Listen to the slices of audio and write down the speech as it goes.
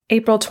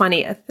April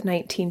 20th,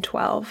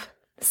 1912,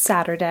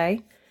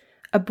 Saturday,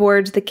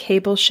 aboard the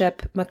cable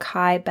ship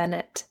Mackay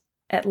Bennett,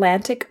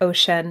 Atlantic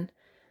Ocean,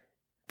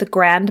 the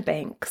Grand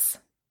Banks,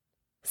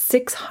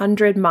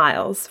 600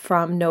 miles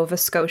from Nova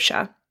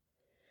Scotia.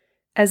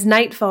 As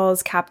night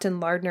falls, Captain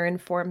Lardner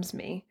informs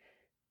me,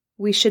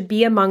 "We should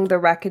be among the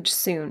wreckage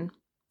soon.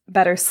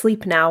 Better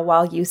sleep now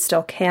while you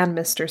still can,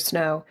 Mr.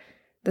 Snow.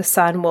 The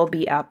sun will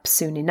be up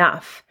soon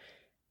enough."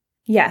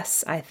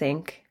 Yes, I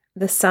think,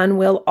 the sun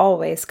will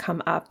always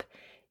come up,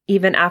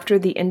 even after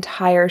the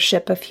entire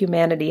ship of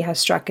humanity has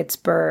struck its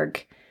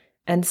berg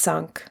and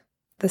sunk.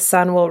 The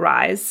sun will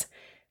rise.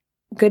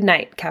 "Good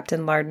night,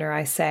 Captain Lardner,"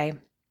 I say.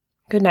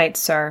 "Good night,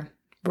 sir.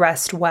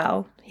 Rest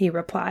well," he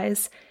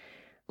replies.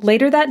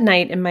 Later that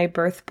night, in my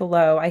berth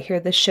below, I hear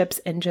the ship's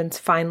engines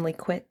finally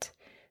quit.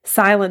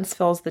 Silence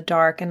fills the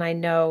dark, and I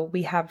know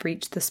we have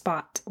reached the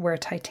spot where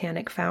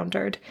Titanic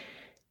foundered.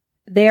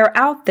 They are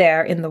out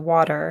there in the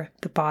water,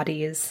 the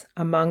bodies,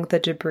 among the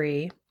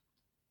debris.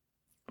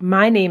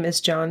 My name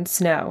is John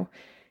Snow.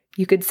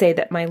 You could say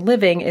that my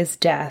living is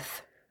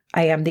death.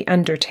 I am the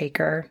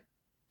undertaker.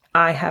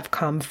 I have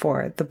come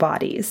for the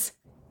bodies.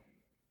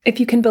 If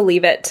you can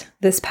believe it,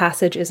 this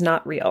passage is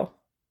not real.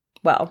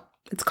 Well,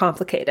 it's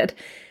complicated.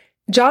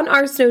 John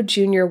R. Snow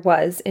Jr.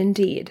 was,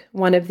 indeed,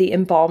 one of the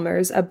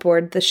embalmers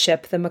aboard the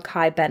ship the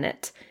Mackay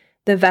Bennett,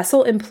 the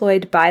vessel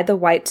employed by the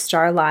White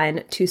Star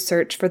Line to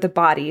search for the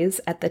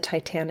bodies at the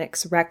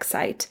Titanic's wreck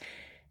site.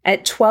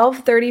 At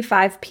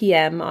 12:35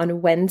 p.m.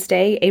 on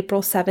Wednesday,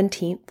 April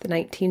 17th,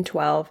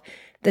 1912,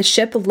 the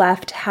ship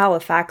left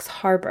Halifax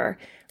Harbor,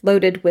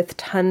 loaded with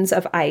tons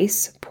of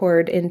ice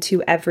poured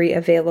into every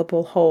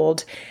available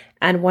hold,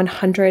 and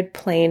 100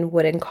 plain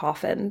wooden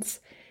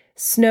coffins.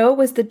 Snow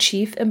was the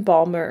chief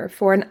embalmer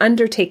for an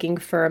undertaking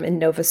firm in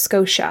Nova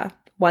Scotia,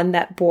 one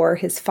that bore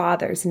his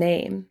father's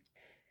name.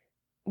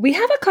 We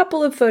have a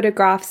couple of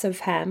photographs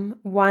of him,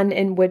 one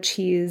in which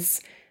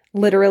he's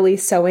literally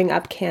sewing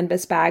up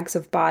canvas bags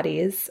of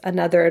bodies,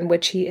 another in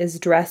which he is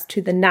dressed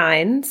to the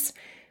nines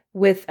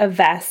with a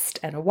vest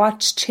and a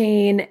watch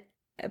chain,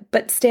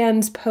 but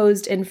stands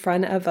posed in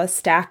front of a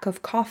stack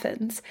of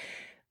coffins.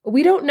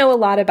 We don't know a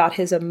lot about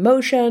his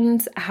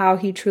emotions, how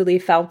he truly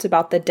felt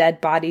about the dead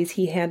bodies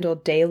he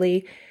handled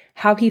daily,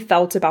 how he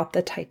felt about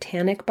the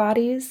Titanic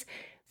bodies.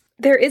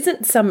 There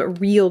isn't some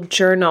real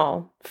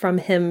journal from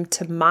him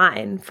to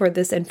mine for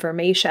this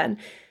information.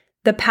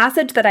 The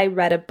passage that I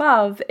read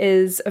above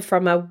is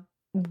from a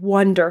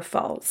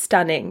wonderful,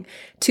 stunning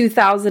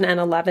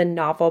 2011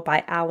 novel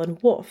by Alan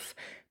Wolfe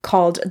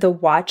called The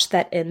Watch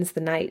That Ends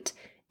the Night,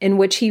 in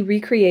which he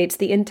recreates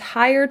the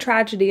entire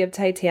tragedy of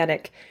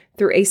Titanic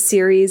through a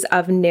series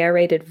of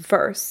narrated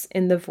verse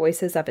in the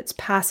voices of its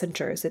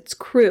passengers, its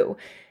crew,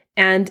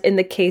 and in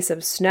the case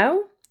of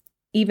Snow,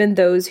 even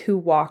those who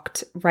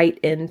walked right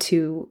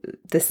into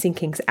the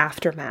sinking's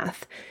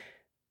aftermath.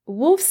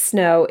 Wolfe's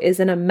Snow is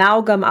an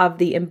amalgam of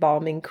the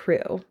embalming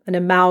crew, an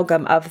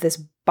amalgam of this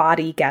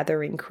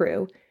body-gathering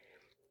crew.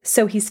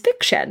 So he's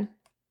fiction.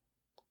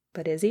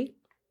 But is he?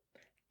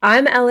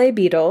 I'm L.A.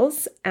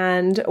 Beatles,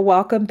 and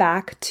welcome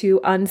back to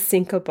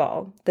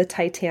Unsinkable, the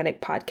Titanic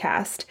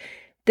podcast.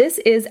 This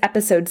is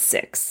episode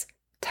 6,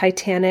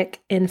 Titanic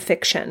in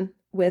Fiction,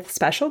 with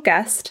special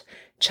guest,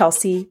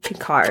 Chelsea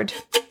Pinkard.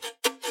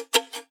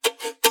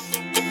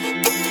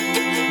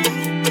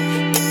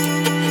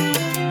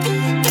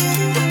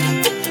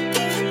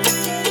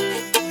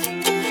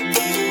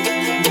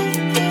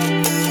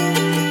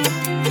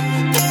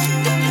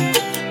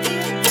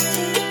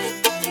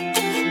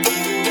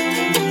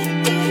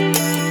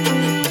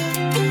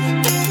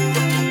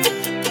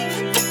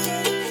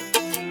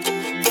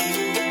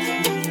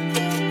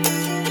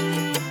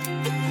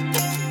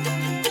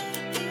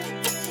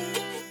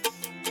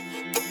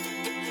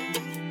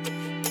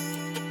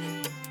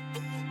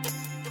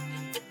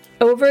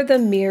 Over the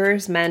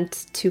mirrors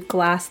meant to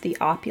glass the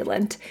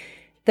opulent,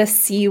 the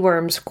sea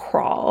worms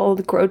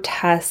crawled,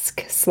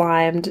 grotesque,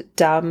 slimed,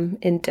 dumb,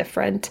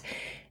 indifferent.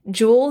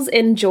 Jewels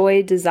in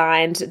joy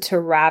designed to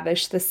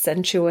ravish the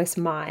sensuous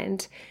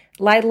mind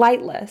lie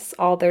lightless,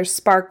 all their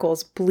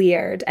sparkles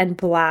bleared and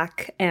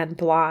black and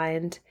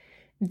blind.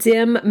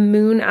 Dim,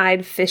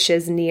 moon-eyed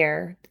fishes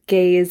near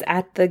gaze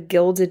at the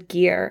gilded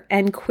gear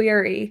and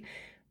query,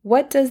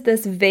 what does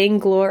this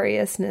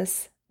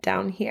vaingloriousness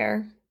down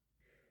here?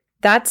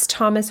 That's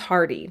Thomas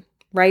Hardy,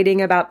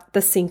 writing about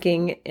the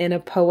sinking in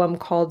a poem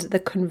called The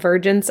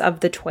Convergence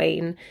of the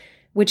Twain,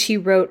 which he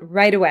wrote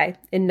right away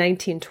in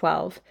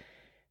 1912.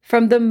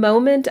 From the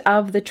moment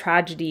of the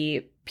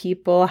tragedy,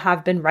 people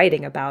have been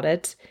writing about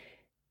it.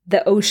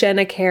 The ocean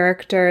a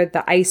character,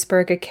 the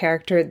iceberg a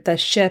character, the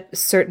ship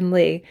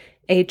certainly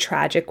a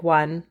tragic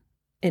one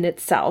in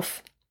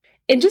itself.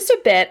 In just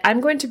a bit, I'm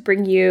going to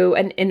bring you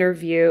an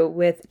interview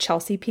with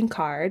Chelsea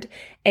Pinkard,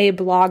 a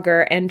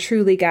blogger and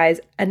truly, guys,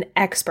 an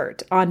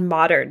expert on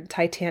modern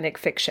Titanic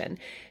fiction.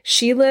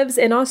 She lives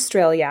in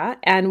Australia,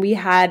 and we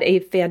had a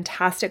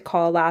fantastic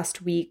call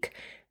last week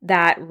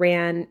that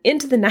ran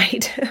into the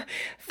night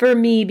for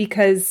me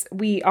because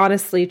we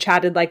honestly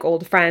chatted like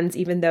old friends,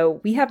 even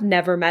though we have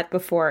never met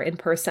before in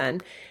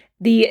person.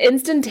 The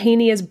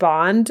instantaneous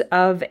bond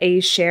of a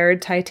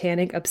shared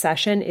Titanic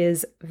obsession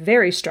is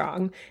very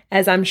strong,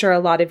 as I'm sure a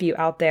lot of you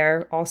out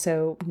there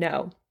also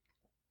know.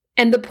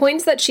 And the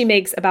points that she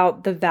makes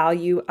about the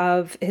value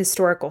of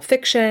historical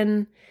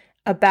fiction,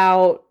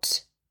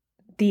 about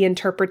the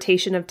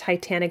interpretation of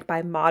Titanic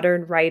by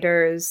modern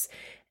writers.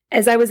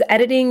 As I was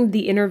editing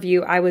the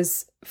interview, I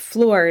was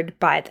floored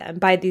by them,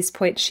 by these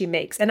points she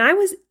makes, and I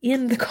was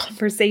in the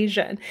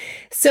conversation.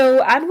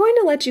 So I'm going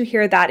to let you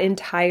hear that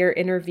entire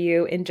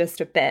interview in just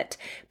a bit.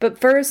 But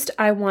first,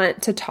 I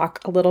want to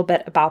talk a little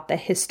bit about the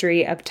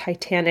history of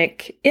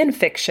Titanic in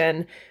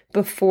fiction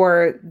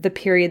before the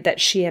period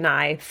that she and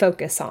I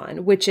focus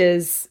on, which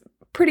is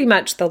pretty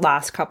much the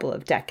last couple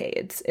of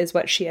decades, is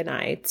what she and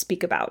I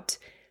speak about.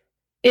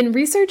 In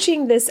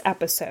researching this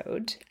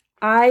episode,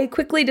 I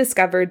quickly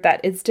discovered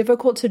that it's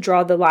difficult to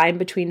draw the line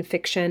between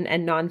fiction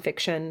and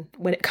nonfiction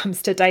when it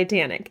comes to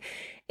Titanic.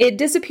 It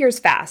disappears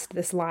fast,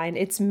 this line.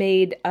 It's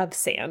made of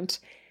sand.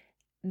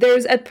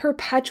 There's a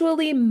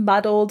perpetually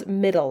muddled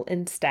middle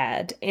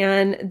instead,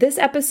 and this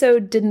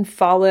episode didn't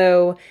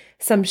follow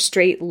some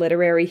straight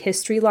literary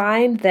history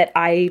line that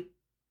I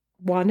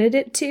wanted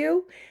it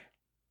to.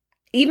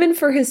 Even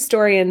for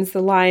historians,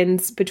 the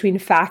lines between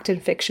fact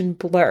and fiction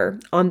blur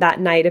on that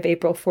night of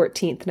April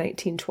 14th,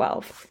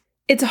 1912.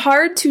 It's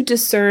hard to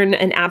discern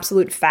an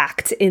absolute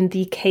fact in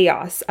the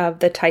chaos of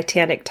the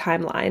Titanic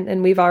timeline,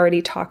 and we've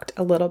already talked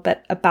a little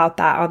bit about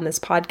that on this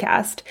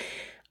podcast.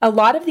 A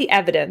lot of the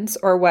evidence,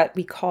 or what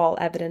we call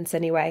evidence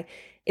anyway,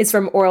 is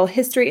from oral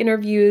history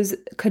interviews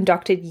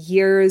conducted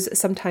years,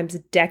 sometimes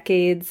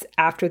decades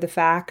after the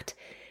fact.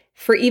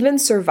 For even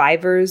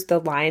survivors, the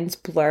lines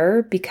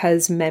blur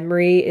because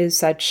memory is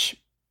such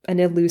an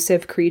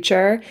elusive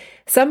creature.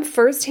 Some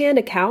firsthand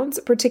accounts,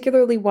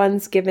 particularly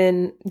ones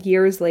given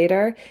years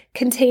later,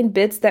 contain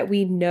bits that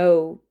we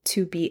know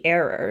to be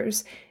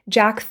errors.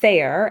 Jack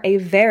Thayer, a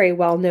very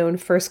well-known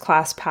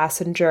first-class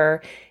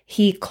passenger,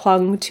 he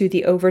clung to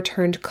the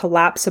overturned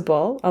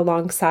collapsible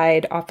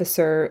alongside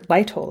Officer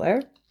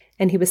Lightoller,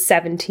 and he was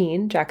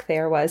 17, Jack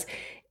Thayer was,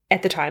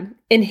 at the time.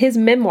 In his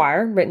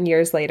memoir, written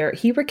years later,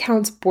 he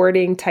recounts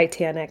boarding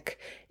Titanic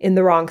in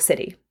the wrong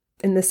city,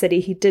 in the city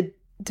he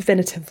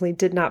definitively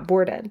did not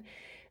board in.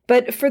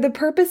 But for the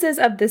purposes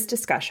of this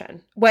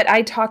discussion, what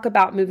I talk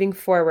about moving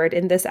forward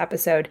in this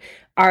episode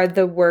are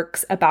the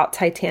works about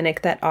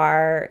Titanic that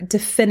are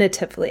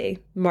definitively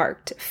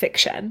marked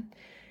fiction.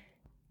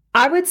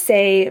 I would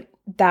say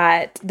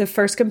that the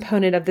first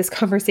component of this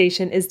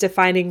conversation is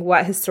defining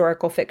what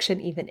historical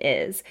fiction even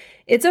is.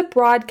 It's a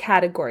broad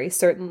category,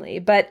 certainly,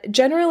 but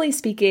generally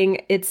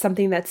speaking, it's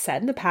something that's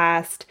set in the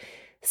past,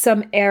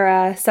 some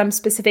era, some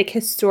specific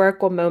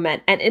historical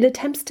moment, and it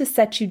attempts to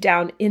set you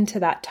down into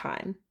that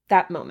time,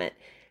 that moment,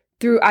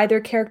 through either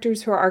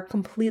characters who are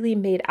completely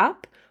made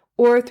up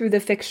or through the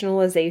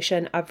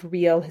fictionalization of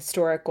real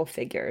historical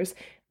figures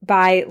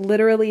by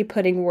literally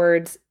putting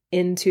words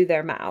into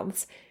their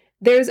mouths.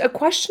 There's a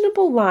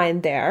questionable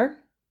line there,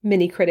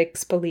 many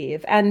critics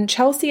believe, and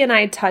Chelsea and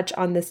I touch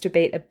on this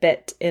debate a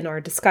bit in our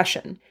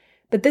discussion.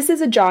 But this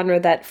is a genre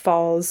that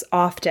falls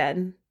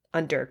often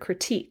under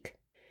critique.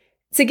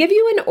 To give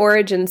you an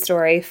origin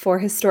story for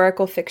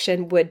historical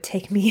fiction would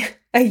take me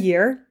a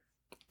year,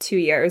 2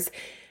 years,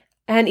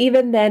 and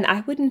even then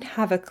I wouldn't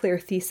have a clear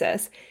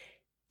thesis.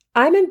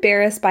 I'm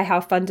embarrassed by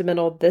how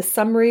fundamental this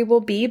summary will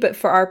be, but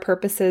for our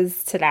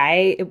purposes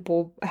today, it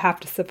will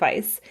have to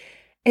suffice.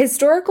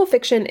 Historical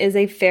fiction is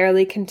a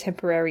fairly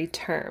contemporary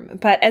term,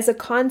 but as a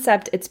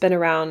concept, it's been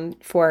around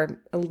for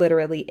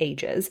literally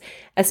ages,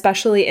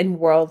 especially in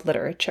world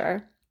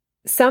literature.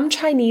 Some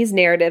Chinese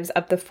narratives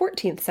of the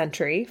 14th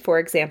century, for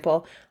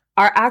example,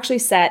 are actually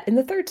set in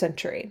the 3rd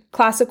century.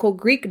 Classical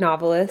Greek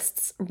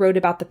novelists wrote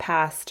about the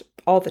past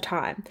all the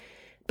time.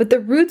 But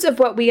the roots of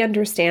what we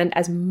understand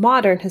as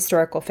modern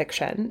historical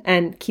fiction,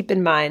 and keep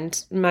in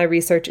mind, my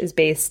research is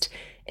based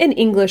in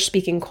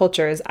English-speaking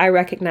cultures, I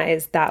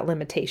recognize that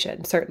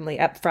limitation, certainly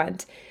up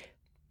front.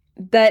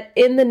 That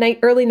in the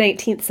early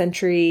 19th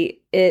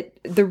century,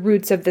 the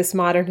roots of this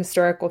modern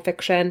historical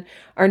fiction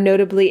are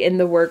notably in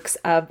the works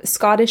of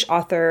Scottish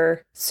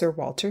author Sir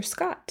Walter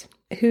Scott,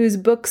 whose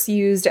books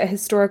used a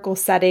historical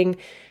setting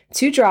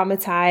to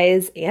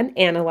dramatize and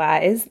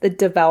analyze the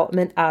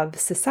development of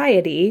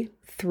society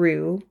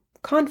through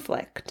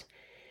conflict.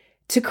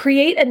 To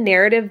create a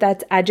narrative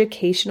that's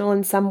educational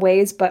in some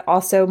ways, but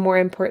also more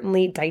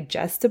importantly,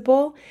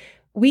 digestible,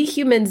 we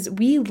humans,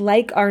 we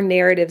like our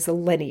narratives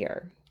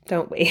linear,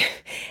 don't we?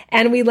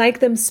 And we like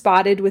them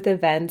spotted with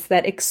events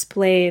that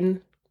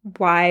explain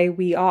why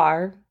we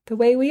are the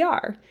way we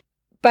are.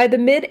 By the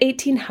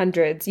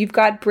mid-1800s, you've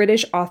got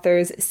British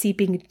authors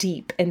seeping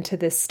deep into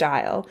this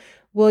style.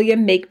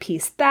 William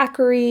Makepeace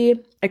Thackeray,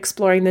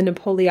 exploring the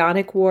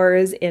Napoleonic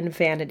Wars in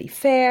Vanity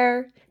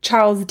Fair.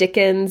 Charles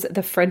Dickens'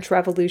 The French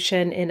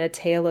Revolution in A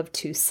Tale of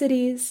Two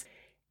Cities.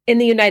 In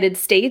the United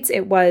States,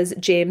 it was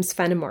James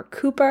Fenimore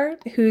Cooper,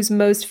 whose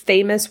most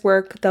famous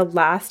work, The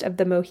Last of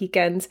the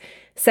Mohicans,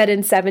 set in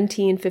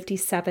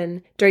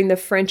 1757 during the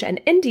French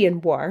and Indian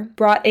War,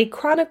 brought a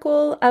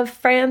chronicle of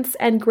France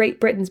and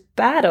Great Britain's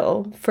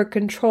battle for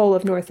control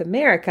of North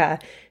America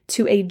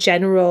to a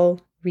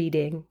general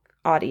reading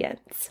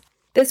audience.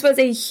 This was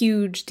a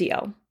huge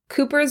deal.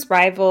 Cooper's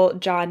rival,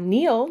 John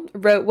Neal,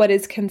 wrote what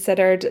is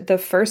considered the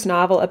first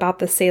novel about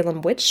the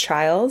Salem witch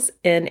trials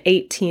in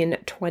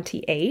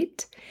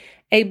 1828,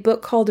 a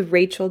book called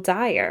Rachel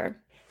Dyer.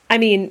 I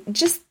mean,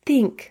 just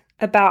think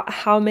about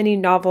how many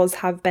novels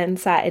have been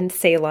set in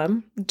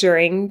Salem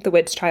during the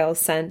witch trials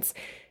since,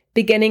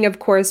 beginning, of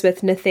course,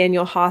 with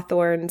Nathaniel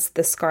Hawthorne's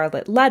The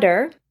Scarlet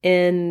Letter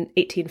in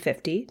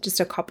 1850, just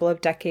a couple of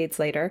decades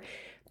later.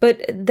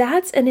 But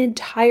that's an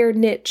entire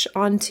niche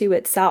onto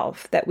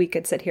itself that we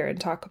could sit here and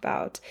talk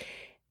about.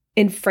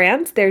 In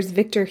France, there's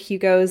Victor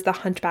Hugo's The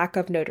Hunchback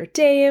of Notre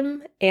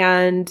Dame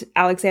and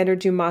Alexander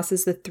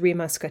Dumas's The Three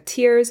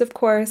Musketeers, of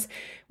course,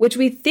 which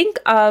we think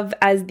of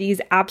as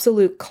these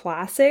absolute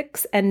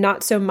classics and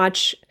not so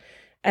much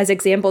as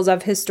examples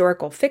of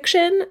historical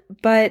fiction,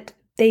 but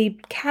they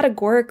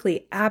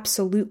categorically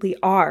absolutely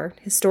are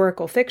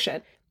historical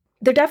fiction.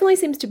 There definitely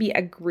seems to be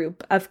a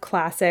group of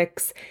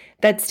classics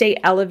that stay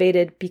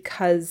elevated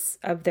because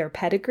of their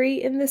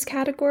pedigree in this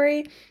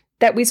category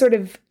that we sort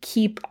of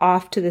keep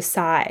off to the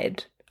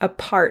side,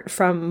 apart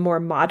from more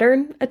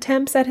modern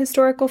attempts at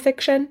historical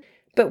fiction.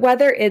 But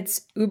whether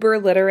it's uber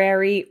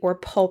literary or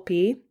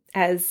pulpy,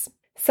 as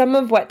some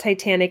of what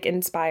Titanic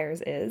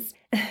inspires is,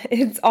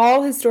 it's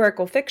all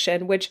historical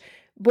fiction, which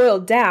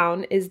boiled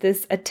down is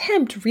this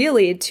attempt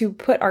really to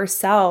put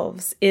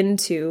ourselves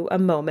into a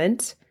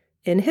moment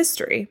in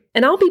history.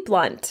 And I'll be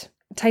blunt,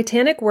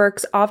 Titanic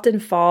works often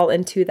fall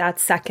into that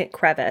second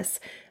crevice,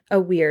 a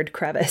weird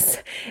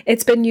crevice.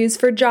 It's been used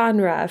for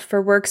genre,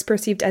 for works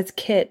perceived as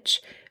kitsch,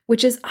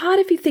 which is odd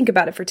if you think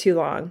about it for too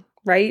long,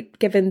 right?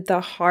 Given the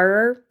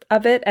horror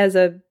of it as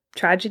a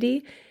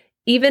tragedy.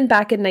 Even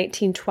back in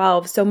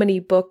 1912, so many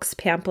books,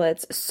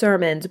 pamphlets,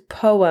 sermons,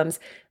 poems,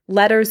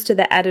 letters to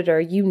the editor,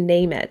 you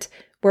name it,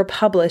 were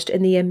published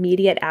in the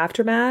immediate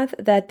aftermath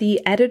that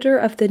the editor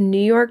of the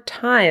New York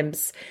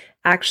Times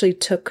actually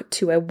took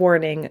to a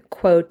warning,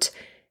 quote,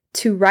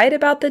 "To write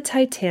about the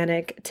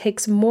Titanic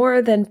takes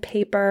more than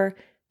paper,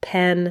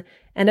 pen,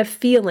 and a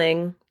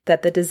feeling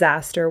that the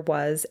disaster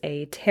was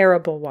a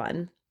terrible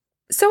one."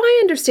 So I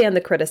understand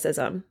the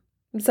criticism.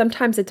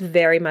 Sometimes it's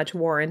very much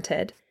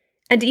warranted.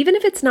 And even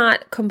if it's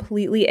not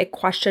completely a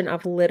question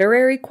of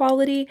literary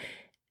quality,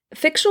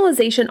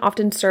 fictionalization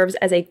often serves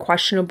as a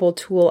questionable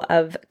tool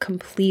of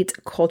complete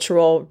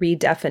cultural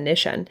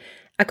redefinition,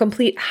 a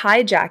complete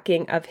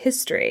hijacking of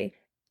history,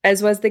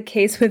 as was the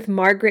case with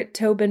Margaret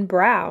Tobin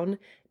Brown,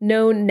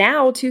 known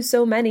now to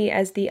so many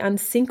as the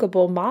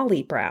unsinkable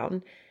Molly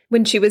Brown,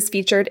 when she was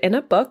featured in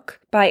a book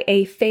by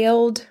a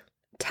failed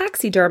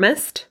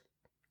taxidermist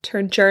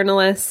turned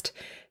journalist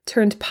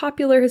turned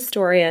popular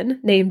historian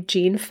named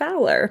Jean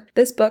Fowler.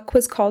 This book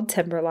was called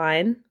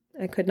Timberline.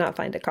 I could not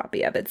find a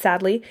copy of it,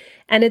 sadly.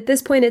 And at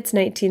this point, it's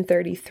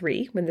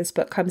 1933 when this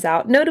book comes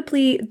out,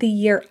 notably the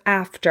year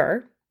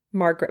after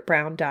Margaret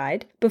Brown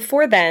died.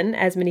 Before then,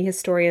 as many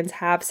historians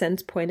have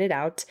since pointed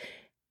out,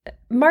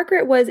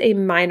 Margaret was a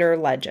minor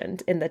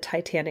legend in the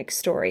Titanic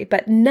story,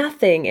 but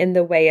nothing in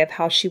the way of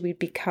how she would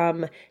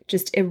become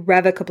just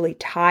irrevocably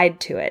tied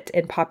to it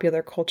in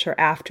popular culture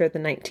after the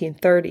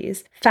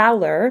 1930s.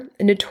 Fowler,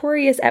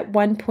 notorious at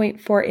one point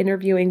for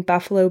interviewing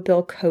Buffalo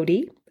Bill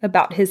Cody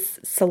about the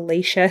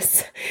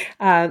salacious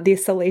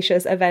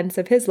events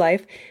of his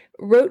life,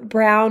 wrote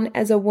Brown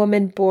as a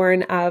woman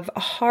born of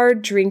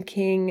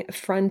hard-drinking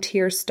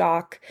frontier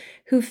stock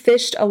who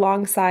fished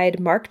alongside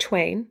Mark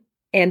Twain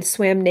and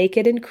swam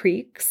naked in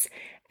creeks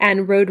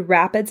and rode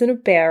rapids in a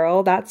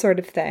barrel, that sort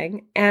of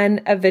thing,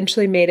 and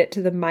eventually made it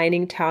to the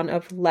mining town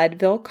of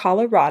Leadville,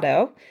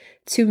 Colorado,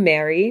 to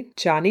marry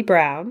Johnny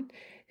Brown,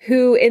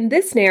 who in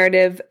this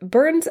narrative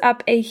burns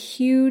up a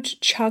huge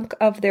chunk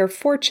of their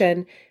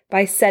fortune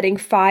by setting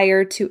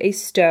fire to a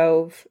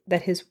stove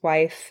that his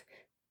wife,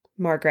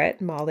 Margaret,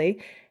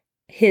 Molly,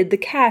 hid the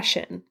cash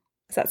in.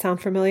 Does that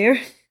sound familiar?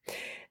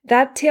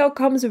 That tale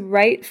comes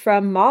right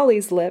from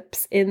Molly's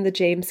lips in the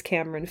James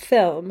Cameron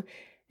film,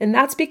 and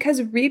that's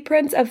because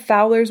reprints of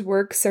Fowler's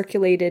work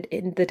circulated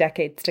in the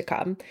decades to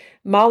come.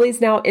 Molly's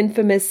now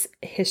infamous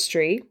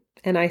history,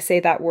 and I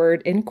say that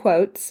word in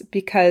quotes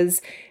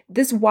because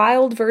this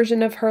wild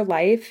version of her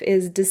life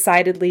is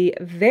decidedly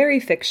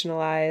very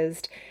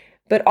fictionalized,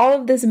 but all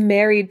of this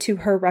married to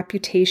her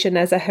reputation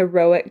as a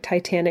heroic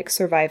Titanic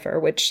survivor,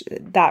 which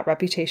that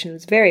reputation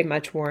was very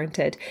much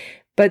warranted.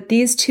 But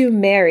these two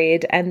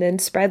married and then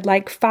spread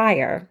like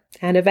fire,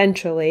 and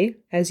eventually,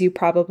 as you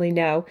probably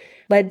know,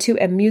 led to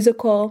a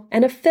musical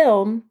and a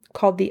film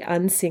called The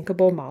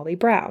Unsinkable Molly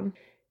Brown.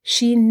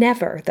 She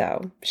never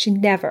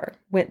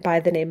went by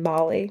the name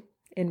Molly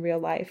in real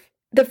life.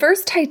 The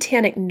first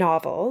Titanic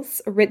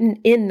novels, written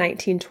in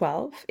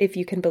 1912, if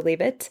you can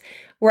believe it,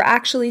 were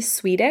actually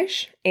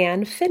Swedish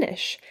and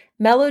Finnish,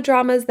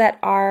 Melodramas that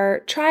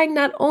are trying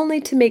not only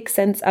to make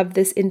sense of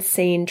this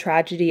insane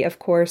tragedy, of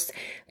course,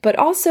 but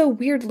also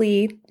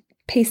weirdly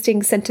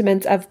pasting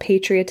sentiments of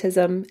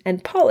patriotism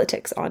and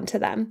politics onto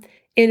them.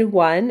 In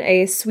one,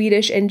 a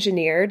Swedish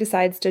engineer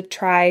decides to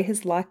try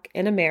his luck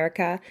in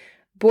America,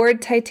 board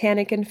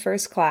Titanic in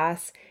first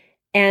class,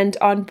 and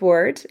on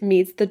board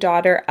meets the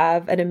daughter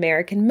of an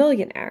American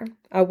millionaire,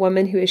 a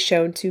woman who is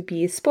shown to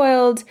be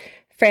spoiled,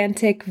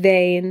 frantic,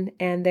 vain,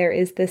 and there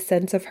is this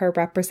sense of her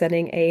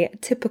representing a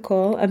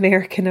typical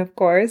American, of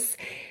course.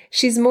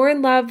 She's more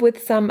in love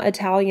with some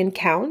Italian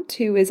count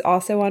who is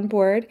also on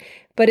board,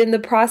 but in the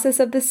process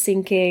of the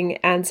sinking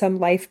and some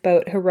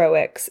lifeboat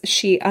heroics,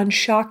 she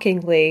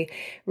unshockingly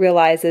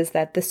realizes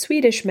that the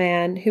Swedish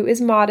man, who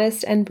is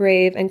modest and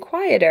brave and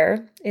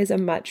quieter, is a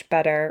much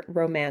better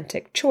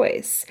romantic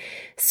choice.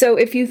 So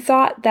if you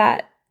thought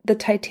that the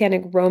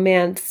Titanic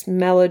romance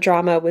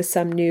melodrama was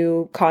some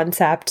new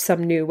concept,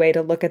 some new way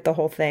to look at the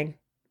whole thing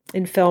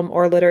in film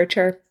or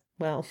literature,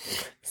 well,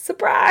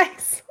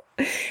 surprise!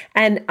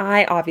 And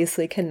I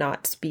obviously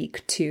cannot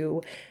speak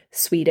to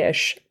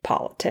Swedish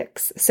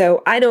politics,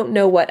 so I don't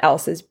know what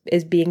else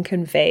is being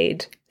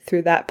conveyed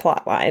through that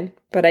plot line,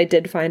 but I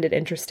did find it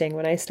interesting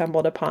when I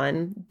stumbled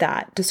upon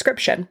that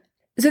description.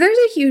 So there's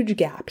a huge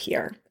gap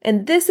here,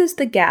 and this is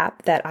the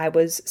gap that I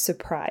was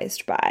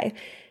surprised by,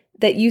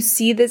 that you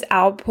see this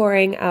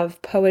outpouring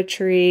of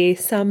poetry,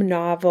 some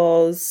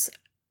novels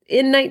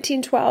in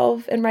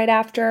 1912 and right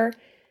after,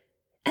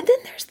 and then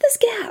there's this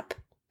gap.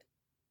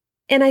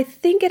 And I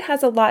think it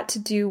has a lot to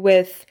do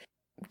with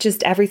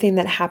just everything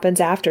that happens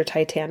after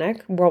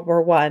Titanic, World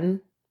War I,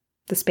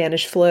 the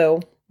Spanish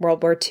flu,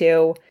 World War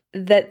II,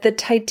 that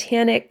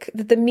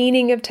the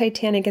meaning of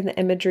Titanic and the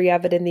imagery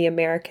of it in the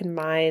American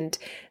mind,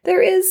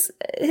 there is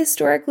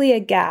historically a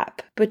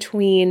gap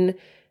between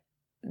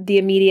the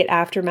immediate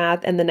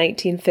aftermath and the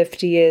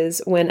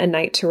 1950s, when A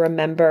Night to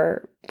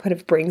Remember kind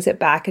of brings it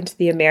back into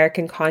the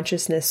American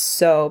consciousness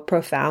so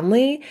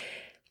profoundly.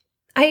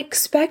 I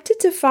expected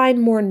to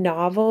find more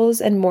novels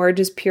and more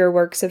just pure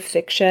works of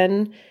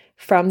fiction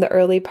from the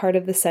early part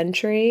of the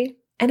century,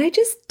 and I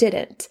just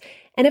didn't.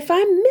 And if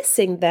I'm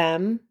missing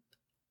them,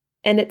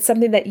 and it's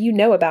something that you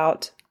know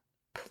about,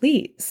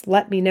 please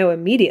let me know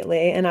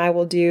immediately, and I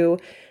will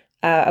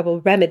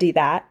remedy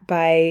that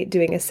by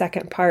doing a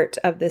second part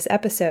of this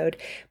episode.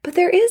 But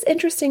there is,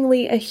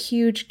 interestingly, a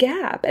huge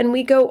gap, and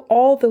we go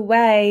all the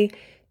way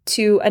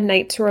to A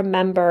Night to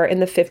Remember in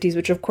the 50s,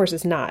 which of course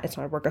it's not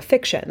a work of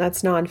fiction,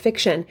 that's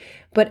nonfiction.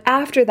 But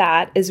after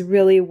that is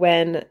really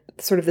when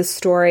sort of the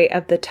story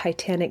of the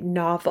Titanic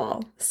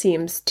novel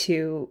seems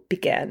to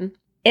begin.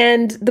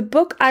 And the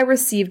book I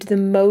received the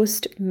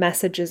most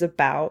messages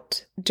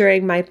about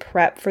during my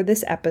prep for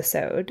this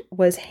episode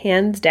was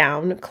hands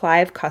down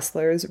Clive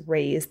Cussler's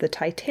Raise the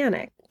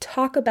Titanic.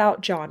 Talk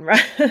about genre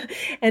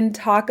and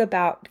talk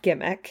about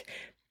gimmick.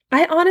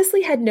 I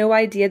honestly had no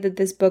idea that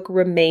this book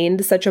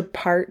remained such a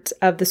part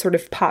of the sort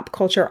of pop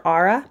culture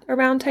aura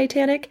around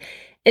Titanic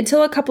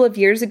until a couple of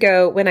years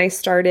ago when I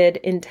started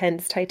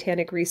intense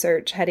Titanic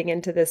research heading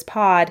into this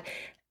pod.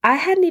 I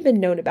hadn't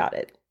even known about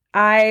it.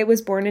 I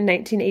was born in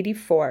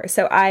 1984,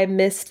 so I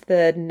missed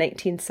the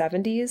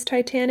 1970s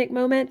Titanic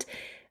moment,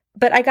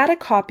 but I got a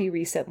copy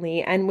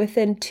recently, and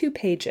within 2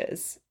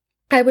 pages,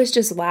 I was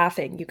just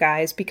laughing, you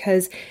guys,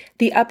 because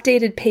the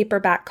updated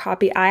paperback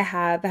copy I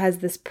have has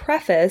this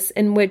preface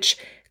in which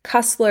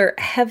Cussler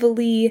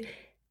heavily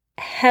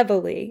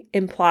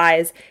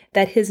implies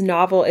that his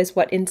novel is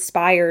what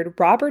inspired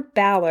Robert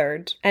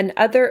Ballard and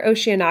other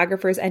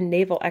oceanographers and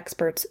naval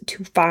experts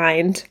to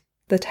find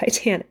the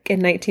Titanic in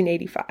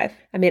 1985.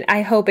 I mean,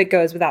 I hope it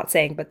goes without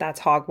saying, but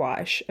that's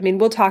hogwash. I mean,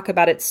 we'll talk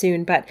about it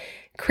soon, but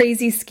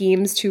crazy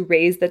schemes to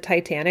raise the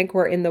Titanic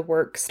were in the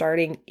works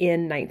starting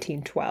in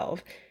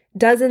 1912.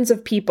 Dozens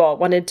of people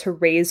wanted to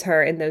raise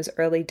her in those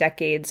early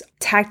decades.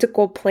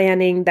 Tactical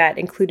planning that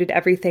included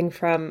everything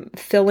from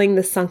filling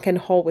the sunken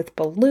hull with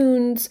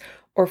balloons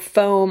or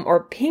foam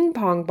or ping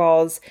pong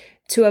balls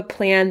to a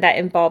plan that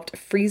involved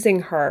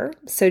freezing her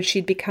so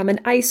she'd become an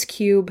ice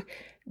cube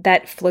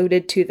that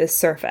floated to the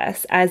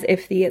surface as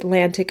if the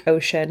Atlantic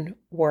Ocean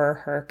were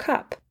her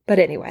cup. But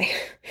anyway,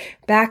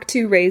 back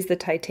to Raise the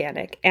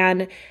Titanic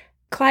and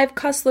Clive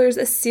Cussler's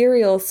a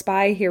serial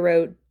spy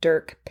hero,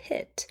 Dirk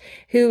Pitt,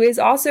 who is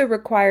also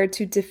required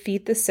to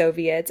defeat the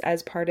Soviets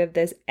as part of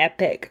this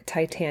epic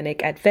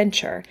Titanic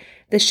adventure.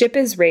 The ship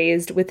is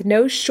raised with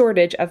no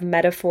shortage of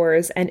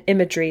metaphors and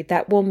imagery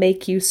that will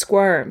make you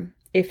squirm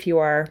if you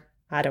are,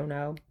 I don't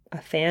know, a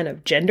fan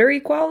of gender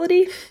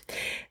equality.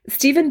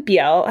 Stephen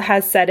Biel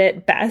has said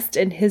it best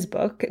in his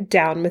book,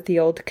 Down with the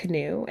Old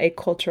Canoe, A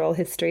Cultural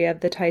History of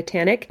the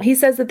Titanic. He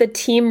says that the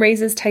team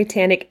raises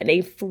Titanic in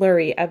a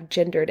flurry of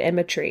gendered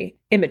imagery,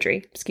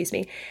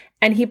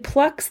 and he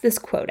plucks this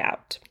quote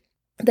out,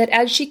 that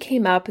as she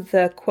came up,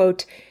 the,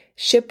 quote,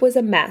 ship was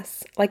a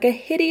mess, like a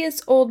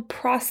hideous old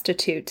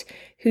prostitute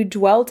who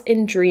dwelt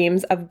in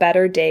dreams of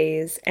better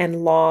days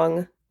and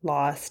long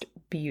lost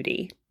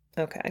beauty.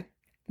 Okay.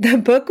 The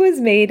book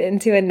was made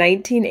into a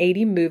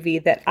 1980 movie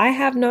that I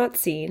have not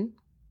seen.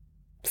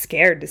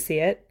 Scared to see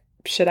it.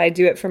 Should I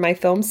do it for my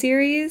film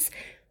series?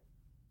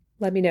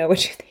 Let me know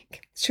what you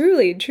think.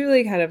 Truly,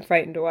 truly kind of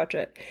frightened to watch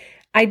it.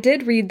 I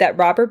did read that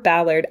Robert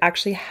Ballard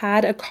actually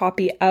had a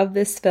copy of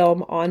this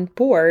film on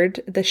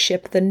board the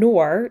ship the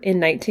Nore in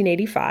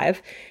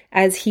 1985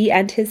 as he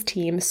and his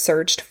team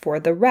searched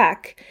for the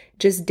wreck,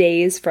 just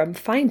days from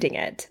finding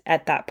it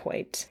at that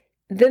point.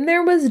 Then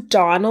there was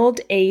Donald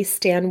A.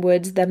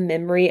 Stanwood's The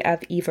Memory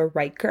of Eva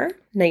Riker,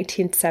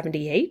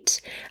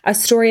 1978, a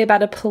story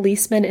about a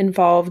policeman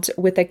involved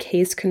with a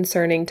case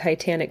concerning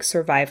Titanic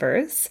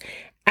survivors.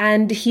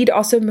 And he'd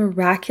also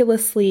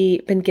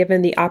miraculously been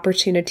given the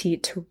opportunity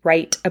to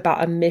write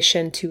about a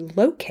mission to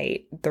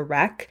locate the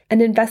wreck, an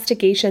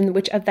investigation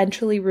which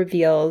eventually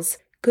reveals,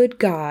 good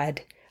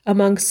God,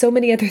 among so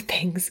many other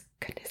things,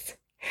 goodness,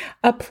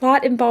 a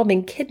plot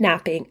involving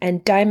kidnapping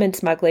and diamond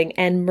smuggling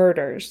and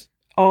murders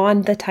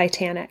on the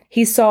Titanic.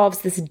 He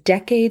solves this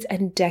decades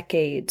and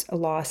decades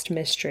lost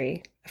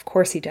mystery. Of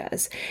course he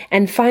does.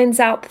 And finds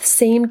out the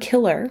same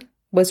killer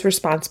was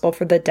responsible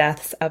for the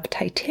deaths of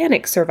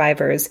Titanic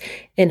survivors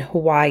in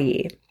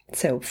Hawaii.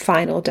 So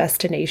Final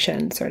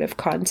Destination sort of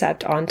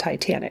concept on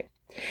Titanic.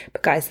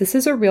 But guys, this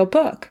is a real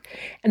book.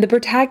 And the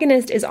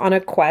protagonist is on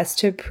a quest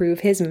to prove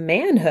his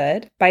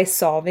manhood by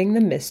solving the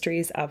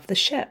mysteries of the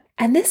ship.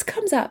 And this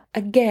comes up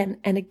again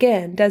and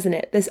again, doesn't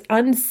it? This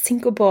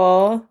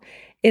unsinkable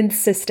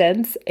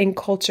insistence in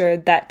culture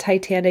that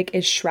Titanic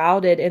is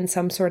shrouded in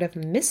some sort of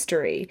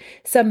mystery,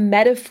 some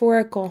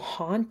metaphorical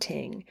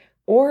haunting,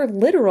 or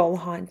literal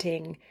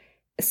haunting,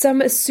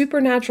 some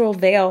supernatural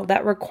veil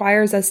that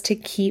requires us to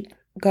keep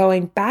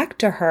going back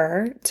to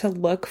her to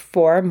look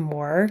for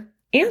more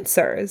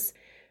answers.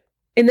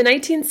 In the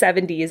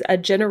 1970s, a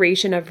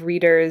generation of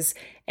readers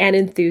and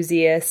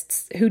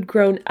enthusiasts who'd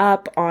grown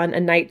up on A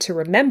Night to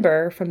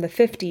Remember from the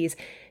 50s,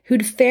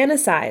 who'd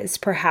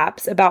fantasized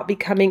perhaps about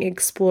becoming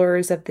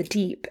explorers of the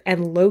deep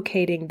and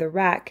locating the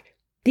wreck,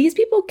 these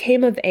people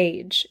came of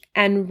age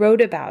and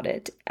wrote about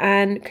it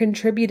and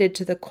contributed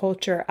to the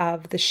culture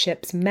of the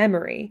ship's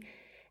memory.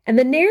 And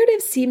the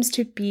narrative seems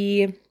to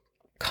be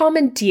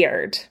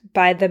commandeered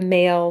by the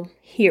male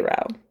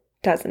hero,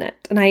 doesn't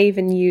it? And I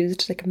even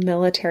used like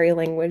military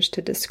language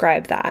to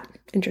describe that.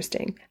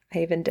 Interesting. I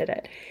even did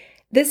it.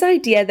 This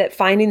idea that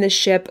finding the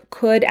ship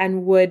could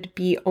and would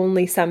be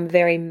only some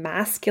very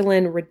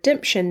masculine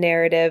redemption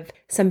narrative,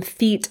 some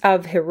feat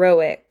of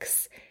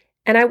heroics.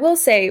 And I will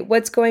say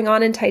what's going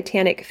on in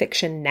Titanic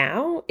fiction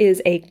now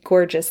is a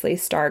gorgeously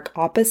stark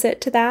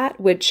opposite to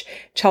that, which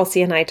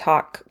Chelsea and I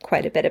talk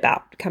quite a bit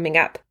about coming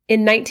up.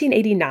 In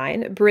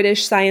 1989,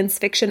 British science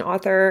fiction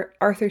author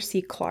Arthur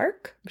C.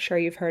 Clarke, I'm sure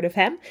you've heard of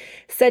him,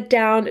 sat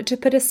down to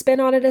put a spin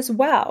on it as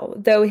well,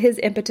 though his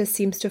impetus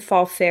seems to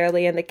fall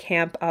fairly in the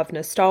camp of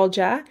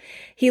nostalgia.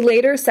 He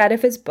later said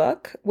of his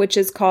book, which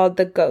is called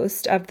The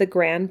Ghost of the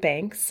Grand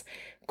Banks,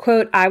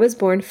 quote, I was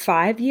born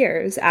 5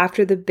 years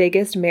after the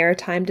biggest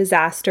maritime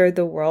disaster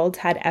the world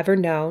had ever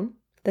known,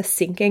 the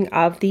sinking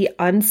of the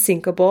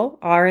unsinkable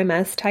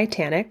RMS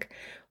Titanic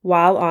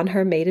while on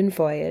her maiden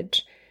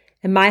voyage.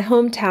 And my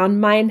hometown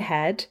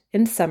Minehead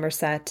in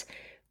Somerset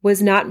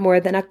was not more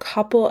than a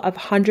couple of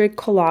 100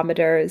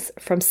 kilometers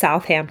from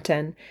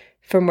Southampton,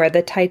 from where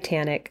the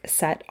Titanic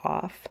set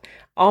off.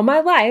 All my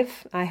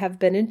life, I have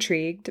been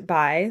intrigued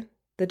by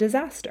the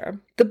disaster.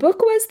 The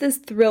book was this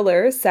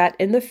thriller set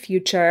in the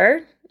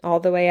future, all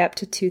the way up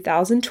to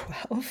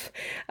 2012.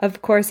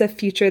 Of course, a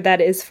future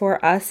that is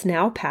for us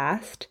now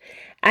past.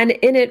 And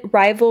in it,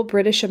 rival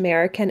British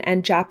American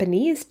and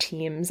Japanese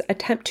teams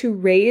attempt to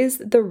raise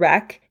the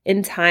wreck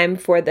in time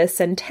for the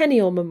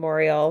Centennial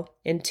Memorial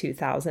in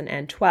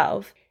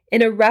 2012.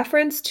 In a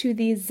reference to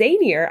the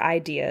zanier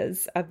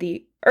ideas of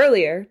the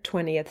earlier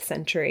 20th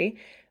century,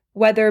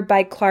 whether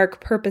by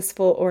Clarke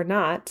purposeful or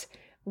not,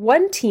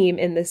 one team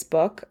in this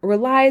book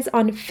relies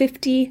on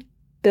 50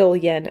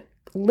 billion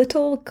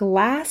little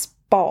glass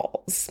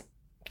balls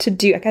to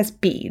do, I guess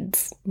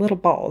beads, little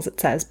balls it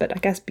says, but I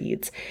guess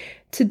beads,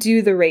 to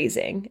do the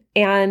raising.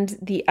 And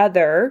the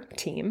other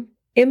team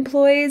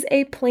employs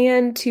a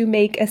plan to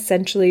make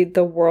essentially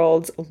the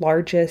world's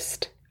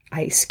largest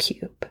ice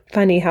cube.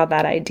 Funny how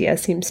that idea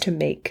seems to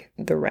make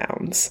the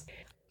rounds.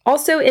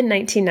 Also in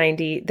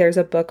 1990, there's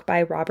a book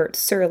by Robert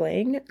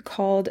Serling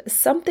called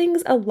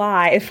Something's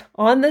Alive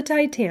on the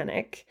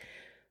Titanic,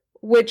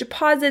 which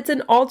posits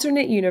an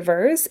alternate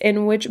universe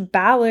in which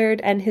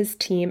Ballard and his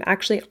team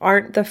actually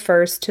aren't the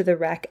first to the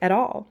wreck at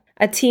all.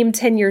 A team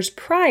 10 years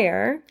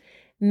prior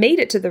made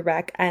it to the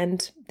wreck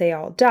and they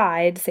all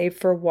died, save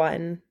for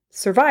one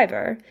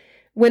survivor.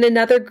 When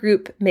another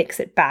group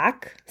makes it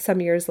back some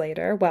years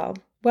later,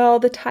 well,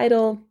 the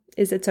title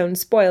is its own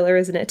spoiler,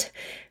 isn't it?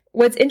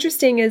 What's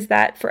interesting is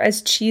that for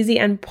as cheesy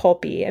and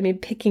pulpy,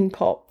 picking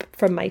pulp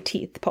from my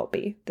teeth,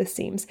 pulpy, this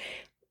seems.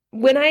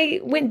 When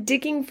I went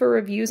digging for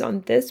reviews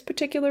on this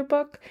particular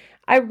book,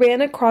 I ran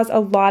across a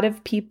lot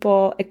of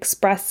people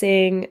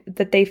expressing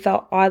that they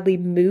felt oddly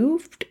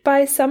moved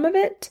by some of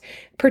it,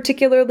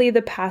 particularly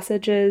the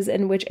passages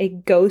in which a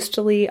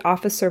ghostly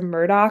Officer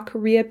Murdoch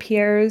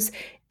reappears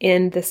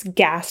in this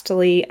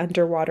ghastly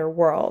underwater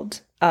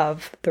world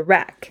of the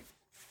wreck.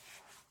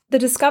 The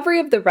discovery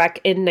of the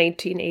wreck in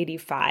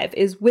 1985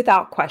 is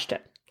without question,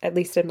 at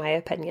least in my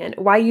opinion,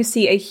 why you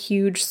see a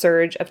huge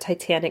surge of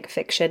Titanic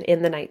fiction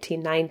in the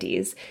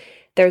 1990s.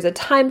 There's a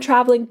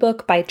time-traveling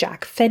book by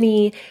Jack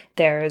Finney.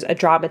 There's a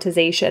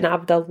dramatization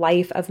of the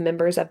life of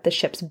members of the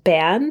ship's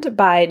band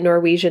by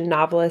Norwegian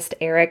novelist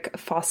Erik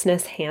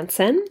Fosnes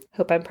Hansen.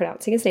 Hope I'm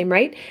pronouncing his name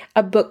right.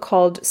 A book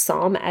called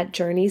Psalm at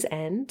Journey's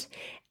End.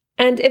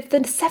 And if the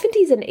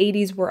 70s and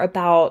 80s were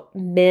about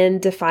men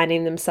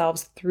defining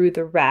themselves through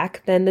the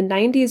wreck, then the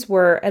 90s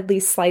were at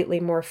least slightly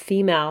more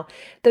female,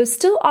 though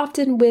still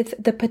often with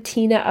the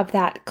patina of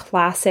that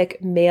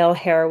classic male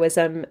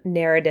heroism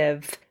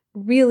narrative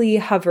really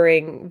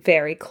hovering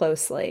very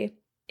closely.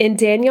 In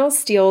Danielle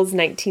Steele's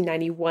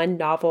 1991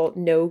 novel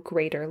No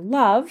Greater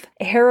Love,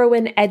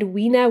 heroine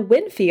Edwina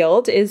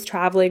Winfield is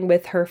traveling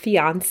with her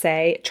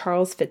fiancé,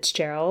 Charles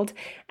Fitzgerald,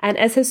 and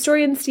as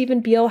historian Stephen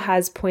Beale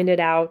has pointed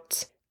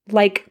out,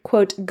 like,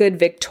 quote, good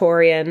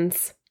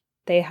Victorians,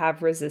 they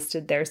have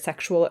resisted their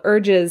sexual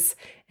urges,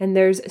 and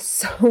there's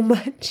so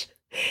much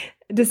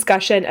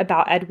discussion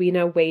about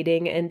Edwina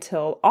waiting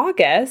until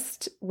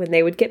August when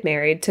they would get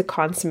married to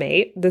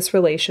consummate this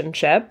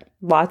relationship.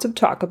 Lots of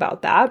talk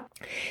about that.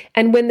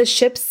 And when the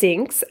ship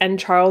sinks and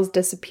Charles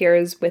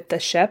disappears with the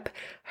ship,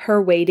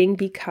 her waiting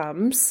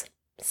becomes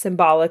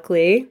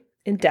symbolically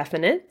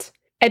indefinite.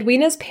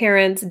 Edwina's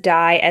parents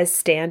die as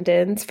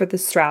stand-ins for the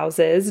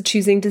Strausses,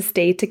 choosing to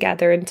stay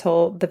together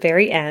until the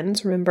very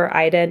end. Remember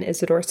Ida and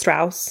Isidore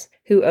Strauss,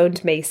 who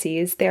owned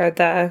Macy's? They're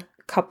the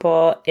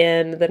couple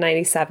in the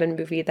 97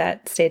 movie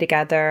that stay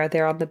together.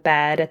 They're on the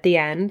bed at the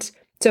end.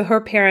 So her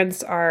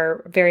parents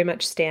are very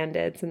much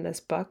stand-ins in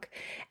this book.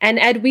 And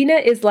Edwina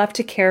is left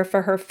to care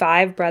for her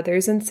 5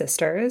 brothers and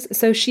sisters.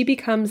 So she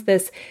becomes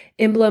this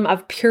emblem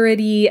of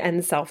purity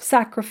and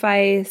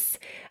self-sacrifice,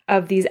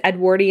 of these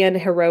Edwardian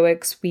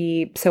heroics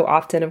we so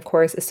often, of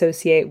course,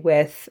 associate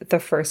with the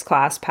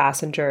first-class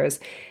passengers.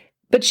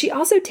 But she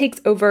also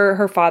takes over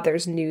her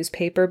father's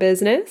newspaper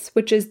business,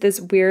 which is this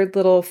weird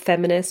little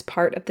feminist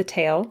part of the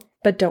tale.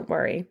 But don't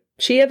worry.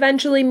 She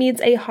eventually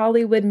meets a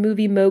Hollywood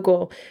movie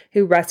mogul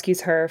who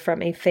rescues her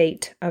from a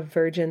fate of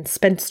virgin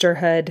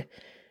spinsterhood.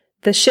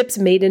 The ship's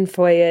maiden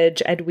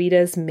voyage,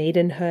 Edwina's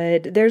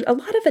maidenhood. There's a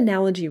lot of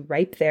analogy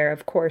ripe there,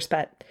 of course,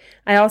 but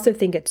I also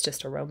think it's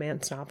just a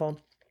romance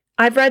novel.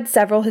 I've read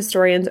several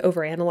historians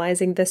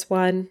overanalyzing this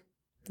one.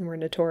 We're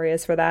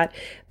notorious for that,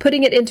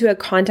 putting it into a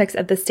context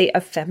of the state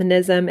of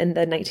feminism in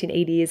the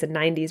 1980s and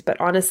 90s. But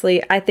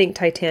honestly, I think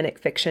Titanic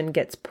fiction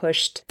gets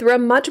pushed through a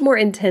much more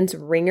intense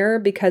ringer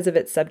because of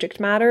its subject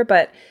matter.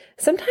 But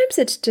sometimes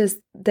it's just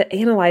the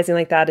analyzing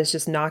like that is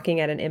just knocking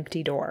at an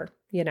empty door,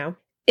 you know?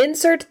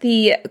 Insert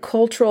the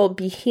cultural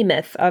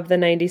behemoth of the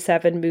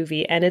 97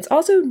 movie, and it's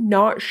also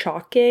not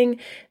shocking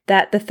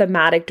that the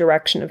thematic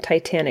direction of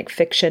Titanic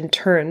fiction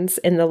turns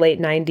in the late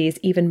 90s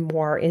even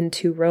more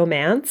into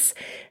romance.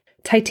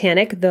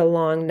 Titanic, The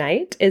Long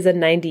Night is a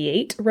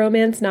 98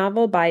 romance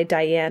novel by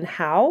Diane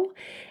Howe,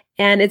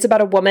 and it's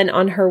about a woman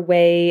on her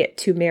way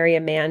to marry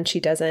a man she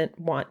doesn't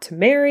want to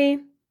marry.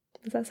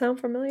 Does that sound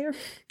familiar?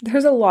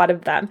 There's a lot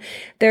of them.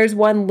 There's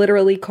one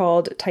literally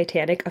called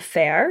Titanic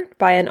Affair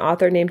by an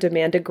author named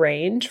Amanda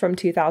Grange from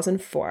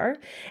 2004.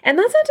 And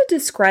that's not to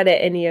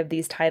discredit any of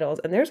these titles,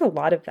 and there's a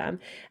lot of them.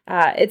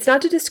 It's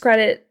not to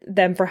discredit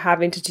them for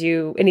having to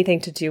do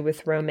anything to do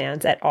with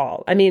romance at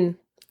all. I mean,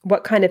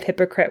 what kind of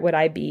hypocrite would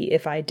I be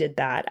if I did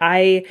that?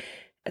 I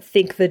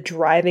think the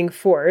driving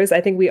force, I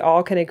think we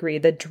all can agree,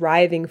 the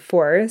driving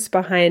force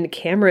behind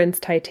Cameron's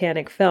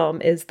Titanic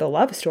film is the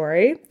love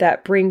story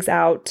that brings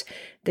out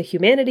the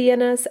humanity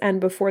in us,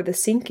 and before the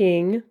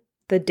sinking,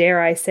 the,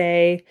 dare I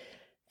say,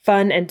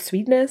 fun and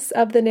sweetness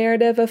of the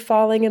narrative of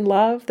falling in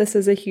love. This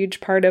is a huge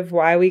part of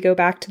why we go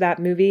back to that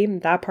movie.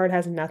 That part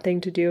has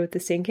nothing to do with the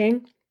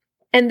sinking.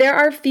 And there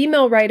are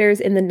female writers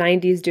in the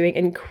 90s doing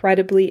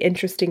incredibly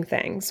interesting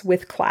things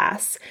with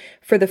class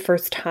for the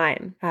first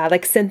time,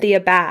 like Cynthia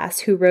Bass,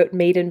 who wrote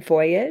Maiden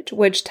Voyage,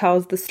 which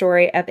tells the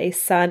story of a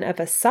son of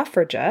a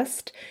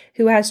suffragist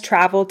who has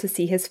traveled to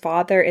see his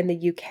father in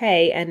the UK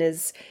and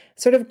is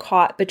sort of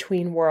caught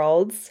between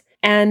worlds.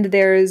 And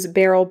there's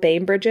Beryl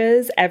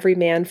Bainbridge's Every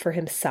Man for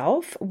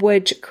Himself,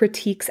 which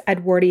critiques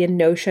Edwardian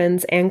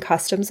notions and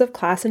customs of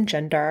class and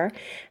gender.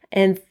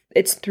 And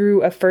it's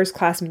through a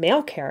first-class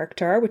male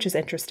character, which is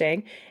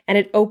interesting, and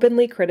it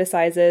openly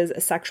criticizes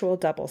sexual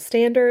double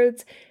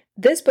standards.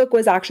 This book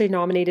was actually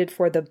nominated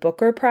for the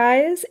Booker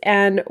Prize,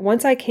 and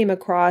once I came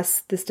across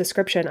this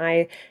description,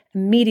 I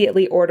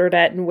immediately ordered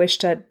it and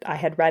wished that I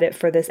had read it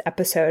for this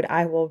episode.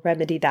 I will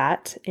remedy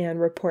that and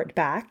report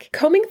back.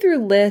 Combing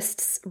through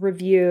lists,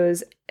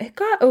 reviews, it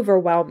got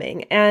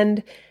overwhelming,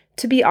 and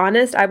to be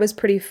honest, I was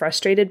pretty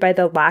frustrated by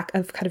the lack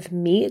of kind of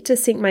meat to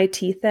sink my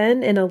teeth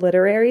in a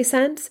literary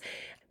sense.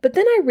 But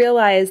then I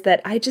realized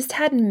that I just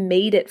hadn't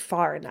made it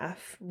far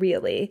enough,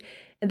 really.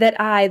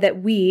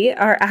 That we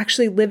are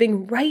actually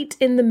living right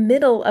in the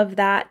middle of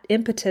that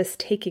impetus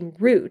taking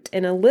root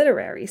in a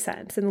literary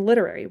sense, in the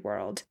literary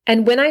world.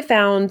 And when I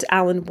found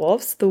Alan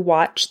Wolfe's The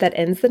Watch That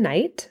Ends the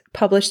Night,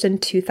 published in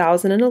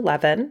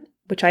 2011,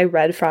 which I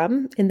read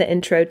from in the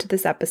intro to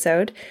this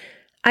episode,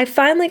 I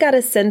finally got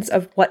a sense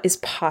of what is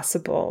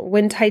possible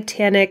when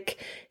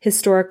Titanic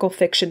historical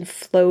fiction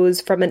flows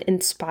from an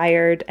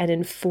inspired and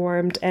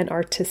informed and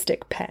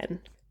artistic pen.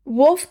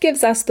 Woolf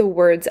gives us the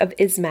words of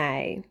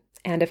Ismay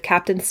and of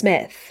Captain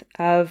Smith,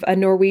 of a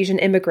Norwegian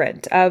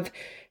immigrant, of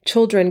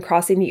children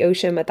crossing the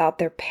ocean without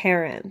their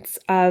parents,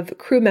 of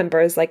crew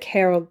members like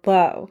Harold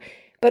Lowe,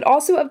 but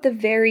also of the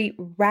very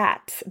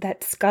rats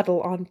that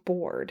scuttle on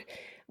board.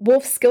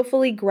 Woolf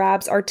skillfully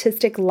grabs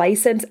artistic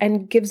license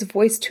and gives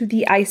voice to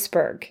the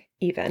iceberg,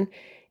 even.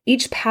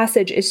 Each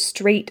passage is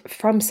straight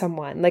from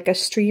someone, like a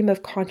stream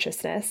of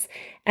consciousness.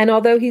 And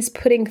although he's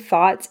putting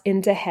thoughts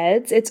into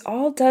heads, it's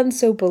all done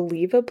so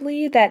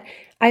believably that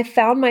I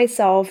found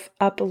myself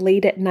up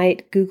late at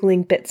night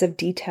Googling bits of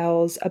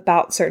details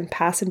about certain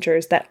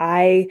passengers that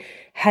I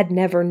had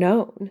never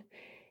known.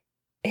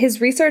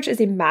 His research is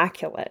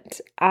immaculate.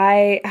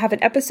 I have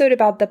an episode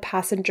about the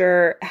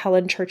passenger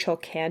Helen Churchill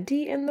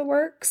Candy in the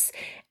works,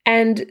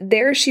 and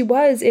there she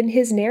was in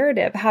his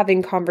narrative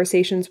having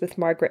conversations with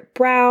Margaret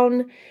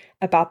Brown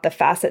about the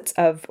facets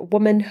of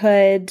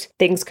womanhood,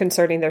 things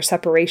concerning their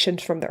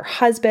separations from their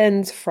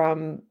husbands,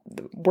 from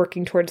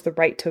working towards the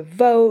right to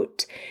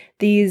vote,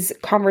 these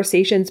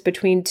conversations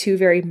between two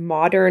very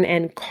modern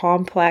and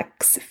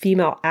complex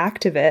female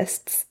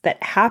activists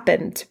that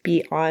happened to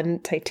be on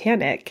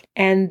Titanic.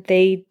 And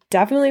they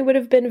definitely would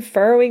have been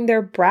furrowing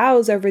their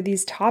brows over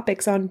these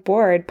topics on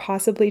board,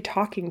 possibly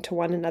talking to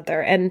one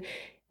another. And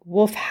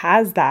Woolf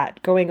has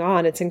that going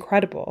on. It's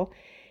incredible.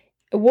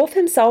 Woolf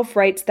himself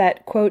writes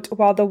that, quote,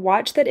 while The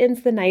Watch That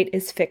Ends the Night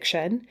is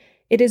fiction,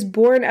 it is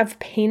born of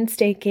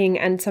painstaking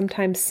and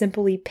sometimes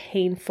simply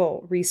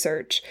painful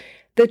research.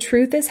 The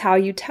truth is how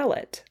you tell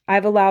it.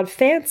 I've allowed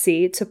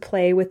fancy to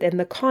play within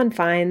the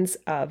confines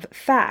of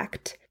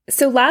fact.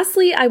 So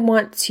lastly, I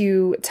want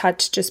to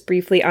touch just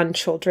briefly on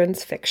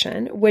children's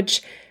fiction,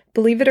 which,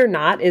 believe it or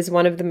not, is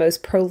one of the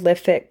most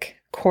prolific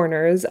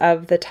corners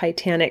of the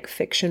Titanic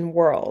fiction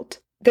world.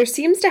 There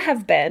seems to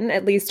have been,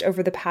 at least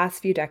over the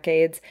past few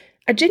decades,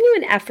 a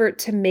genuine effort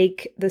to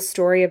make the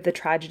story of the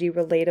tragedy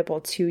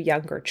relatable to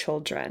younger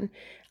children.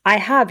 I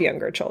have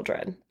younger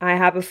children. I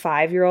have a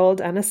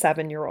 5-year-old and a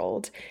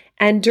 7-year-old.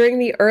 And during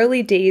the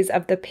early days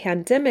of the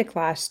pandemic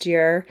last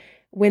year,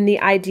 when the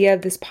idea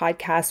of this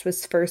podcast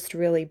was first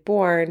really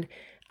born,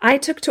 I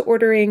took to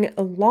ordering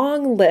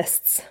long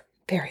lists,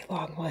 very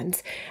long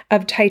ones,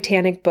 of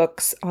Titanic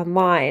books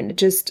online,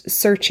 just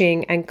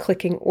searching and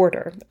clicking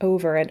order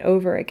over and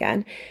over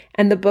again.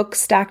 And the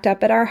books stacked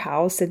up at our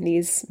house in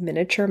these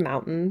miniature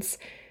mountains.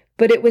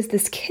 But it was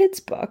this kid's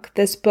book,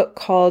 this book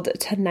called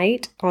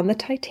Tonight on the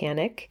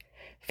Titanic,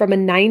 from a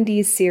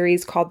 90s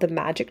series called The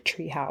Magic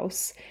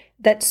Treehouse,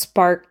 that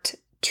sparked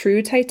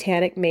true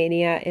Titanic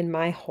mania in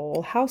my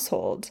whole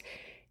household.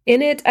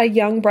 In it, a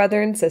young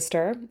brother and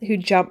sister who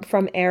jump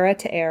from era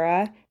to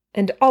era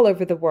and all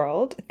over the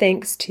world,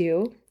 thanks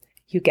to,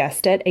 you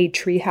guessed it, a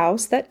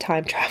treehouse that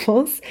time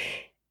travels,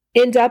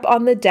 end up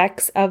on the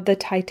decks of the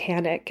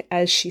Titanic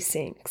as she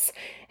sinks,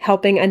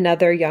 helping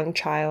another young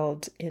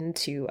child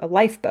into a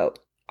lifeboat.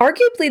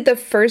 Arguably, the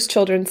first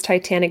children's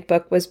Titanic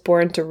book was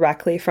born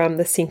directly from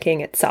the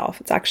sinking itself.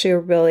 It's actually a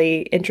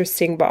really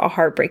interesting but a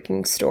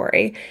heartbreaking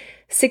story.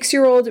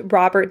 6-year-old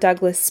Robert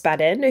Douglas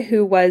Spedden,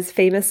 who was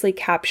famously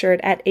captured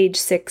at age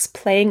 6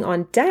 playing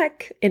on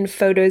deck in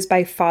photos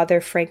by Father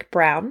Frank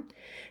Brown,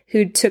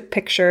 who took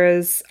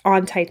pictures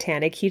on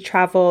Titanic. He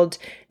traveled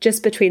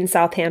just between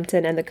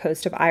Southampton and the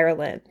coast of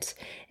Ireland.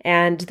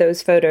 And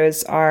those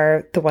photos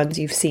are the ones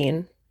you've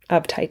seen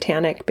of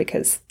Titanic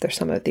because they're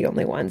some of the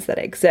only ones that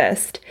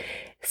exist.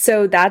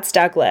 So that's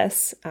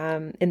Douglas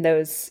in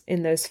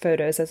those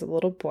photos as a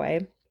little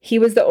boy. He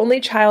was the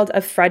only child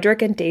of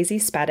Frederick and Daisy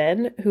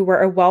Spedden, who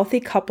were a wealthy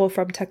couple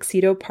from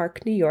Tuxedo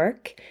Park, New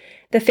York.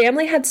 The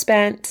family had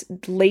spent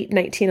late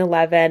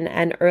 1911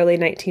 and early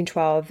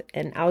 1912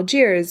 in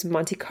Algiers,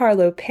 Monte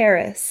Carlo,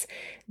 Paris.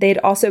 They'd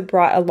also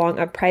brought along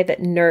a private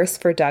nurse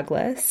for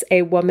Douglas,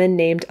 a woman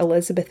named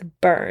Elizabeth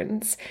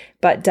Burns,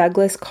 but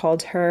Douglas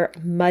called her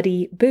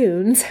Muddy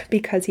Boons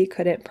because he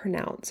couldn't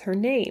pronounce her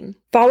name.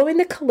 Following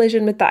the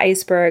collision with the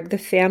iceberg, the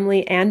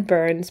family and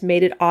Burns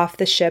made it off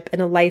the ship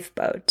in a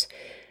lifeboat.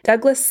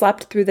 Douglas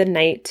slept through the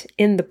night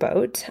in the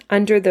boat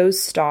under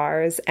those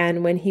stars,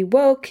 and when he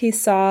woke, he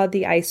saw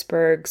the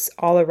icebergs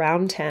all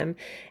around him,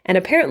 and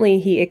apparently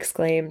he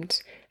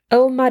exclaimed,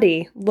 "Oh,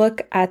 Muddy,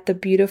 look at the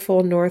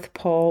beautiful North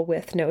Pole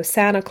with no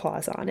Santa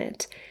Claus on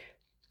it."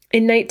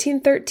 In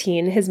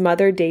 1913, his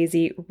mother,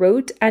 Daisy,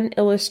 wrote and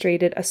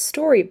illustrated a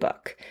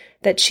storybook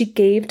that she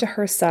gave to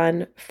her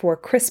son for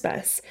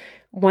Christmas,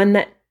 one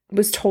that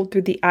was told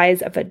through the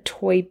eyes of a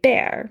toy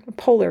bear, a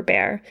polar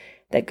bear,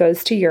 that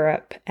goes to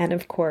Europe and,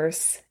 of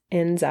course,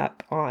 ends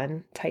up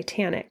on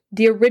Titanic.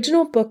 The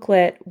original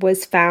booklet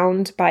was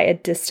found by a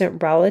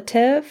distant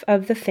relative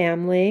of the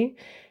family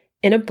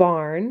in a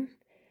barn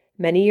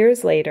many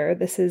years later.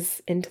 This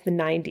is into the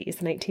 90s,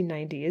 the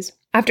 1990s.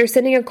 After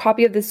sending a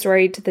copy of the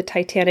story to the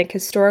Titanic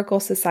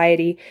Historical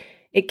Society,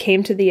 it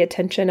came to the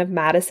attention of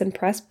Madison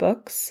Press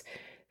Books,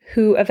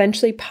 who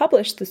eventually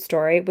published the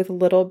story with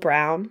Little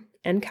Brown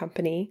and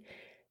Company.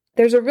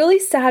 There's a really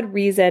sad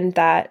reason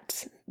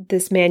that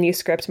this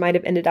manuscript might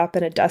have ended up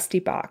in a dusty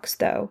box,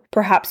 though,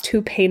 perhaps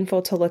too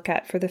painful to look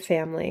at for the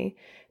family,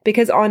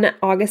 because on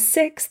August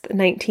 6th,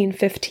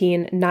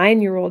 1915,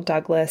 9-year-old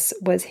Douglas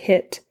was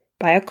hit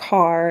by a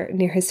car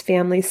near his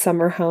family's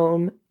summer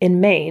home in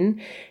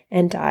Maine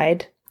and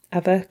died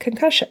of a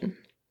concussion.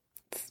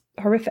 It's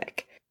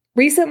horrific.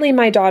 Recently,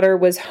 my daughter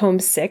was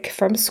homesick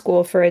from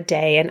school for a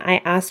day, and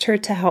I asked her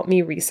to help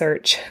me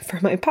research for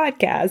my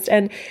podcast.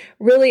 And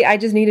really, I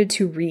just needed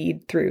to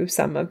read through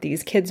some of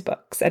these kids'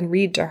 books and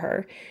read to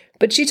her.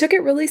 But she took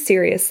it really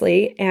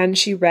seriously, and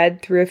she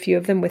read through a few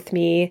of them with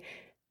me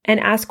and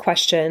asked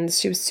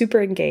questions. She was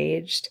super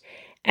engaged.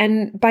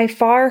 And by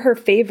far, her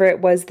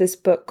favorite was this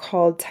book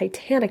called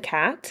Titanic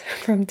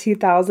from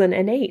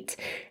 2008,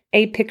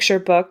 a picture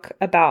book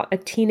about a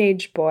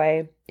teenage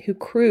boy who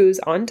crews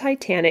on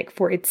Titanic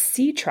for its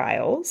sea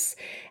trials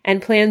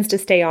and plans to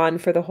stay on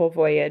for the whole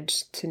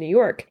voyage to New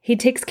York. He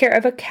takes care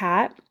of a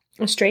cat,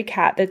 a stray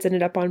cat that's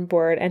ended up on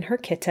board, and her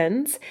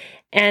kittens,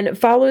 and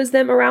follows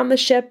them around the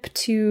ship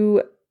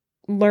to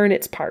learn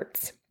its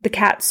parts. The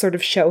cats sort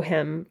of show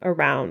him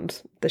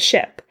around the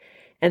ship,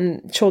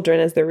 and children,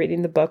 as they're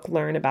reading the book,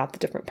 learn about the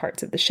different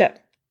parts of the ship.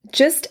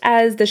 Just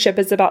as the ship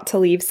is about to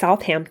leave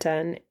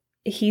Southampton,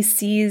 he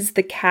sees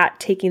the cat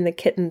taking the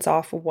kittens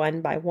off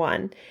one by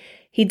one.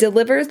 He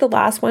delivers the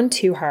last one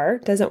to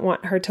her, doesn't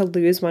want her to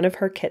lose one of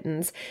her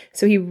kittens,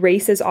 so he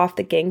races off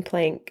the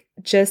gangplank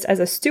just as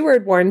a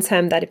steward warns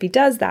him that if he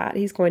does that,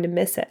 he's going to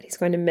miss it. He's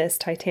going to miss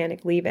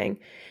Titanic leaving.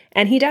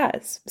 And he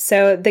does.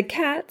 So the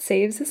cat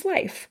saves his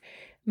life.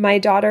 My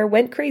daughter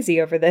went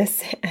crazy over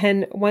this,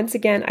 and once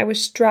again, I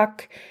was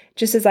struck,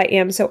 just as I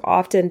am so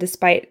often,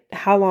 despite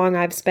how long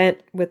I've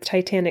spent with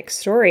Titanic's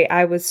story,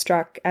 I was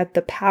struck at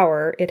the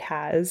power it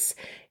has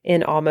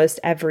in almost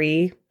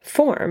every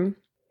form.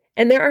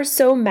 And there are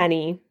so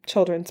many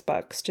children's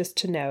books, just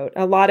to note,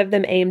 a lot of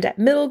them aimed at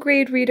middle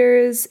grade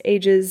readers,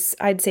 ages,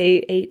 I'd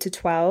say 8 to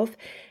 12.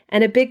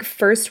 And a big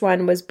first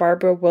one was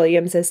Barbara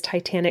Williams's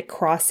Titanic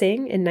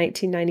Crossing in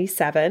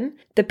 1997.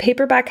 The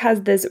paperback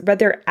has this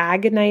rather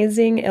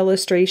agonizing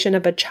illustration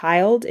of a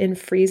child in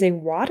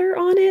freezing water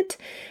on it.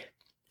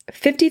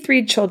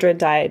 53 children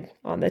died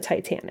on the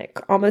Titanic,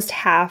 almost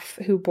half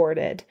who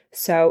boarded.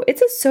 So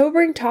it's a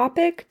sobering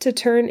topic to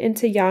turn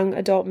into young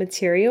adult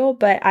material,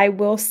 but I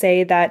will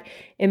say that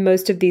in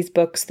most of these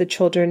books, the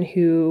children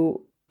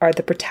who are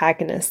the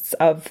protagonists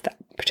of that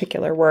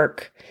particular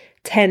work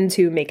tend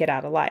to make it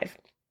out alive.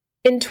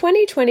 In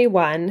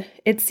 2021,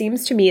 it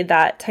seems to me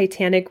that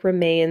Titanic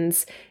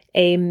remains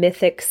a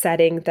mythic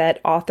setting that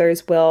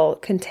authors will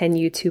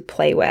continue to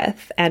play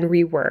with and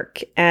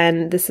rework,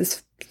 and this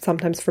is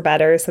sometimes for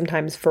better,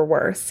 sometimes for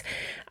worse.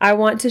 I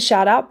want to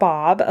shout out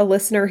Bob, a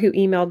listener who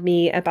emailed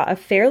me about a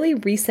fairly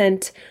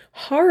recent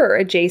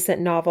horror-adjacent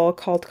novel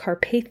called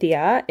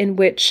Carpathia, in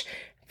which,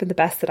 for the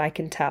best that I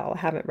can tell, I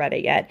haven't read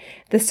it yet,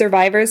 the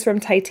survivors from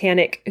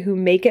Titanic who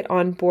make it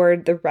on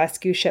board the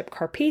rescue ship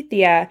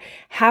Carpathia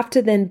have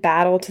to then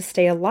battle to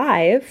stay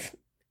alive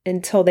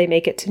until they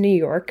make it to New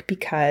York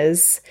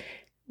because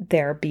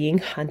they're being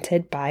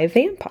hunted by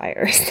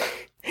vampires.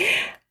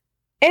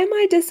 Am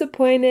I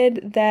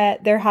disappointed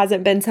that there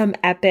hasn't been some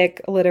epic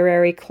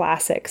literary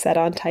classic set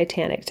on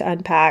Titanic to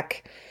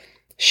unpack?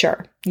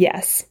 Sure,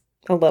 yes,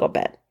 a little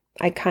bit.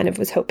 I kind of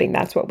was hoping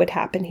that's what would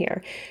happen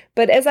here.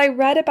 But as I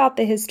read about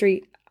the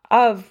history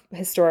of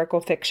historical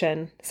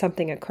fiction,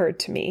 something occurred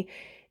to me.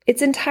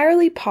 It's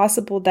entirely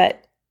possible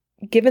that,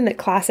 given that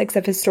classics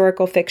of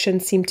historical fiction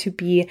seem to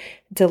be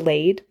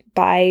delayed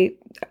by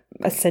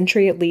a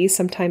century at least,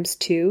 sometimes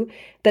two,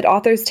 that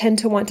authors tend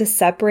to want to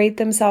separate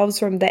themselves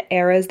from the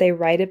eras they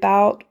write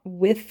about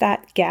with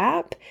that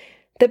gap,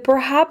 that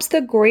perhaps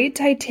the great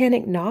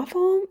Titanic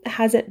novel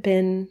hasn't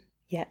been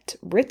yet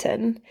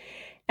written.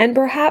 And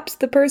perhaps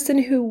the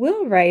person who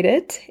will write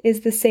it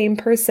is the same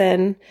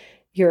person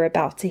you're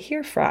about to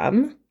hear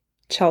from,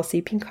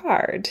 Chelsea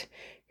Pinkard,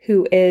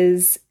 who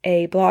is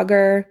a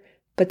blogger,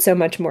 but so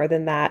much more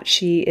than that.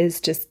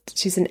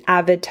 She's an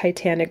avid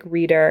Titanic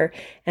reader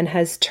and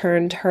has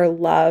turned her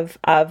love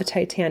of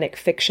Titanic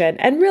fiction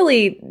and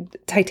really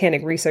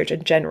Titanic research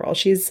in general.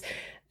 She's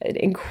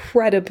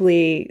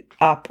incredibly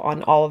up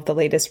on all of the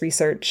latest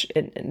research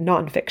in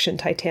nonfiction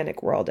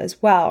Titanic world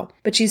as well.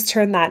 But she's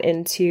turned that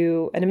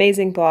into an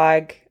amazing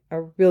blog,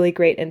 a really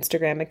great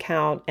Instagram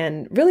account,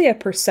 and really a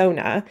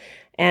persona.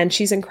 And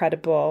she's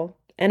incredible.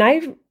 And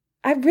I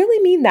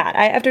really mean that.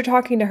 After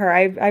talking to her,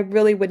 I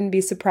really wouldn't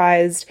be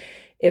surprised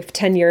if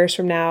 10 years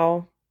from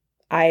now,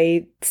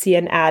 I see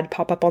an ad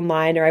pop up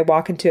online or I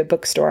walk into a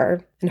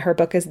bookstore and her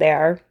book is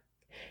there.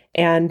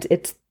 And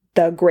it's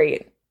the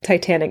great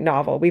Titanic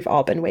novel we've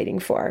all been waiting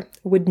for.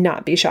 Would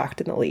not be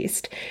shocked in the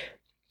least.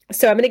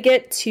 So I'm going to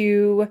get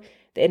to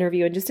the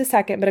interview in just a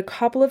second, but a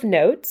couple of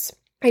notes.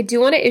 I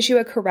do want to issue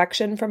a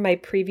correction from my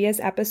previous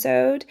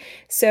episode.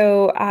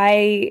 So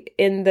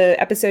in the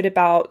episode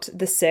about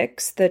the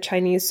 6, the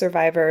Chinese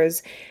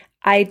survivors,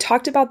 I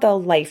talked about the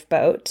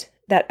lifeboat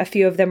that a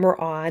few of them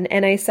were on.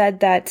 And I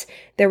said that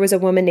there was a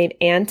woman named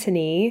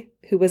Antony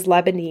who was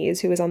Lebanese,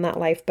 who was on that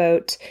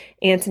lifeboat,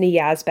 Antony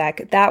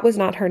Yazbek. That was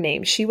not her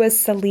name. She was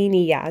Selene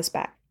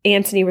Yazbek.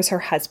 Antony was her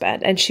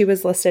husband, and she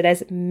was listed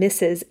as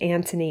Mrs.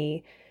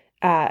 Antony.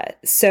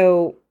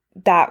 So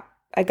that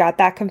I got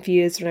that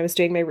confused when I was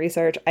doing my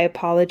research. I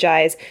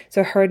apologize.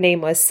 So her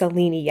name was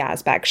Selene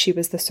Yazbek. She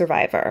was the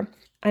survivor.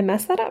 I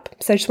messed that up.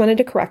 So I just wanted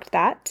to correct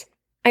that.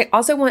 I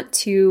also want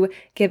to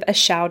give a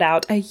shout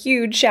out, a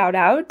huge shout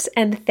out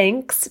and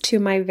thanks to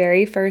my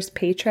very first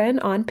patron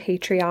on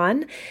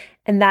Patreon.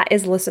 And that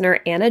is listener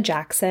Anna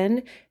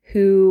Jackson,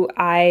 who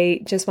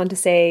I just want to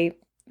say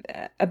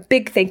a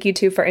big thank you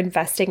to for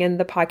investing in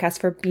the podcast,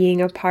 for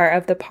being a part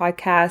of the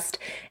podcast.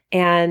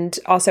 And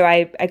also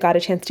I got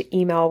a chance to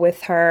email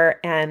with her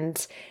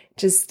and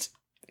just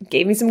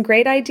gave me some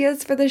great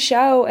ideas for the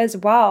show as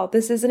well.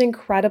 This is an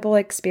incredible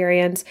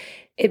experience.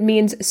 It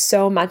means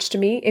so much to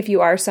me. If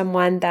you are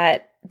someone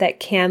that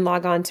can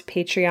log on to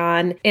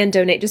Patreon and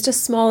donate just a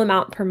small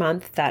amount per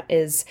month, that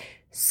is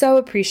so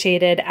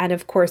appreciated, and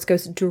of course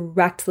goes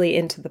directly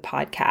into the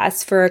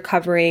podcast for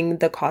covering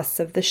the costs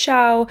of the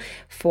show,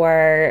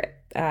 for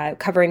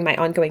covering my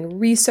ongoing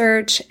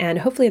research, and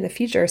hopefully in the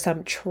future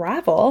some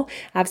travel.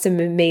 I have some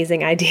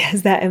amazing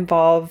ideas that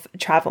involve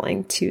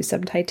traveling to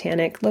some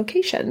Titanic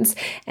locations,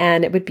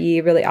 and it would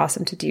be really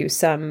awesome to do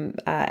some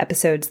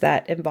episodes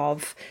that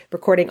involve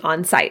recording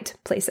on-site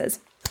places.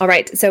 All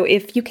right, so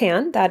if you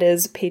can, that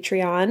is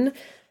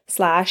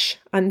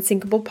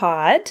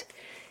Patreon/unsinkablepod.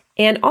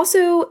 And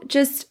also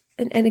just,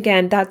 and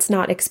again, that's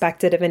not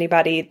expected of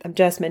anybody. I'm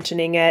just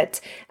mentioning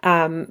it.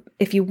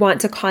 If you want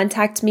to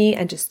contact me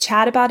and just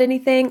chat about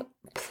anything,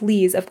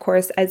 please, of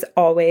course, as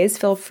always,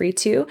 feel free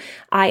to.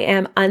 I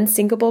am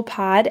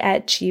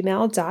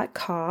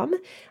unsinkablepod@gmail.com.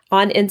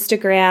 On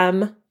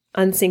Instagram,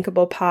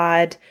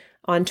 unsinkablepod.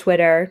 On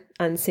Twitter,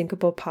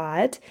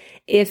 unsinkablepod.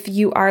 If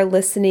you are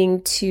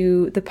listening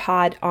to the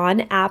pod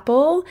on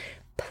Apple,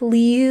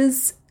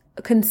 please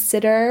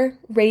consider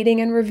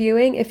rating and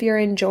reviewing if you're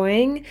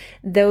enjoying.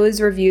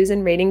 Those reviews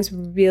and ratings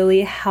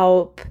really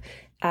help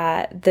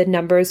the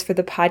numbers for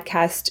the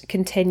podcast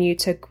continue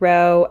to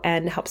grow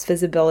and helps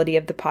visibility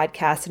of the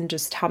podcast and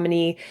just how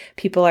many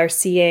people are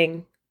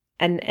seeing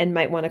and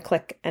might want to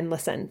click and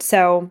listen.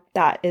 So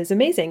that is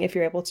amazing if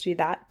you're able to do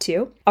that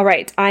too. All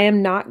right, I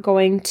am not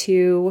going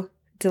to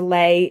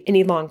delay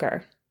any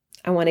longer.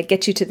 I want to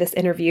get you to this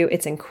interview.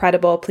 It's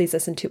incredible. Please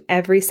listen to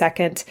every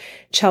second.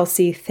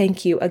 Chelsea,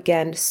 thank you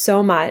again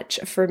so much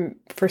for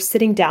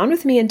sitting down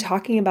with me and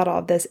talking about all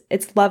of this.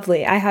 It's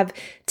lovely. I have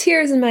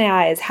tears in my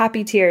eyes,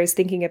 happy tears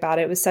thinking about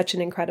it. It was such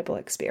an incredible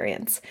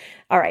experience.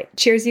 All right.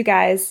 Cheers, you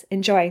guys.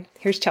 Enjoy.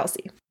 Here's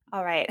Chelsea.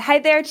 All right. Hi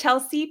there,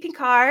 Chelsea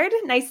Pinkard.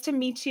 Nice to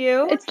meet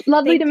you. It's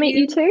lovely to meet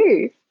you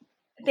too.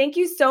 Thank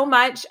you so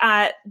much.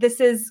 This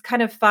is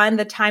kind of fun.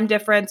 The time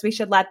difference, we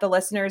should let the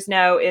listeners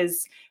know,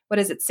 is, what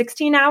is it,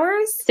 16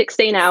 hours?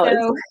 16 hours.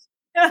 So,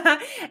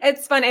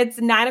 it's fun. It's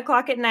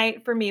 9:00 at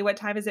night for me. What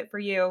time is it for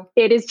you?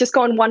 It is just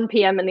gone 1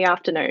 p.m. in the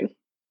afternoon.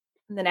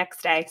 The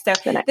next day. So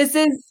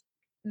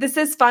this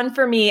is fun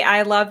for me.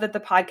 I love that the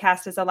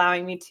podcast is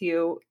allowing me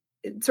to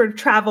sort of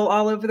travel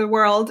all over the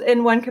world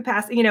in one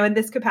capacity, in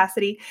this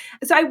capacity.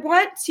 So I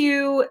want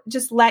to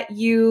just let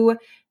you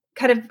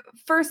kind of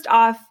first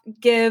off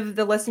give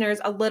the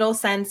listeners a little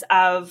sense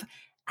of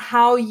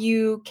how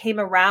you came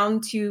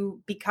around to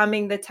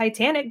becoming the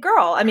Titanic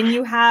girl. I mean,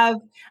 you have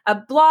a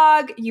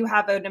blog, you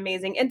have an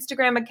amazing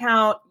Instagram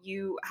account,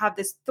 you have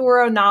this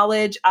thorough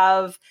knowledge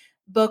of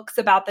books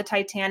about the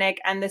Titanic,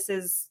 and this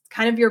is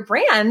kind of your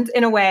brand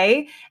in a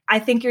way. I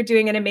think you're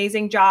doing an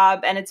amazing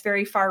job, and it's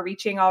very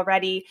far-reaching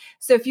already.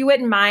 So if you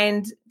wouldn't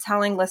mind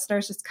telling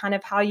listeners just kind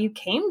of how you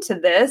came to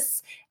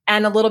this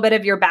and a little bit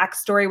of your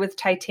backstory with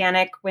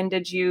Titanic. When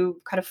did you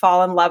kind of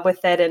fall in love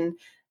with it, and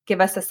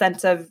give us a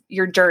sense of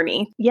your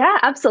journey? Yeah,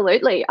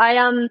 absolutely.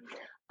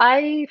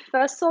 I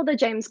first saw the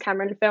James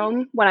Cameron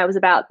film when I was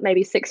about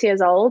maybe 6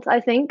 years old, I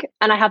think.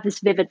 And I have this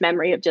vivid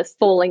memory of just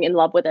falling in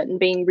love with it and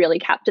being really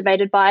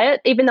captivated by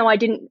it, even though I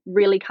didn't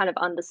really kind of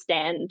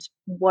understand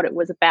what it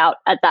was about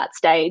at that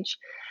stage.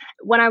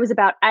 When I was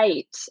about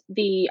 8,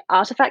 the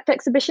Artifact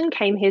exhibition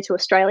came here to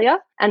Australia,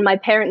 and my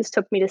parents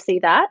took me to see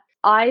that.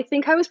 I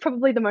think I was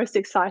probably the most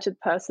excited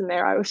person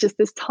there. I was just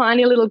this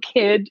tiny little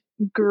kid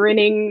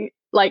grinning,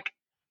 like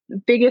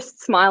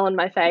biggest smile on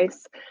my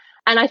face.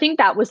 And I think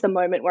that was the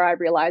moment where I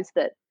realized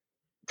that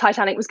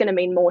Titanic was going to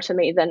mean more to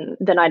me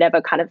than I'd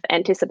ever kind of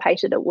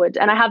anticipated it would.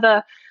 And I have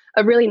a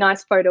really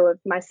nice photo of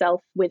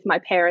myself with my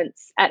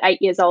parents at 8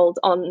 years old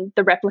on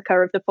the replica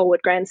of the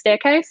forward grand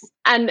staircase.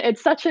 And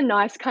it's such a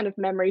nice kind of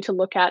memory to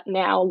look at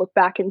now, look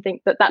back and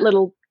think that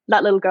little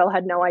girl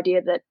had no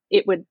idea that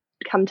it would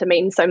come to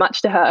mean so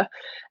much to her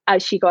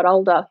as she got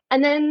older.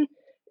 And then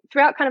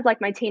throughout kind of like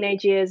my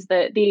teenage years,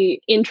 the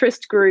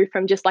interest grew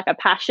from just like a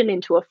passion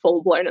into a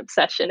full-blown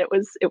obsession. It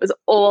was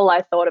all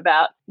I thought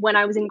about. When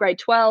I was in grade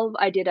 12,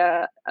 I did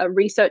a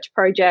research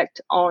project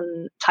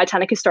on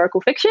Titanic historical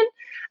fiction.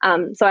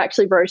 So I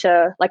actually wrote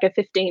a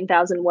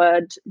 15,000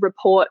 word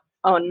report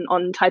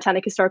on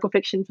Titanic historical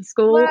fiction for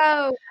school.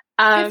 Whoa.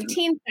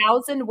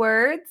 15,000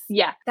 words?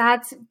 Yeah.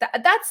 That's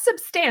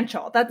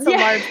substantial. That's a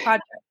large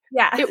project.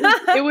 Yeah.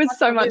 It was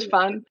so much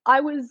fun.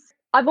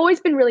 I've always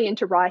been really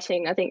into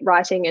writing. I think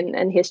writing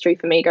and history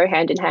for me go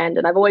hand in hand.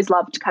 And I've always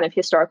loved kind of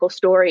historical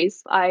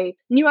stories. I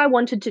knew I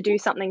wanted to do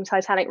something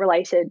Titanic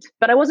related,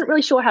 but I wasn't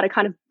really sure how to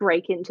kind of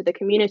break into the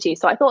community.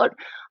 So I thought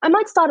I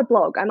might start a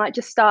blog. I might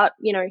just start,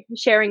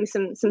 sharing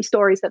some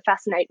stories that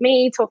fascinate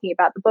me, talking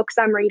about the books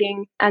I'm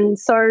reading. And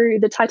so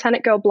the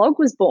Titanic Girl blog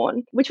was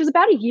born, which was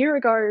about a year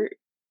ago,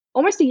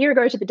 almost a year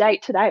ago to the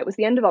date today. It was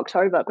the end of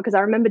October, because I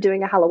remember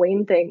doing a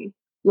Halloween thing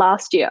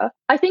last year.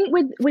 I think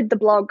with the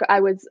blog,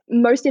 I was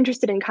most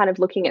interested in kind of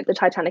looking at the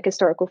Titanic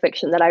historical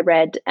fiction that I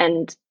read,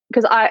 and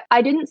because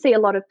I didn't see a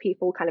lot of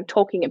people kind of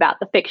talking about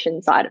the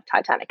fiction side of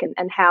Titanic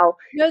and how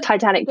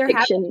Titanic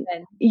fiction,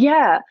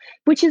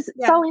 which is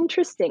so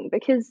interesting,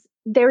 because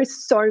there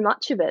is so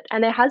much of it,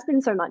 and there has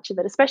been so much of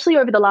it, especially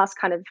over the last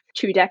kind of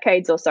 2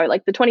 decades or so.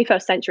 Like the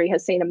 21st century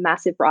has seen a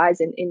massive rise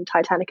in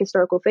Titanic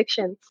historical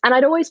fiction. And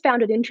I'd always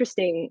found it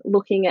interesting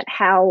looking at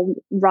how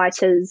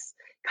writers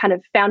kind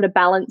of found a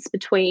balance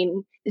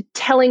between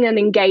telling an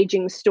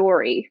engaging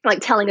story,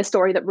 like telling a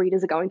story that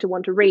readers are going to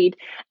want to read,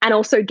 and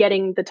also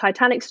getting the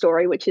Titanic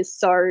story, which is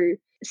so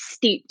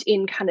steeped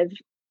in kind of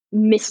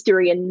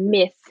mystery and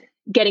myth,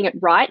 getting it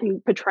right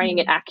and portraying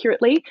it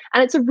accurately.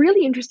 And it's a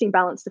really interesting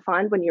balance to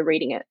find when you're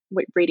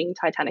reading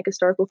Titanic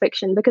historical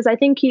fiction, because I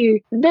think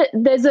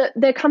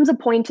there comes a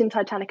point in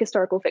Titanic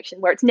historical fiction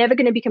where it's never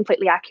going to be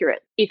completely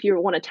accurate if you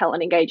want to tell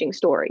an engaging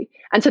story.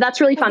 And so that's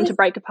really fun to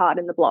break apart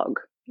in the blog.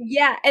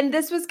 Yeah. And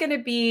this was going to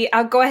be,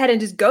 I'll go ahead and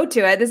just go to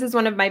it. This is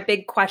one of my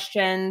big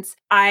questions.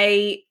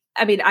 I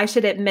mean, I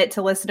should admit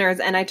to listeners,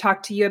 and I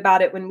talked to you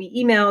about it when we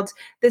emailed,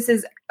 this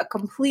is a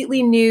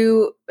completely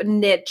new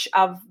niche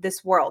of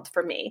this world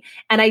for me.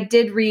 And I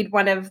did read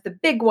one of the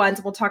big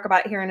ones we'll talk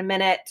about here in a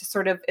minute to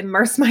sort of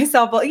immerse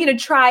myself,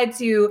 try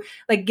to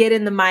like get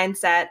in the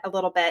mindset a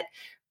little bit.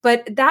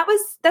 But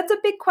that's a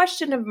big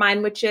question of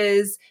mine, which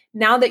is,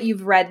 now that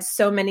you've read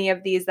so many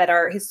of these that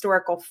are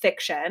historical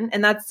fiction,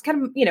 and that's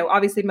kind of,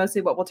 obviously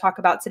mostly what we'll talk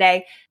about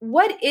today,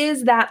 what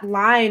is that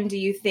line, do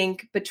you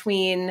think,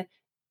 between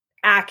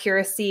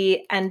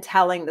accuracy and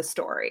telling the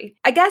story?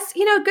 I guess,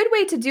 a good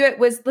way to do it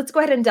was, let's go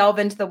ahead and delve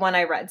into the one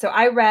I read. So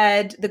I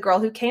read The Girl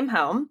Who Came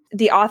Home.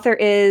 The author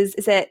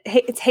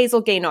it's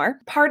Hazel Gaynor.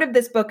 Part of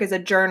this book is a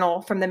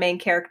journal from the main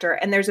character,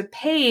 and there's a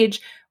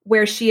page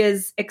where she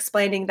is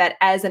explaining that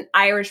as an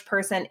Irish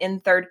person in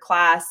third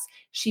class,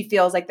 she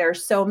feels like there are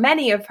so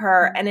many of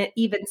her. And it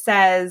even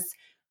says,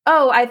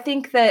 oh, I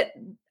think that,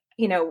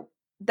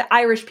 the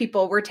Irish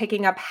people were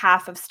taking up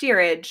half of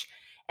steerage.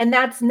 And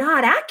that's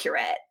not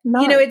accurate,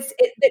 it's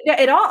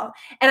at all.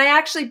 And I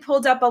actually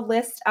pulled up a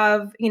list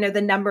of,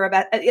 the number of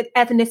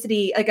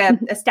ethnicity, like a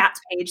stats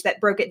page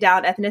that broke it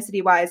down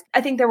ethnicity wise.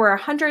 I think there were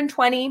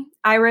 120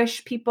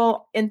 Irish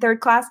people in third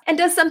class. And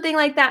does something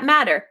like that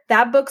matter?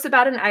 That book's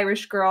about an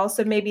Irish girl.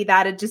 So maybe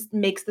that it just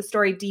makes the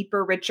story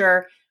deeper,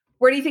 richer.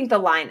 Where do you think the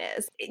line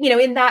is,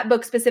 in that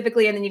book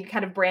specifically? And then you can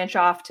kind of branch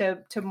off to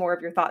more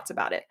of your thoughts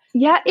about it.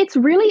 Yeah, it's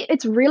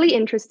really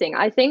interesting.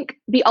 I think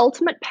the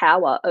ultimate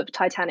power of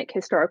Titanic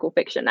historical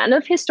fiction, and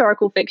of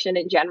historical fiction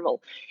in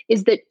general,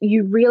 is that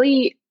you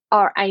really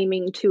are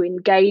aiming to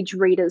engage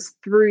readers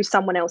through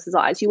someone else's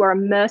eyes. You are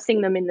immersing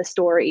them in the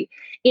story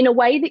in a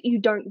way that you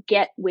don't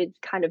get with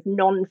kind of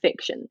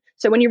nonfiction.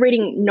 So when you're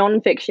reading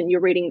nonfiction, you're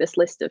reading this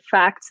list of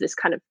facts, this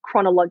kind of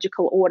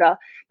chronological order.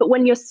 But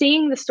when you're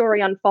seeing the story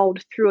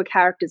unfold through a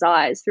character's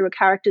eyes, through a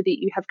character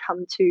that you have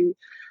come to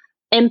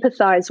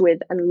empathize with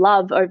and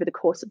love over the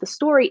course of the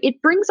story,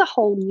 it brings a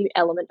whole new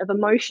element of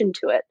emotion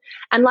to it.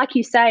 And like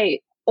you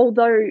say,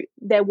 although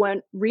there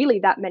weren't really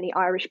that many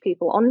Irish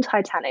people on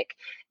Titanic,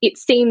 it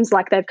seems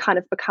like they've kind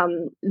of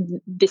become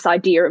this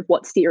idea of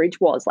what steerage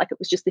was. Like it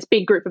was just this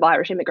big group of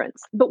Irish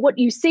immigrants. But what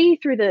you see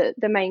through the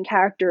main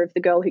character of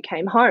The Girl Who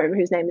Came Home,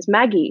 whose name is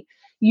Maggie,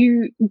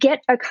 you get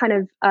a kind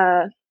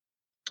of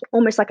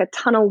almost like a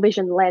tunnel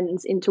vision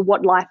lens into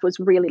what life was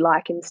really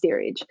like in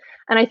steerage.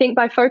 And I think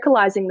by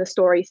focalizing the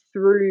story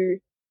through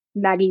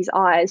Maggie's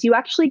eyes, you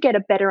actually get a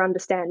better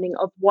understanding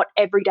of what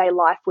everyday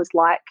life was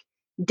like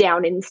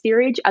down in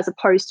steerage, as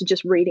opposed to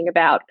just reading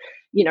about,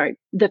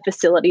 the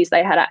facilities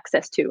they had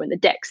access to and the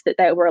decks that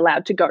they were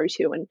allowed to go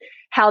to and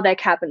how their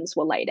cabins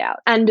were laid out.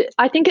 And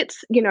I think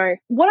it's,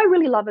 what I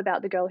really love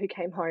about The Girl Who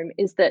Came Home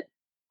is that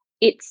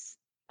it's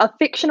a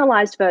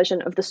fictionalized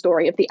version of the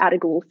story of the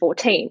Adigal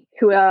 14,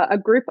 who are a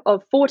group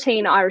of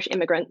 14 Irish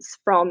immigrants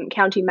from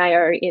County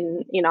Mayo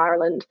in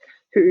Ireland,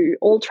 who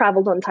all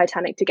travelled on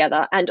Titanic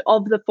together. And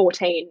of the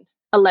 14,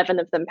 11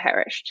 of them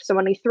perished. So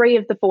only 3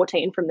 of the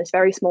 14 from this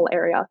very small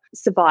area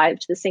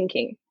survived the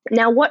sinking.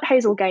 Now, what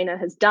Hazel Gaynor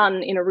has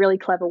done in a really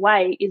clever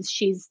way is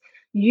she's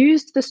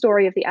used the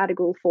story of the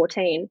Adigal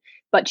 14,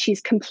 but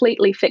she's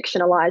completely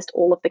fictionalized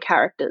all of the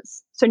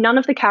characters. So none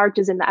of the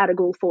characters in the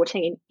Adigal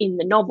 14 in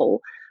the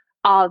novel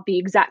are the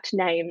exact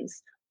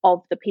names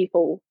of the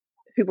people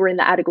who were in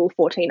the Adigal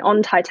 14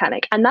 on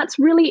Titanic. And that's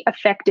really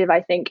effective,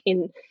 I think,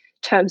 in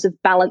terms of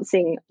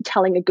balancing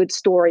telling a good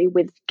story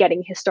with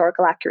getting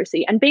historical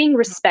accuracy and being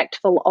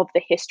respectful of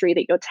the history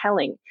that you're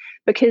telling.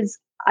 Because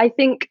I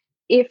think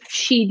if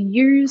she'd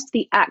used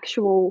the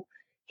actual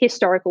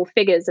historical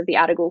figures of the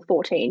Article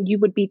 14, you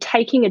would be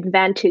taking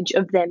advantage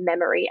of their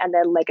memory and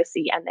their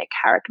legacy and their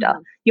character.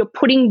 Mm. You're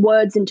putting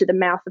words into the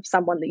mouth of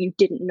someone that you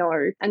didn't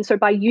know. And so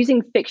by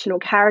using fictional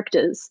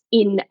characters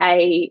in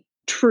a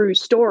true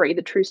story,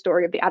 the true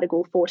story of the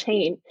Article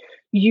 14,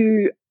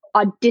 you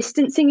are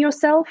distancing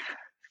yourself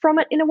from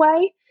it in a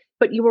way,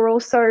 but you are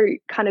also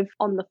kind of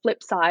on the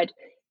flip side,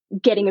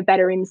 getting a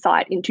better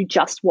insight into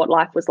just what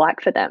life was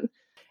like for them.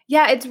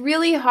 Yeah, it's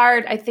really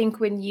hard, I think,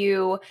 when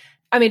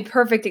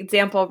perfect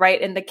example, right?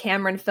 In the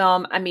Cameron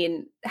film,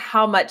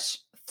 how much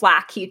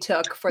flack he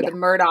took for the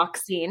Murdoch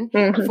scene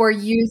for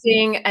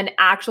using an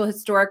actual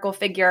historical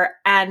figure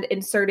and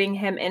inserting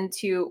him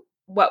into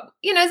what,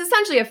 is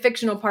essentially a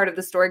fictional part of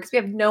the story, because we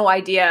have no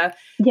idea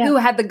who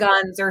had the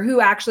guns or who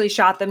actually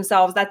shot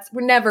themselves.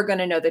 We're never going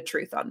to know the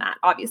truth on that,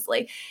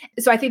 obviously.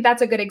 So I think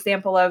that's a good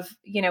example of,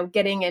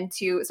 getting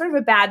into sort of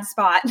a bad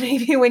spot,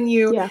 maybe when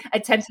you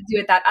attempt to do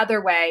it that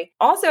other way.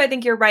 Also, I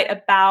think you're right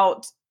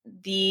about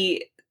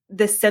the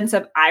sense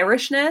of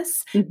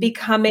Irishness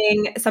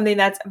becoming something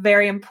that's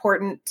very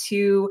important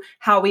to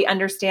how we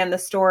understand the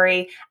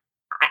story.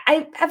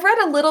 I've read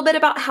a little bit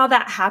about how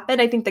that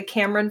happened. I think the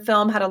Cameron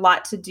film had a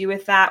lot to do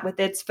with that, with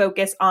its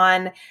focus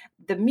on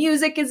the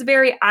music is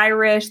very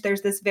Irish.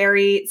 There's this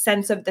very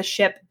sense of the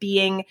ship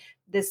being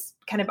this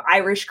kind of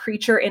Irish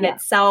creature in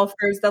itself.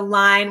 There's the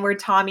line where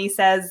Tommy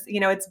says,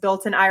 it's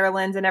built in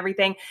Ireland and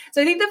everything.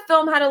 So I think the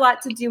film had a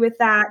lot to do with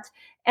that.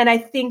 And I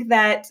think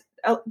that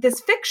this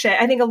fiction,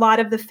 I think a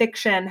lot of the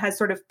fiction has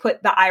sort of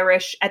put the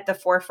Irish at the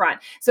forefront.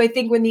 So I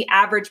think when the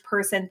average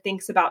person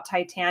thinks about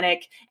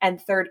Titanic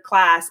and Third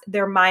Class,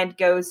 their mind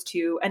goes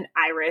to an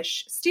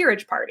Irish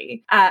steerage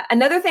party.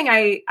 Another thing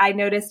I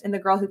noticed in The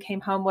Girl Who Came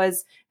Home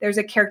was there's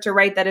a character,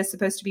 right, that is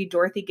supposed to be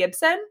Dorothy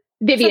Gibson.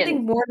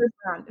 Vivian Warner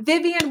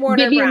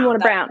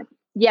Brown.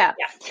 Yeah.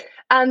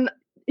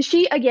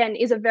 She, again,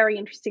 is a very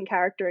interesting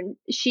character, and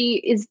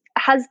she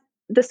has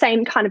the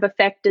same kind of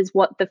effect as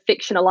what the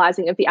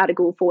fictionalizing of the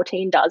Article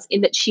 14 does,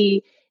 in that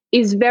she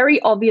is very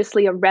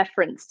obviously a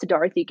reference to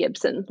Dorothy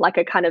Gibson, like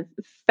a kind of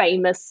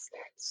famous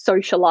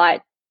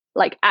socialite,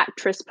 like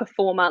actress,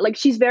 performer. Like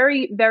she's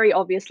very, very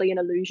obviously an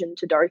allusion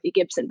to Dorothy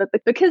Gibson. But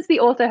because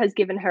the author has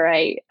given her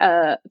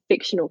a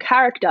fictional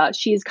character,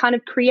 she's kind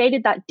of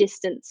created that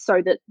distance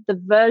so that the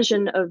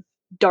version of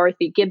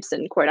Dorothy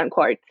Gibson, quote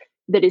unquote,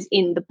 that is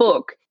in the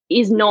book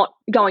is not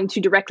going to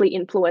directly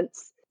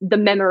influence the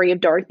memory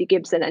of Dorothy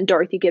Gibson and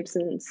Dorothy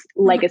Gibson's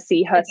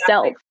legacy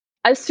herself. Exactly.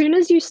 As soon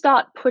as you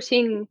start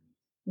putting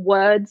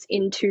words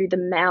into the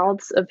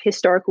mouths of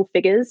historical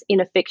figures in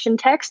a fiction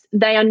text,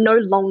 they are no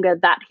longer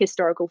that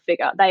historical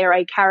figure. They are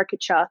a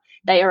caricature.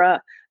 They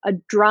are a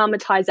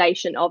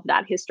dramatization of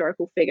that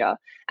historical figure.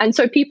 And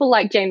so people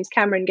like James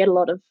Cameron get a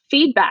lot of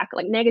feedback,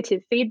 like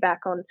negative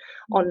feedback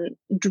on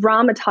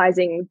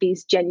dramatizing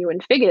these genuine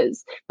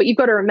figures. But you've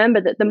got to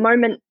remember that the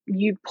moment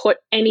you put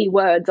any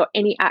words or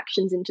any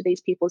actions into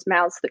these people's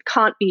mouths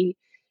that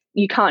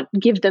you can't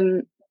give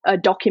them a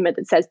document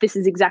that says this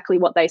is exactly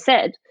what they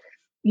said,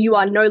 you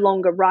are no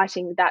longer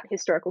writing that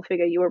historical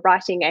figure. You are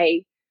writing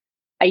a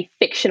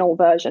fictional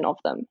version of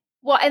them.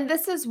 Well, and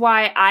this is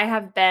why I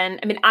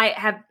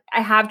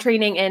have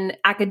training in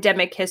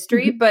academic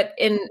history, but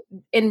in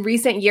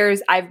recent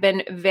years, I've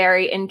been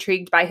very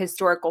intrigued by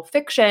historical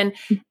fiction,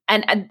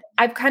 and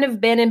I've kind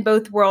of been in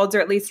both worlds, or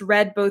at least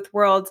read both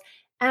worlds.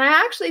 And I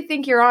actually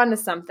think you're onto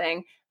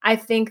something. I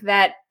think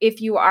that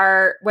if you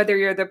are, whether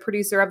you're the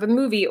producer of a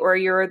movie or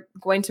you're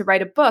going to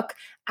write a book,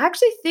 I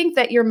actually think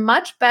that you're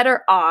much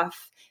better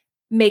off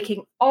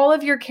making all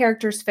of your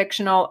characters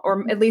fictional,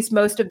 or at least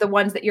most of the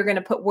ones that you're going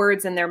to put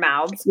words in their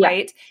mouths,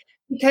 right?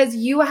 Because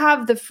you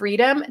have the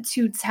freedom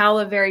to tell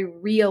a very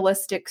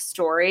realistic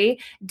story,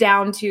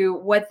 down to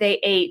what they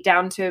ate,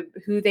 down to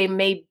who they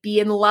may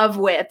be in love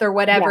with, or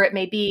whatever it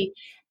may be.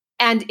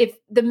 And if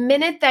the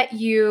minute that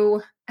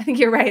I think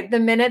you're right, the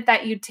minute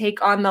that you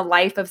take on the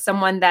life of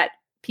someone that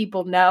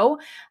people know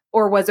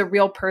or was a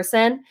real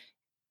person,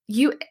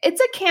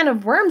 it's a can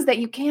of worms that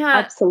you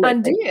can't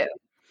undo.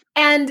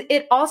 And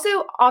it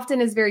also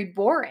often is very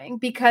boring,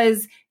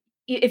 because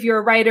if you're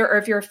a writer or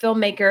if you're a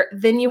filmmaker,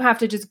 then you have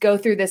to just go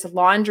through this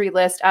laundry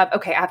list of,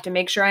 okay, I have to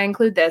make sure I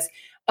include this.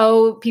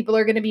 Oh, people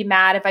are going to be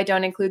mad if I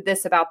don't include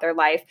this about their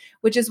life,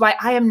 which is why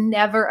I am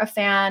never a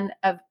fan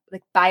of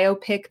like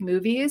biopic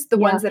movies, the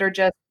ones that are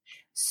just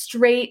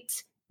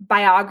straight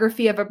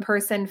biography of a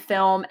person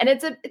film. And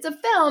it's a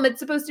film. It's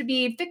supposed to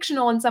be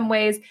fictional in some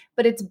ways,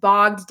 but it's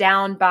bogged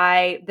down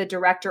by the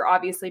director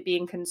obviously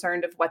being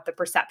concerned of what the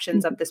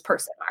perceptions of this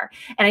person are.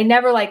 And I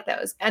never like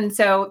those. And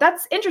so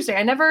that's interesting.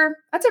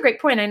 That's a great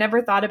point. I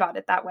never thought about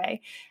it that way.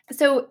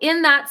 So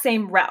in that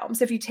same realm,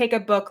 so if you take a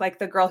book like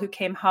The Girl Who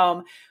Came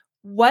Home,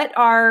 what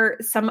are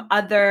some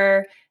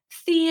other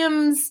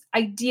themes,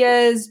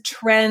 ideas,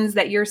 trends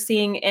that you're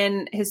seeing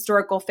in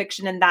historical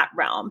fiction in that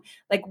realm?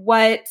 Like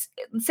let's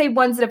say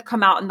ones that have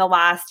come out in the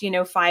last,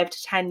 5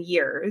 to 10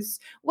 years.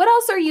 What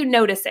else are you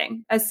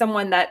noticing as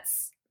someone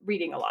that's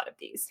reading a lot of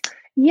these?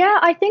 Yeah,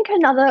 I think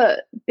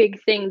another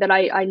big thing that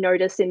I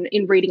notice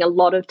in reading a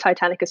lot of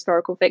Titanic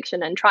historical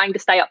fiction and trying to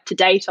stay up to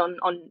date on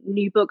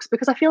new books,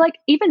 because I feel like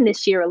even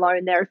this year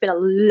alone, there have been a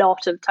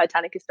lot of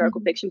Titanic historical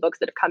fiction books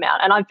that have come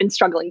out, and I've been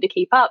struggling to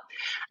keep up.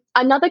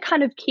 Another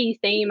kind of key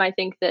theme I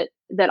think that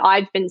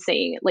I've been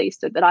seeing, at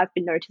least, or that I've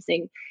been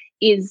noticing,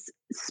 is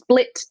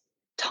split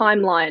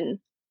timeline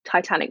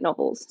Titanic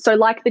novels. So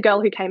like The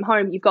Girl Who Came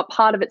Home, you've got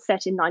part of it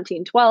set in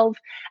 1912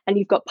 and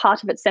you've got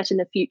part of it set in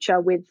the future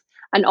with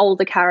an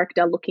older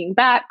character looking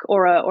back,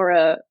 or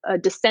a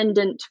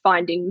descendant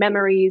finding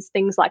memories,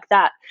 things like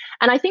that.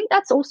 And I think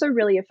that's also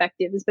really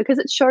effective, is because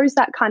it shows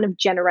that kind of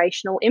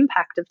generational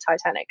impact of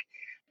Titanic.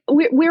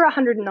 We're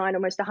 109,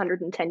 almost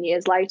 110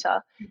 years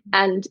later,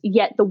 and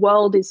yet the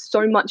world is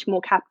so much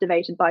more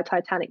captivated by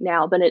Titanic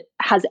now than it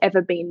has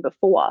ever been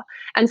before.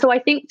 And so I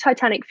think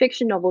Titanic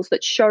fiction novels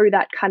that show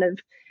that kind of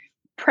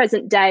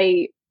present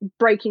day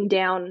breaking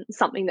down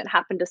something that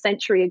happened a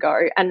century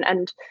ago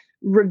and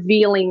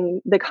revealing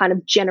the kind of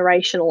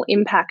generational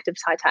impact of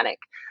Titanic,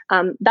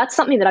 that's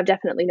something that I've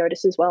definitely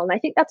noticed as well. And I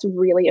think that's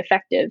really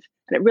effective.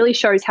 And it really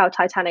shows how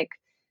Titanic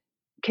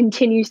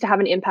continues to have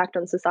an impact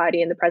on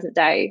society in the present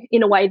day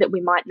in a way that we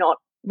might not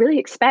really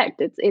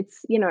expect.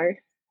 It's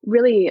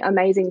really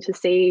amazing to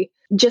see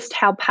just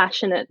how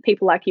passionate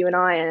people like you and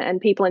I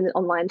and people in the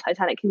online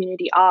Titanic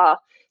community are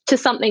to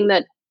something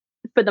that,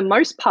 for the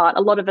most part,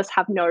 a lot of us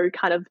have no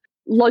kind of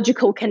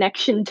logical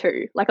connection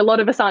to. Like, a lot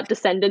of us aren't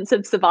descendants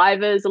of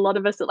survivors. A lot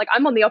of us are, like,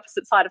 I'm on the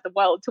opposite side of the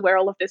world to where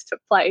all of this took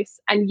place.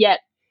 And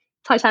yet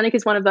Titanic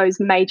is one of those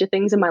major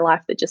things in my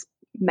life that just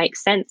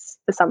makes sense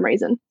for some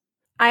reason.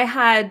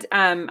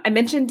 I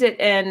mentioned it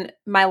in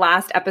my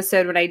last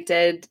episode when I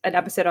did an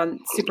episode on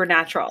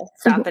supernatural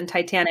stuff and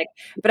Titanic,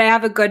 but I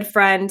have a good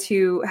friend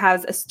who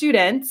has a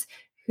student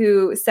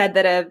who said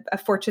that a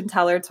fortune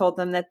teller told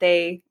them that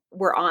they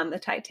were on the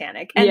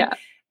Titanic. And yeah.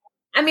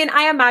 I mean,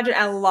 I imagine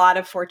a lot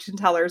of fortune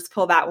tellers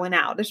pull that one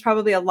out. There's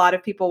probably a lot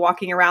of people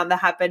walking around that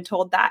have been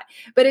told that,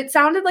 but it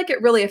sounded like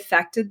it really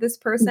affected this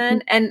person.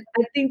 Mm-hmm. And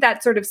I think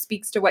that sort of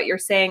speaks to what you're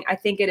saying. I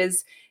think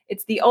it's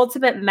the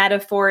ultimate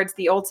metaphor. It's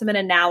the ultimate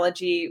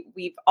analogy.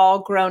 We've all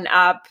grown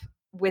up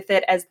with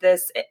it as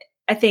this,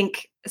 I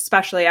think,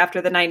 especially after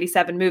the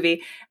 97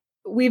 movie,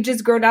 we've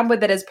just grown up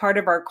with it as part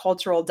of our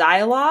cultural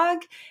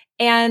dialogue.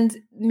 And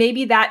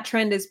maybe that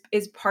trend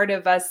is part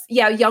of us,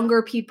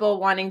 younger people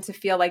wanting to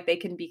feel like they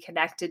can be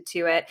connected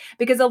to it,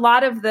 because a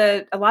lot of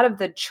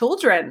the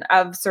children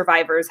of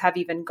survivors have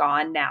even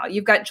gone now.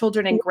 You've got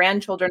children and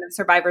grandchildren of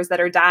survivors that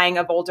are dying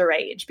of older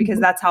age because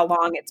that's how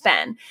long it's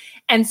been.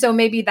 And so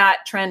maybe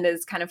that trend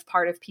is kind of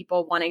part of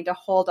people wanting to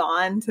hold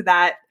on to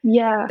that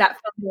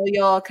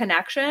familial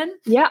connection.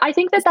 Yeah, I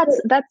think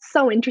that's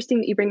so interesting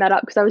that you bring that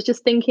up, because I was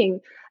just thinking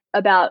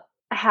about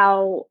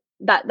how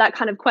that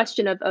kind of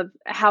question of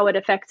how it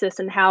affects us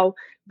and how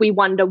we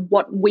wonder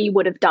what we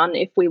would have done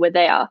if we were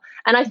there.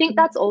 And I think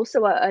that's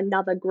also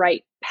another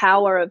great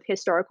power of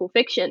historical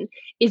fiction,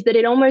 is that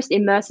it almost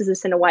immerses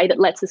us in a way that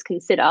lets us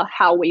consider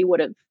how we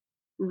would have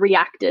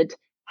reacted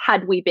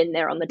had we been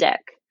there on the deck,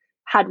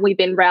 had we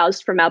been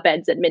roused from our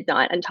beds at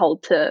midnight and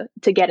told to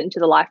get into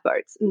the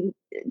lifeboats. And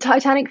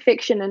Titanic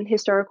fiction and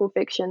historical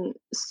fiction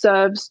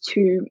serves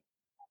to,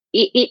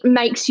 it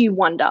makes you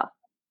wonder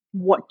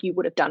what you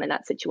would have done in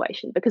that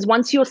situation, because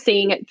once you're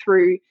seeing it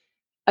through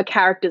a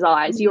character's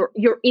eyes, you're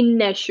in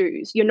their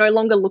shoes. You're no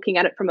longer looking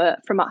at it from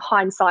a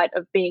hindsight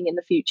of being in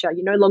the future.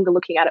 You're no longer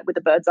looking at it with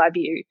a bird's eye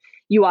view.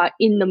 You are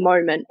in the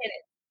moment,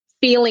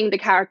 feeling the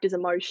character's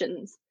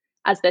emotions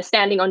as they're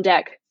standing on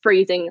deck,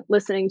 freezing,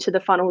 listening to the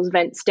funnels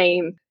vent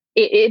steam.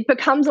 It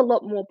becomes a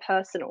lot more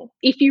personal.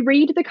 If you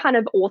read the kind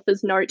of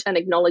author's note and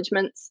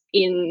acknowledgements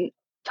in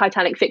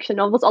Titanic fiction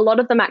novels, a lot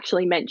of them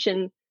actually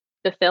mention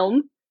the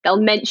film.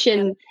 They'll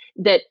mention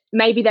that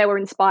maybe they were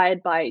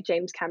inspired by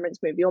James Cameron's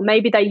movie, or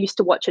maybe they used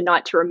to watch A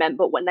Night to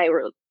Remember when they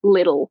were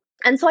little.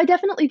 And so I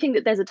definitely think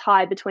that there's a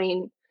tie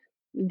between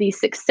the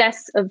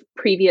success of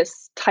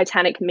previous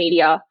Titanic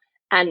media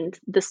and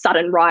the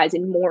sudden rise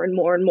in more and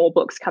more and more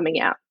books coming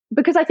out.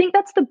 Because I think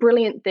that's the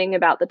brilliant thing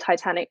about the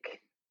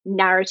Titanic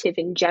narrative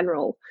in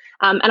general.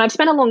 And I've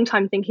spent a long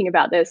time thinking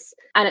about this,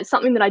 and it's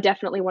something that I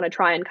definitely want to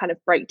try and kind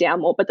of break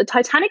down more. But the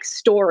Titanic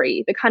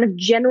story, the kind of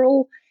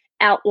general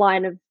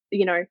outline of,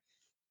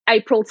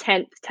 April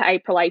 10th to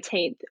April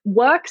 18th,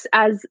 works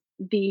as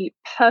the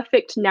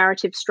perfect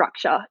narrative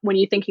structure when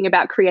you're thinking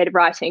about creative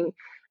writing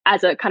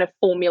as a kind of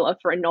formula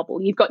for a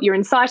novel. You've got your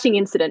inciting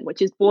incident,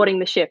 which is boarding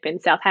the ship in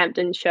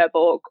Southampton,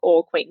 Cherbourg,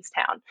 or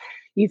Queenstown.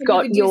 You've And you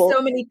got could do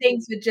so many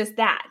things with just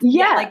that.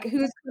 Yeah. Like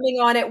who's coming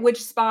on at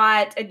which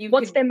spot, and you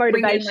what's could their bring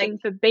in motivation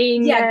for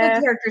being good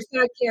there. characters,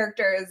 side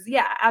characters.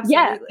 Yeah, Yeah,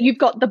 absolutely. you've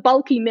got the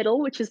bulky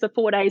middle, which is the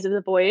 4 days of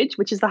the voyage,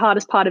 which is the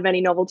hardest part of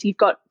any novel. So you've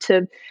got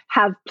to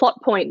have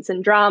plot points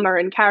and drama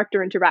and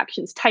character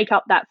interactions take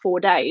up that 4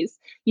 days.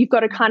 You've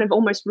got to kind of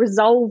almost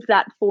resolve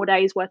that 4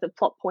 days worth of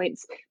plot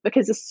points,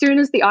 because as soon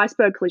as the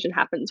iceberg collision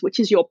happens, which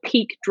is your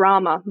peak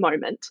drama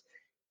moment,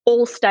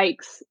 all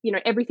stakes,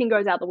 everything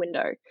goes out the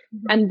window.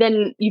 Mhm. And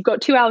then you've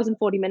got 2 hours and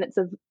 40 minutes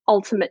of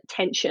ultimate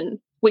tension,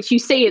 which you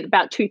see at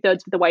about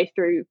 2/3 of the way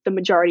through the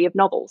majority of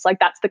novels. Like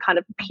that's the kind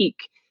of peak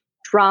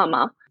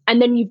drama. And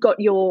then you've got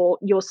your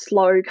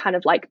slow kind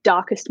of like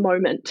darkest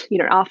moment,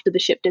 after the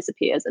ship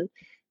disappears and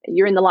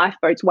you're in the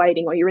lifeboats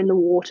waiting, or you're in the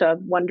water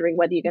wondering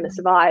whether you're going to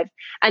survive.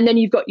 And then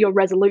you've got your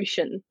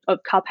resolution of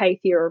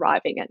Carpathia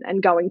arriving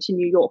and going to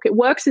New York. It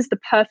works as the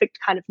perfect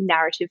kind of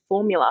narrative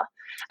formula.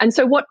 And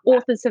so what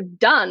authors have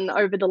done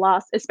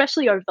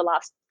especially over the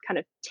last kind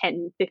of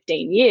 10,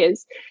 15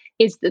 years,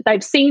 is that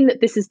they've seen that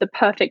this is the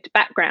perfect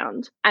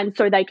background. And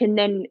so they can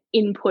then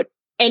input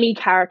any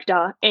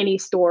character, any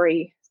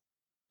story,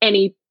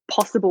 any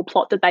possible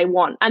plot that they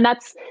want. And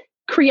that's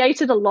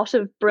created a lot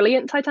of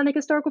brilliant Titanic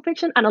historical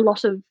fiction and a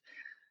lot of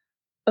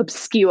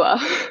obscure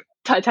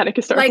Titanic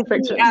historical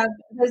fiction.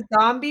 The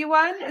zombie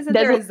one? Isn't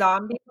there a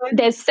zombie one?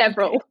 There's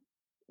several.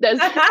 Okay.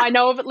 I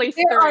know of at least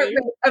 3.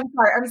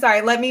 I'm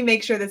sorry. Let me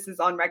make sure this is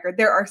on record.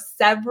 There are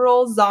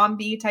several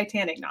zombie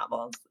Titanic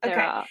novels.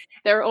 Okay.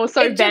 There are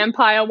also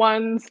vampire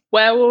ones,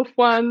 werewolf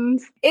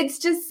ones. It's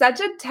just such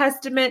a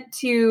testament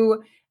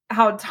to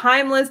how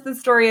timeless the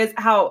story is,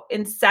 how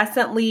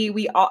incessantly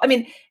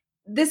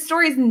this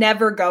story is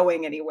never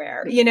going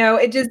anywhere.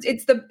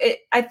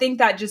 I think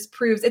that just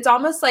proves, it's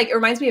almost like, it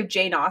reminds me of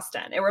Jane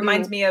Austen. It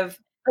reminds me of,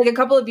 like, a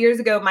couple of years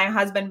ago, my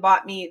husband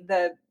bought me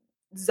the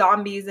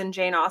Zombies and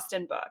Jane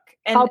Austen book.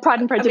 And Pride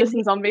and Prejudice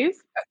and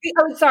Zombies.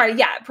 Oh, sorry.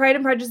 Yeah. Pride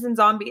and Prejudice and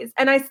Zombies.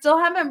 And I still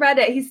haven't read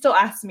it. He still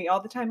asks me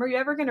all the time, are you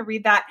ever going to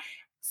read that?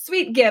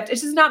 Sweet gift.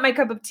 It's just not my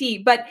cup of tea.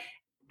 But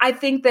I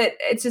think that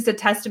it's just a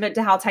testament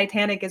to how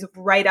Titanic is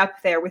right up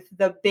there with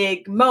the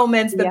big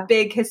moments, the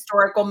big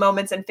historical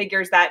moments and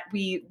figures that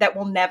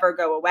will never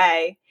go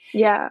away.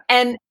 Yeah.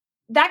 And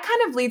that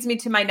kind of leads me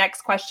to my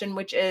next question,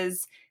 which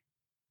is,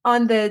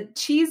 on the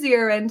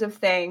cheesier end of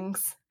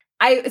things,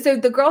 so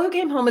The Girl Who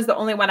Came Home is the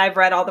only one I've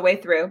read all the way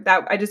through.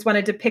 That I just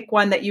wanted to pick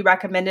one that you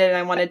recommended, and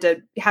I wanted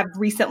to have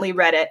recently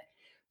read it.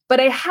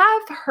 But I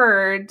have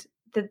heard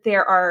that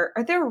are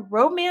there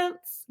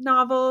romance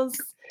novels?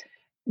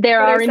 There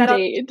are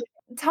indeed.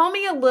 Tell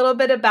me a little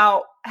bit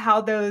about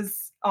how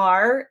those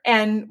are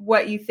and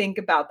what you think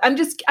about.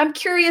 I'm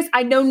curious.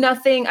 I know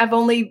nothing. I've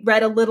only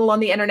read a little on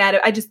the internet.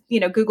 I just,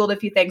 Googled a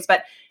few things,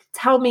 but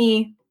tell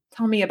me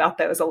about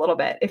those a little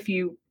bit if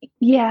you.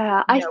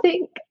 Yeah, I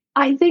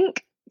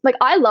think like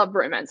I love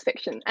romance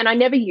fiction, and I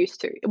never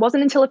used to. It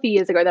wasn't until a few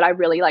years ago that I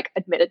really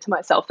admitted to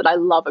myself that I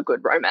love a good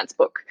romance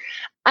book.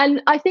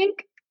 And I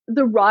think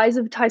the rise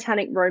of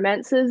Titanic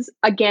romances,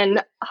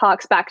 again,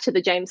 harks back to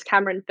the James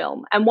Cameron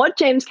film. And what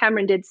James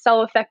Cameron did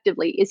so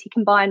effectively is he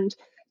combined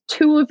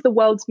 2 of the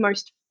world's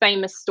most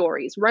famous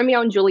stories,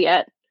 Romeo and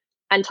Juliet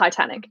and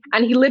Titanic.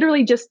 And he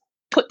literally just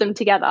put them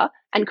together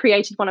and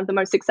created one of the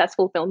most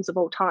successful films of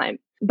all time.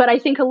 But I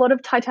think a lot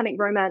of Titanic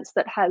romance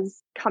that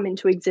has come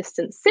into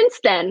existence since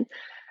then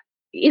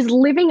is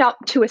living up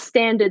to a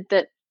standard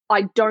that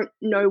I don't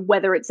know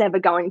whether it's ever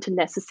going to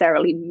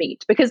necessarily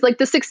meet, because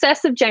the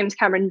success of James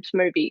Cameron's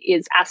movie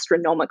is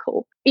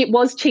astronomical. It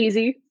was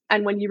cheesy,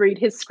 and when you read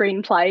his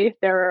screenplay,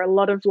 there are a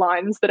lot of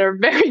lines that are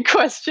very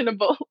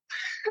questionable.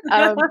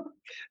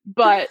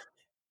 But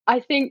I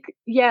think,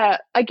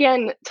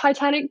 again,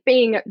 Titanic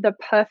being the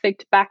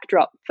perfect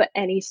backdrop for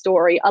any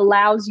story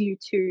allows you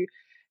to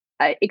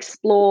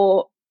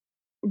explore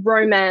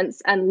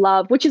romance and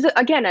love, which is,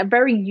 again, a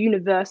very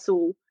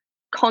universal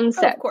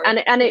concept.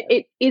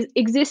 It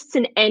exists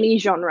in any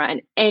genre and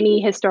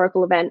any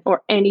historical event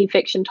or any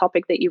fiction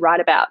topic that you write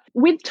about.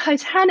 With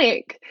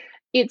Titanic,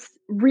 it's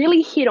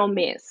really hit or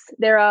miss.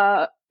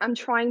 I'm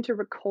trying to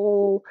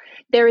recall,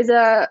 there is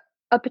a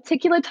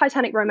particular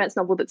Titanic romance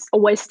novel that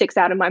always sticks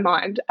out in my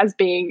mind as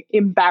being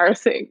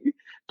embarrassing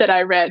that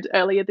I read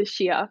earlier this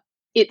year.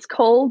 It's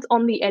called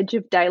On the Edge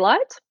of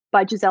Daylight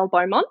by Giselle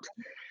Beaumont.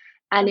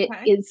 And It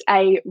is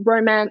a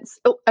romance.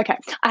 Oh, okay.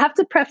 I have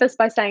to preface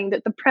by saying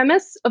that the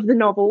premise of the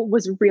novel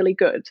was really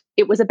good.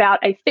 It was about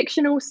a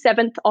fictional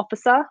 7th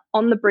officer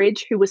on the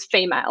bridge who was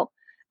female.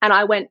 And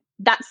I went,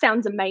 that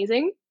sounds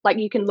amazing.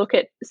 You can look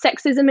at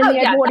sexism in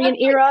the Edwardian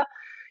era.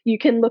 You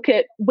can look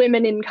at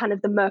women in kind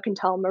of the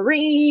mercantile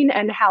marine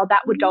and how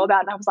that would go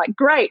about. And I was like,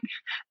 great.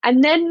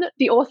 And then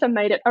the author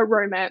made it a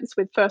romance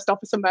with First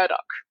Officer Murdoch.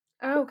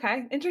 Oh,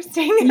 okay.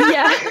 Interesting.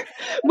 Yeah.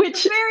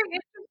 Which very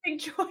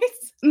interesting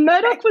choice.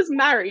 Murdoch was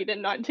married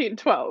in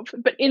 1912,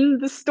 but in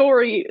the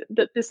story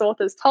that this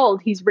author's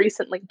told, he's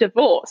recently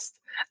divorced.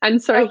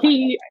 And so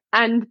he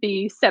and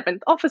the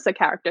 7th officer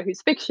character,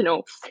 who's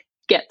fictional,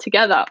 get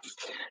together.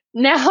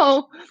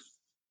 Now,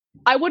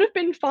 I would have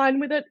been fine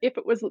with it if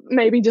it was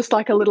maybe just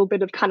like a little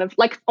bit of kind of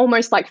like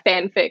almost like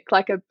fanfic,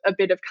 like a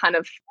bit of kind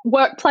of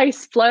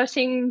workplace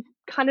flirting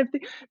kind of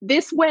thing.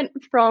 This went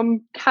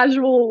from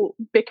casual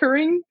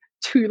bickering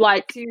to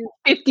like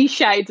 50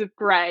 Shades of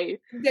Grey.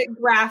 The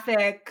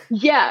graphic.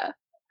 Yeah.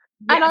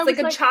 Yeah, and it's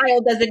like a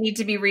child doesn't need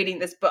to be reading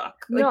this book.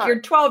 No. Like your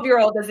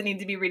 12-year-old doesn't need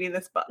to be reading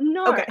this book.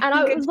 No. Okay. And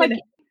I was like,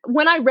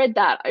 when I read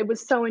that, it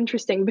was so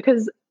interesting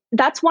because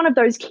that's one of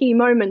those key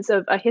moments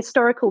of a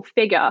historical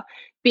figure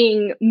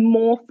being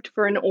morphed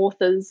for an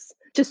author's,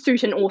 to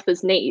suit an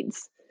author's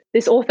needs.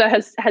 This author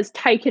has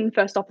taken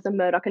First Officer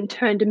Murdoch and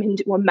turned him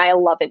into a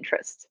male love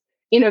interest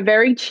in a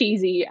very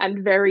cheesy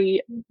and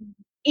very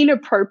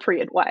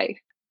inappropriate way.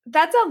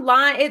 That's a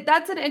line.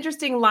 That's an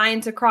interesting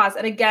line to cross.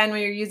 And again,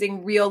 when you're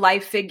using real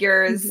life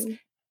figures and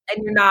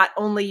you're not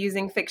only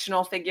using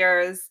fictional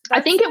figures, I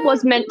think it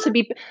was meant to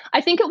be. I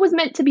think it was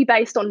meant to be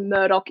based on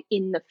Murdoch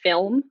in the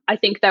film. I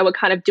think they were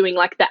kind of doing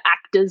like the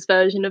actor's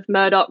version of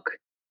Murdoch.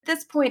 At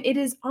this point, it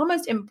is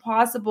almost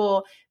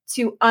impossible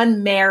to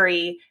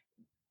unmarry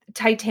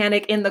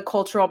Titanic in the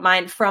cultural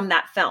mind from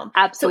that film.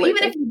 Absolutely. So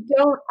even if you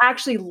don't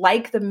actually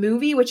like the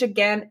movie, which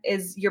again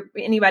is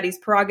anybody's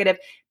prerogative,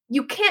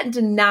 you can't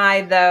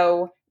deny,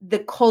 though, the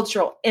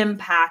cultural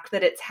impact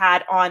that it's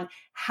had on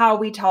how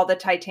we tell the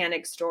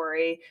Titanic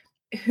story,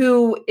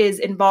 who is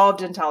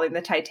involved in telling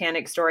the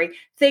Titanic story.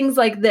 Things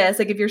like this,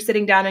 like if you're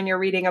sitting down and you're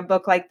reading a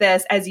book like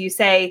this, as you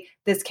say,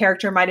 this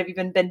character might have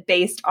even been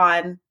based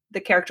on the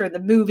character in the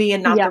movie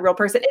and not the real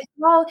person.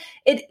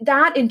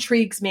 That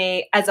intrigues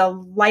me as a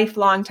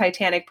lifelong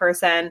Titanic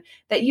person,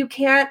 that you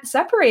can't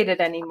separate it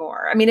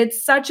anymore. I mean, it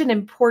was such an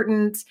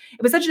important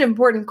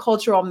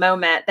cultural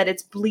moment that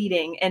it's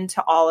bleeding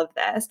into all of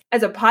this.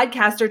 As a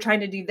podcaster trying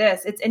to do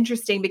this, it's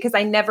interesting because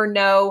I never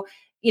know,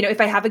 if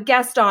I have a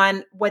guest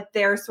on, what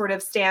their sort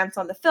of stance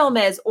on the film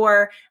is,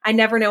 or I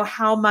never know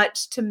how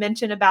much to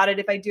mention about it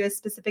if I do a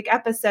specific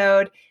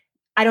episode.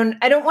 I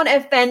don't want to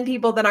offend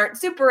people that aren't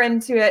super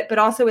into it, but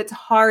also it's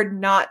hard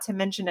not to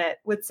mention it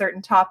with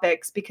certain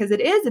topics because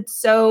it's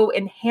so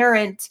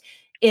inherent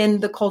in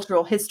the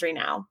cultural history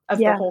now of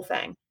the whole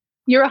thing.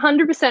 You're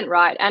 100%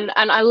 right. And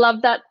I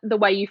love that the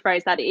way you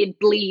phrase that, it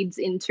bleeds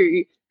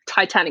into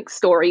Titanic's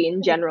story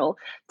in general.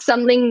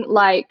 Something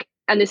like,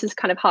 and this is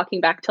kind of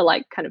harking back to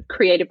like kind of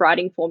creative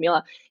writing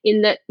formula,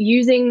 in that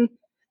using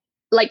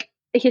like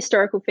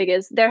historical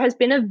figures, there has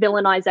been a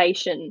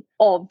villainization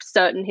of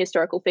certain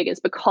historical figures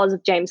because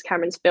of James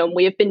Cameron's film.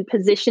 We have been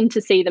positioned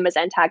to see them as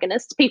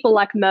antagonists. People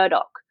like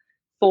Murdoch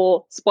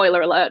for,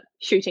 spoiler alert,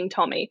 shooting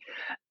Tommy,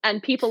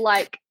 and people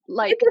like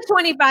it's a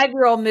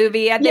 25-year-old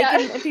movie. I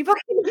think people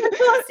can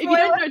if you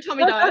don't know,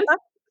 Tommy dies.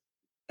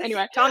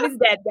 Anyway, Tommy's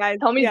dead, guys.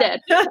 Tommy's dead,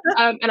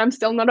 and I'm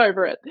still not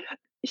over it.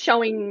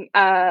 Showing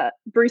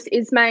Bruce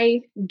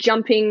Ismay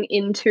jumping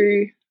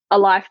into a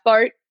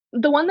lifeboat.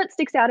 The one that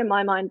sticks out in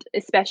my mind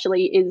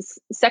especially is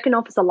Second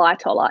Officer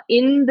Lightoller.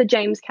 In the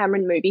James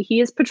Cameron movie,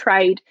 he is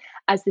portrayed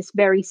as this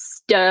very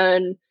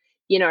stern,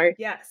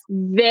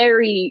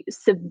 very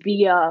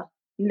severe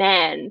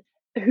man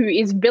who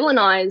is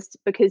villainized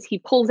because he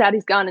pulls out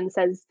his gun and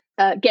says,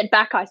 get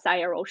back, I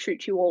say, or I'll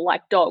shoot you all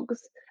like dogs.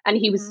 And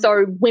he was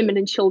so women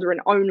and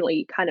children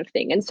only kind of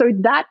thing. And so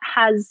that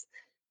has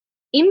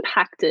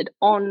impacted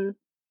on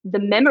the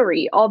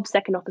memory of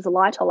Second Officer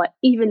Lightoller,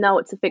 even though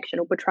it's a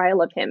fictional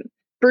portrayal of him.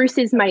 Bruce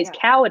Ismay's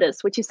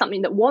cowardice, which is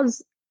something that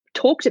was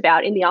talked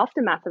about in the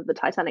aftermath of the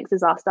Titanic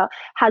disaster,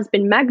 has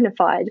been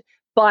magnified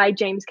by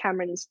James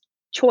Cameron's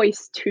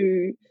choice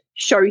to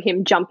show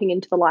him jumping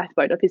into the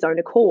lifeboat of his own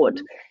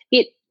accord.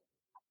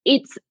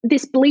 It's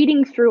this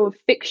bleeding through of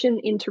fiction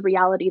into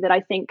reality that I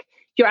think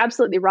you're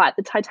absolutely right.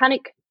 The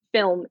Titanic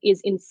film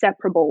is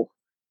inseparable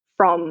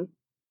from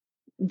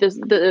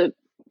the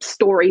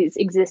story's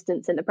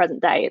existence in the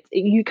present day.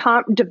 You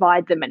can't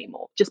divide them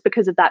anymore just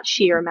because of that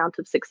sheer amount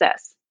of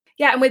success.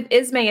 Yeah, and with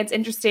Ismay, it's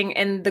interesting.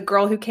 And The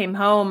Girl Who Came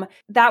Home,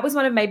 that was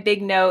one of my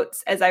big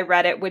notes as I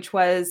read it, which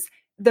was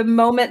the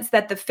moments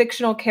that the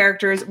fictional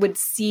characters would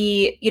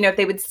see, if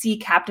they would see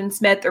Captain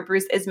Smith or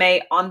Bruce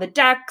Ismay on the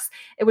decks,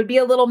 it would be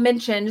a little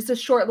mention, just a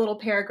short little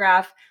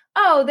paragraph.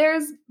 Oh,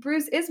 there's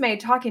Bruce Ismay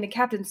talking to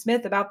Captain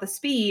Smith about the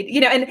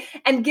speed,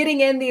 and getting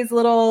in these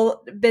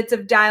little bits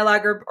of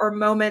dialogue or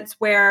moments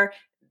where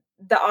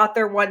the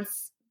author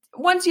wants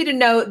you to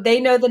know they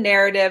know the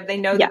narrative, they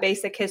know the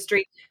basic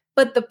history.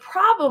 But the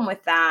problem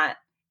with that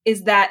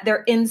is that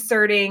they're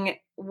inserting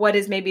what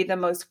is maybe the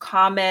most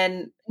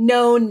common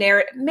known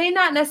narrative, may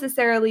not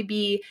necessarily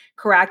be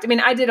correct. I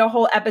mean, I did a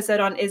whole episode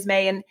on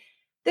Ismay, and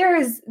there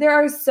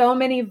are so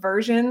many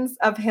versions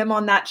of him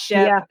on that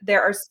ship. Yeah.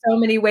 There are so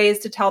many ways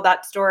to tell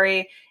that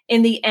story.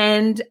 In the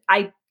end,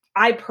 I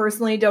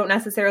personally don't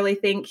necessarily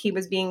think he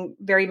was being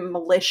very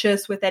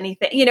malicious with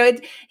anything.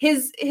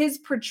 His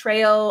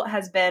portrayal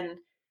has been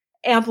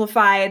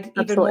amplified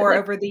even more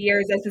over the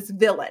years as this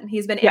villain.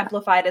 He's been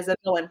amplified as a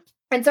villain.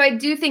 And so I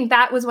do think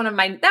that was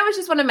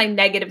just one of my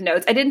negative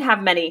notes. I didn't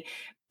have many,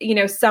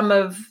 some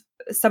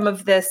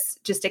of this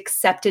just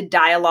accepted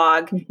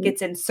dialogue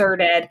gets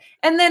inserted,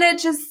 and then it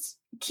just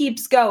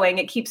keeps going.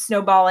 It keeps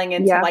snowballing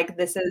into Yeah. like,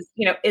 this is,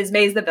 is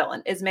Maze the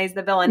villain? Is Maze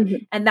the villain?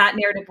 Mhm. And that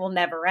narrative will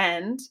never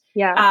end.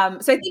 Yeah.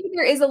 So I think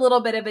there is a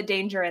little bit of a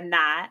danger in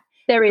that.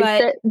 There is.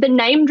 But The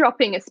name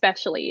dropping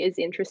especially is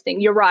interesting.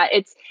 You're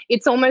right.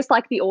 It's almost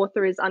like the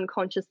author is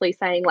unconsciously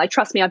saying, like,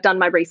 trust me, I've done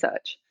my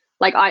research.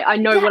 Like, I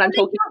know what I'm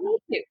talking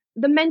about.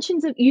 The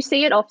mentions of, you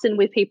see it often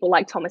with people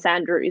like Thomas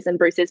Andrews and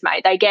Bruce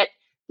Ismay. They get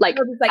like,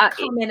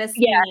 come in a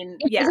scene.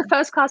 As a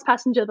first class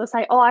passenger, they'll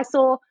say, oh, I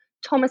saw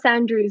Thomas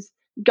Andrews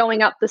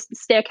going up the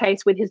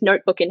staircase with his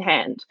notebook in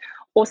hand,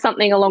 or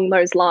something along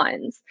those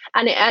lines.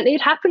 And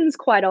it happens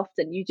quite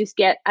often. You just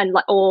get,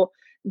 or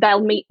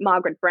they'll meet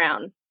Margaret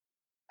Brown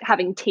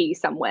having tea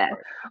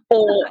somewhere,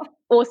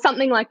 or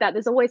something like that.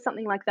 There's always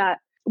something like that.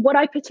 What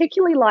I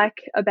particularly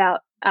like about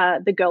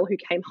The Girl Who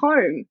Came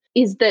Home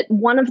is that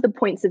one of the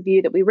points of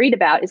view that we read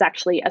about is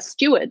actually a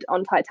steward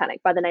on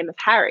Titanic by the name of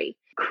Harry.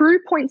 Crew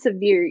points of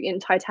view in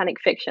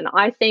Titanic fiction,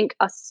 I think,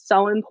 are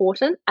so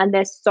important, and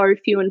they're so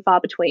few and far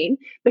between,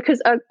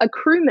 because a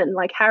crewman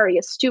like Harry,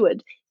 a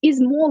steward, is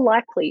more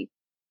likely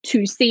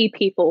to see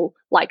people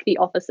like the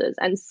officers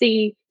and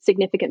see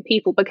significant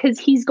people, because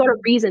he's got a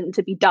reason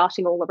to be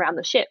darting all around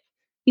the ship.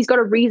 He's got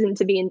a reason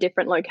to be in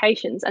different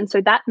locations. And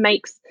so that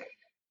makes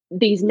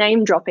these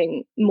name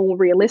dropping more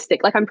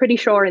realistic. Like, I'm pretty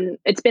sure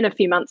it's been a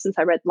few months since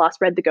I last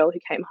read The Girl Who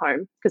Came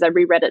Home, because I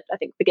reread it, I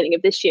think, beginning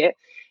of this year.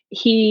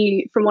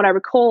 He, from what I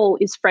recall,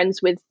 is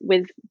friends with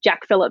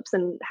Jack Phillips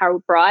and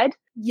Harold Bride.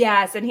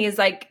 Yes, and he's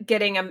like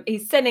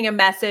he's sending a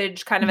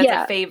message kind of as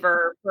a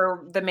favor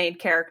for the main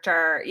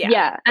character.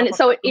 Yeah. And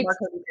so it's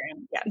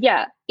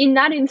in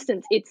that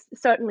instance, it's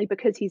certainly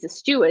because he's a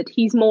steward,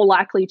 he's more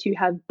likely to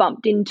have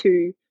bumped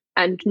into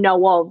and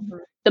know of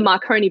the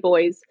Marconi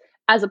boys,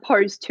 as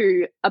opposed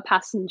to a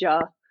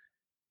passenger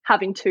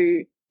having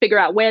to figure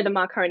out where the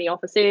Marconi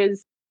office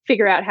is,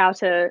 figure out how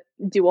to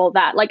do all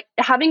that. Like,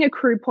 having a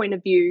crew point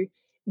of view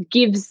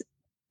gives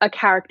a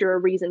character a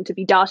reason to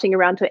be darting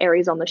around to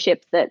areas on the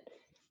ship that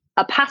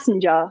a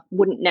passenger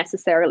wouldn't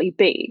necessarily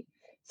be.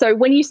 So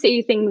when you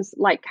see things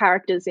like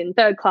characters in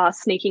third class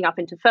sneaking up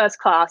into first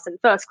class, and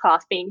first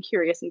class being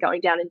curious and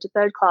going down into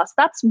third class,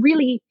 that's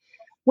really,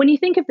 when you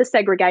think of the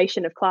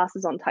segregation of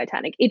classes on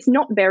Titanic, it's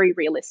not very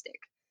realistic.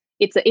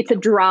 It's a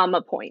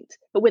drama point.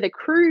 But with a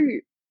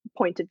crew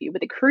point of view,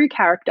 with a crew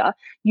character,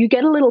 you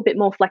get a little bit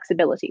more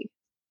flexibility.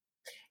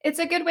 It's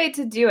a good way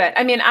to do it.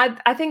 I mean,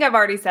 I think I've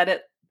already said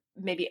it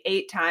maybe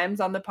 8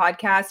 times on the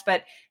podcast,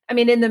 but I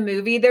mean, in the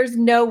movie, there's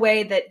no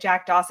way that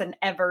Jack Dawson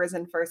ever is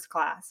in first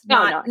class.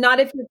 Not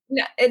if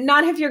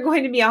you're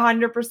going to be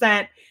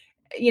 100%,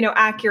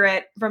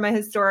 accurate from a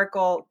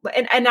historical.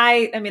 And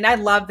I mean, I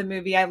love the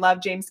movie. I love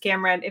James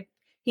Cameron. If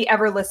he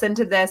ever listened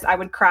to this, I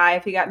would cry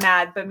if he got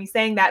mad by me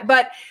saying that.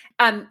 But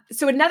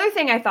so another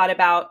thing I thought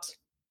about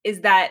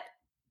is that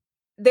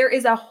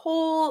there's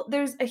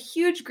a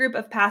huge group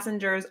of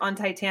passengers on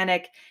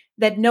Titanic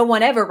that no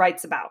one ever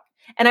writes about.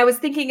 And I was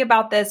thinking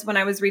about this when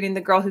I was reading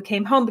The Girl Who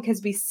Came Home,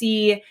 because we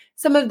see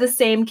some of the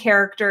same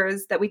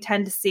characters that we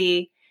tend to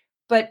see.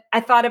 But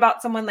I thought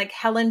about someone like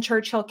Helen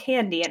Churchill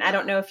Candy, and I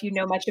don't know if you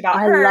know much about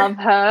her. I love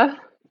her.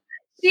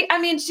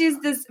 She's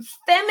this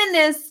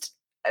feminist,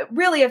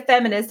 really a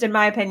feminist, in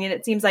my opinion.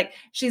 It seems like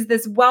she's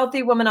this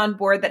wealthy woman on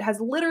board that has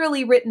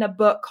literally written a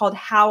book called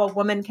How a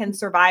Woman Can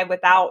Survive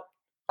Without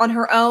on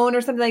Her Own,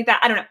 or something like that.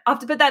 I don't know. I'll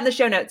have to put that in the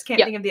show notes.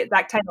 Can't think of the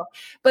exact title,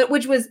 but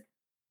which was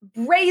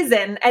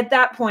brazen at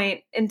that point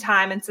in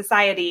time in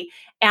society.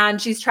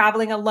 And she's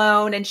traveling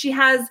alone, and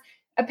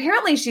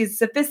apparently she's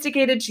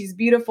sophisticated. She's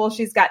beautiful.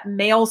 She's got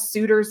male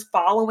suitors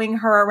following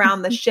her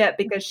around the ship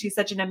because she's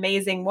such an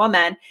amazing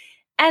woman.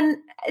 And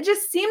it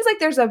just seems like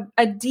there's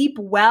a deep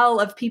well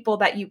of people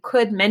that you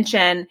could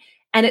mention.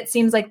 And it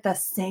seems like the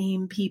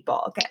same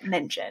people get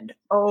mentioned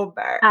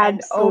over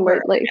and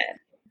over again.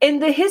 In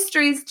the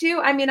histories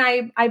too. I mean,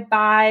 I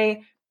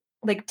buy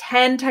like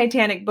 10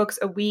 Titanic books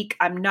a week.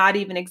 I'm not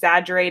even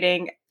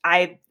exaggerating.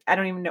 I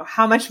don't even know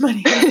how much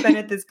money I spend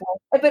at this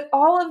point. But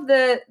all of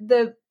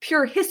the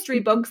pure history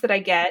books that I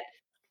get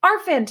are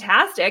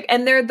fantastic.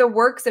 And they're the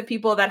works of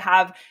people that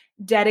have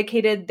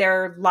dedicated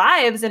their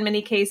lives in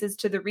many cases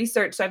to the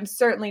research. So I'm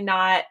certainly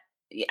I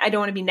don't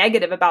want to be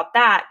negative about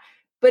that.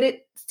 But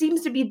it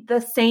seems to be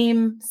the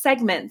same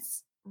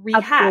segments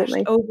rehashed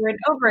over and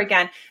over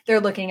again.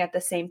 They're looking at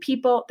the same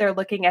people. They're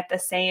looking at the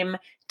same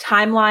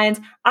timelines.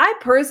 I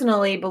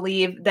personally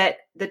believe that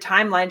the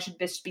timeline should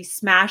just be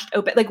smashed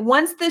open. Like,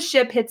 once the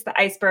ship hits the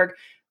iceberg,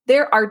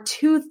 there are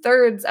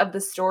 2/3 of the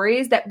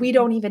stories that we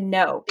don't even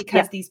know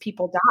because these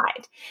people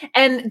died.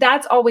 And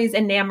that's always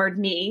enamored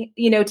me,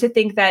 to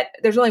think that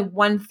there's only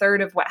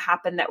 1/3 of what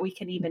happened that we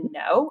can even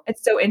know.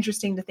 It's so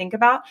interesting to think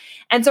about.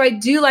 And so I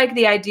do like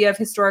the idea of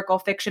historical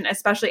fiction,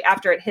 especially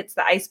after it hits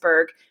the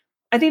iceberg.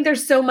 I think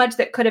there's so much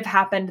that could have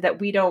happened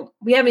that we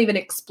haven't even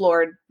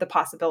explored the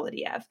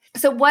possibility of.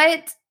 So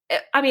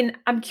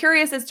I'm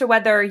curious as to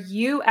whether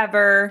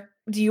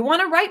do you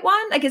want to write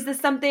one? Like, is this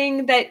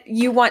something that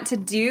you want to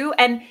do?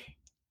 And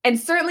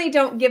certainly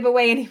don't give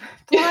away any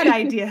plot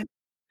ideas,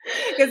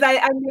 because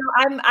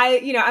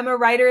I'm a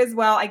writer as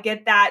well. I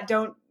get that.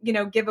 Don't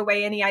give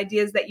away any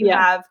ideas that you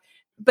Yeah. have,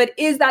 but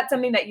is that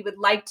something that you would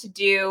like to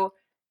do?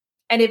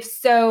 And if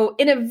so,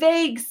 in a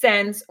vague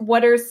sense,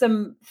 what are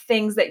some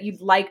things that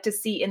you'd like to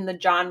see in the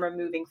genre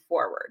moving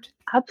forward?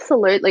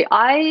 Absolutely.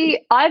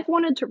 I've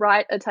wanted to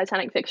write a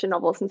Titanic fiction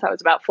novel since I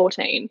was about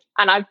 14.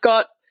 And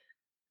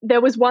there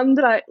was one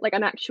that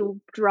an actual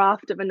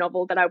draft of a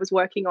novel that I was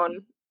working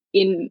on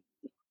in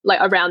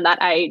around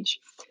that age,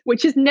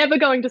 which is never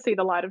going to see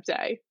the light of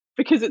day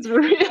because it's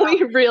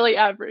really, really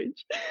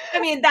average.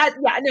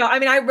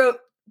 I wrote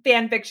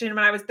fan fiction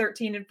when I was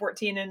 13 and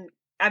 14, and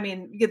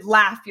you could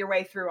laugh your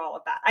way through all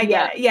of that. I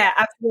get it. Yeah,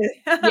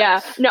 absolutely.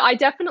 Yeah. No, I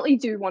definitely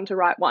do want to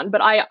write one,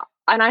 but I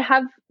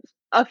have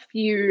a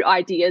few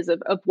ideas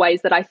of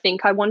ways that I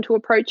think I want to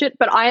approach it,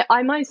 but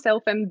I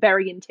myself am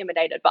very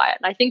intimidated by it.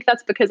 And I think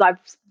that's because I've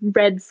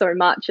read so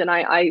much and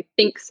I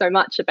think so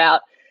much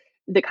about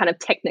the kind of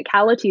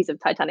technicalities of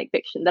Titanic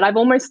fiction that I've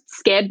almost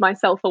scared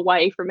myself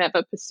away from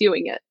ever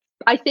pursuing it.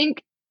 I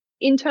think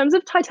in terms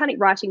of Titanic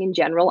writing in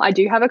general, I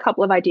do have a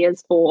couple of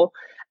ideas for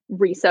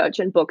research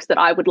and books that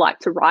I would like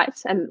to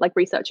write and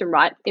research and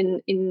write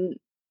in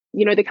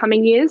the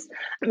coming years.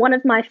 One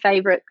of my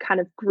favorite kind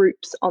of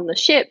groups on the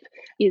ship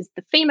is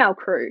the female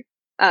crew.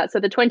 So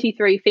the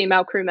 23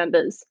 female crew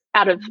members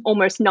out of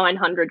almost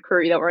 900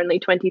 crew, there were only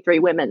 23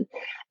 women.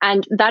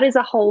 And that is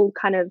a whole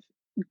kind of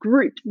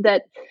group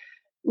that,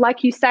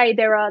 like you say,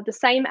 there are the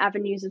same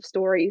avenues of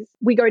stories.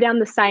 We go down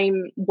the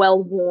same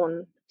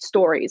well-worn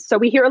stories. So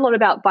we hear a lot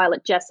about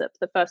Violet Jessup,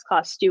 the first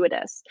class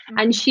stewardess,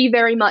 and she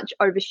very much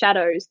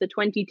overshadows the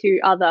 22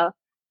 other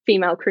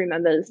female crew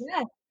members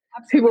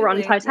who were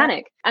on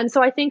Titanic. Yeah. And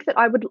so I think that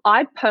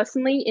I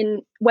personally,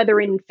 whether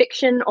in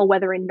fiction or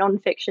whether in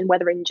nonfiction,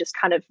 whether in just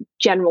kind of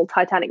general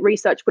Titanic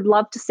research, would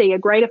love to see a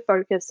greater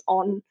focus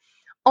on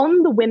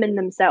the women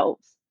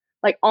themselves.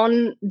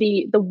 On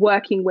the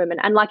working women.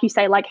 And like you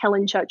say, like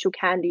Helen Churchill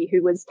Candy,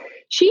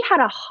 she had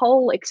a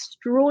whole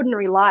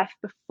extraordinary life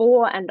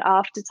before and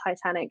after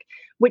Titanic,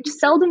 which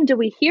seldom do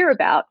we hear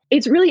about.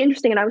 It's really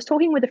interesting. And I was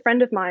talking with a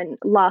friend of mine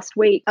last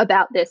week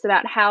about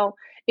how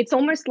it's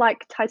almost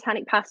like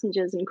Titanic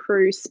passengers and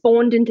crew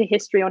spawned into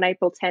history on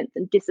April 10th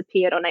and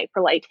disappeared on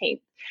April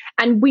 18th.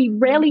 And we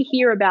rarely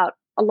hear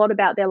a lot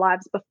about their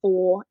lives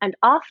before and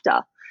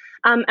after.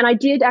 And I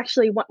did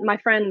actually want my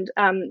friend,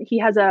 he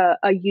has a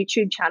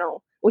YouTube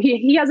channel. Well,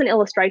 he has an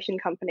illustration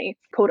company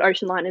called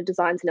Ocean Liner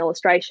Designs and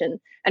Illustration.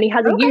 And he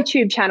has a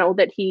YouTube channel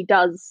that he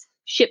does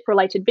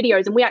ship-related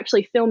videos. And we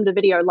actually filmed a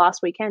video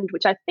last weekend,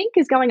 which I think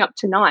is going up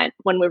tonight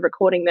when we're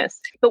recording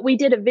this. But we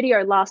did a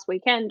video last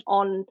weekend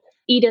on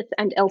Edith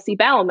and Elsie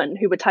Bowerman,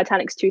 who were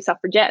Titanic's 2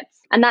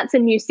 suffragettes. And that's a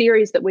new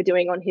series that we're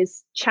doing on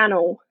his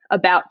channel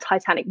about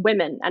Titanic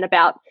women and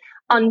about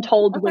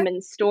untold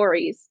women's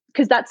stories,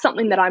 because that's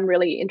something that I'm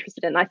really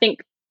interested in. I think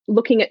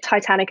looking at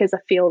Titanic as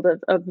a field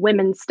of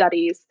women's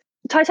studies,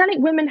 Titanic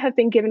women have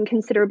been given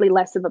considerably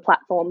less of a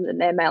platform than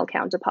their male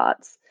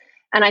counterparts.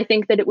 And I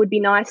think that it would be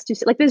nice to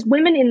see, there's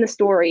women in the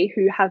story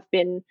who have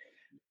been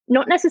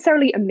not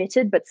necessarily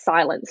omitted, but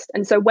silenced.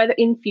 And so whether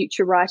in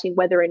future writing,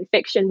 whether in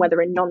fiction,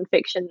 whether in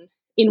nonfiction,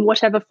 in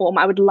whatever form,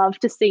 I would love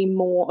to see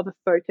more of a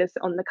focus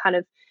on the kind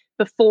of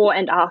before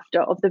and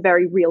after of the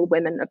very real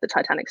women of the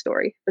Titanic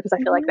story, because I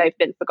feel like they've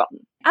been forgotten.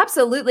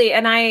 Absolutely.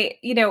 And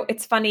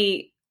it's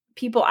funny,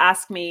 people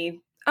ask me,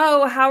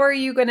 oh, how are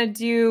you going to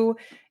do,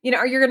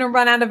 are you going to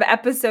run out of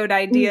episode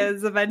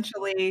ideas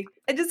eventually?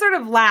 I just sort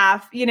of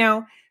laugh,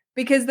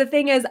 because the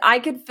thing is, I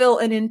could fill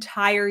an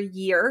entire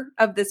year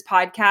of this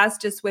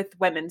podcast just with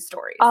women's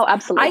stories. Oh,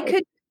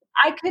 absolutely.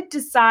 I could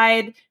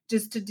decide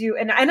just to do,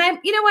 and I,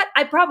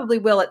 I probably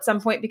will at some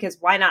point, because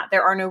why not?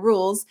 There are no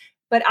rules.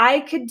 But I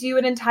could do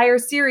an entire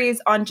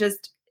series on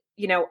just,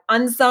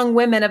 unsung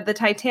women of the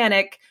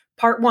Titanic,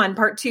 part 1,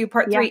 part 2,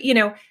 part 3.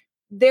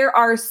 There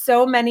are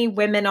so many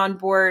women on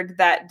board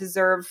that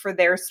deserve for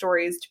their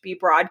stories to be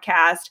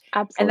broadcast.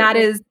 Absolutely.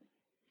 And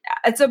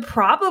it's a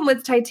problem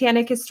with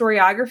Titanic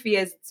historiography,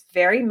 is it's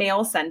very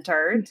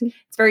male-centered. Mm-hmm.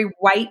 It's very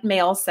white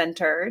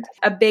male-centered.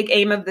 A big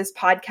aim of this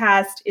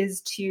podcast is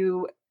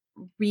to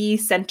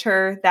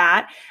recenter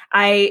that.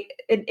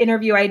 An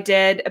interview I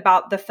did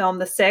about the film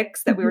The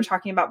Six that we were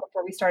talking about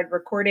before we started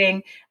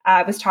recording,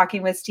 I was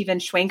talking with Stephen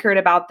Schwenkert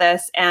about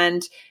this,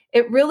 and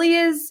it really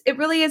is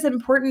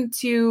important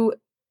to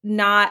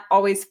not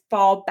always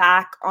fall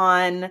back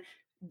on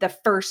the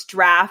first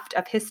draft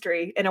of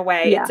history in a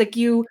way. Yeah. It's like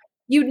you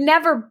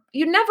never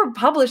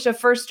publish a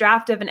first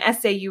draft of an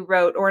essay you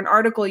wrote or an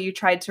article you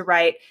tried to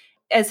write.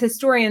 As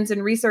historians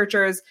and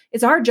researchers,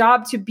 it's our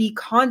job to be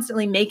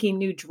constantly making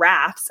new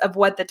drafts of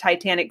what the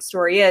Titanic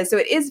story is. So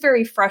it is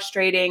very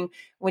frustrating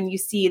when you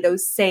see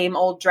those same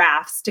old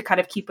drafts to kind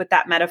of keep with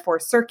that metaphor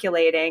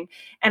circulating.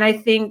 And I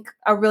think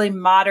a really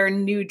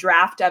modern new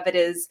draft of it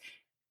is,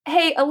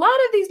 hey, a lot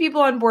of these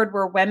people on board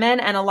were women,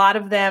 and a lot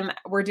of them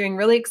were doing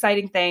really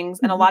exciting things,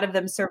 and a lot of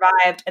them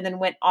survived and then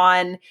went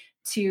on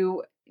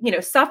to,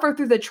 suffer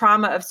through the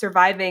trauma of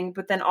surviving,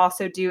 but then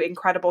also do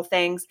incredible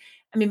things.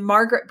 I mean,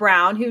 Margaret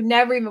Brown, who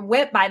never even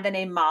went by the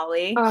name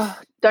Molly. Oh,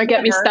 don't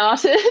get me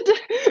started.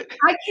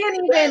 I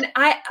can't even,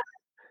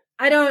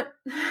 I don't,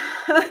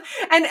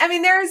 and I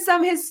mean, there are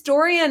some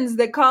historians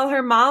that call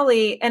her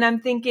Molly, and I'm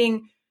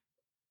thinking,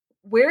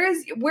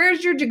 where's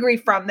your degree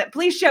from? That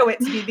please show it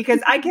to me,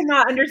 because I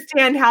cannot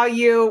understand how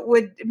you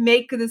would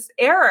make this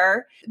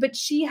error. But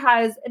she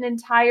has an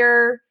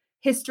entire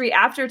history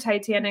after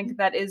Titanic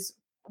that is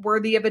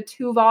worthy of a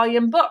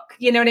 2-volume book.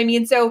 You know what I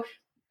mean? So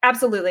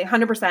absolutely,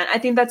 100%. I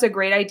think that's a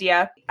great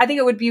idea. I think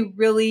it would be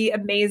really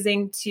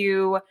amazing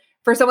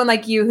for someone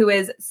like you who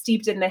is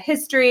steeped in the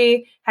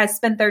history, has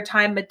spent their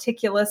time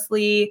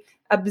meticulously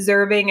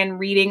observing and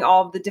reading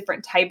all of the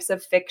different types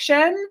of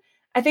fiction.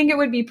 I think it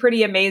would be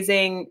pretty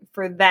amazing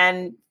for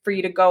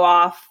you to go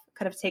off,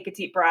 kind of take a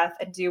deep breath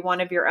and do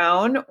one of your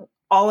own,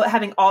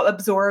 having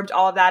absorbed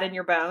all of that in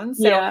your bones.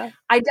 So yeah.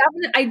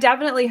 I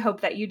definitely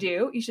hope that you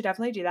do. You should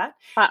definitely do that.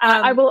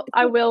 I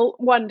will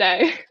one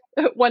day,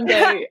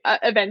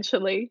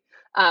 eventually.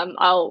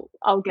 I'll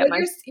get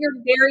You're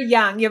very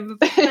young. You have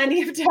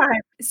plenty of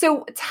time.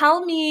 So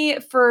tell me,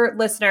 for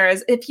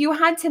listeners, if you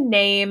had to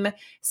name,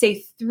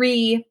 say,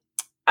 3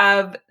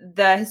 of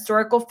the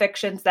historical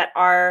fictions that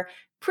are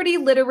pretty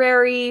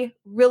literary,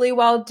 really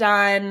well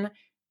done.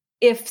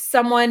 If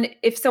someone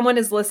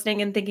is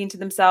listening and thinking to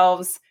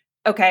themselves,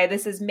 okay,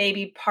 this is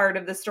maybe part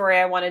of the story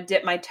I want to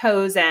dip my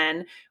toes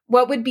in,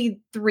 what would be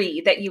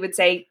 3 that you would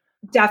say,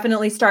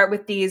 definitely start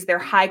with these? They're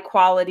high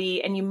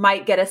quality and you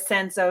might get a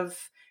sense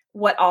of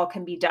what all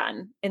can be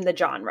done in the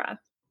genre.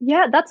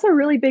 Yeah, that's a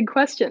really big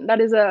question. And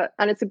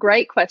it's a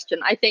great question.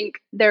 I think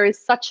there is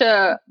such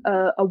a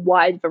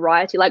wide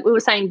variety. Like we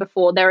were saying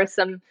before, there are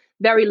some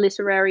very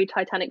literary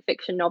Titanic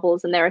fiction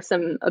novels, and there are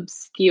some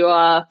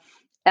obscure,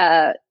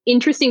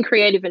 interesting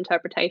creative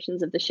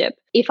interpretations of the ship.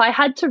 If I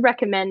had to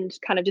recommend,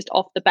 kind of just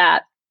off the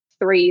bat,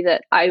 3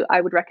 that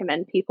I would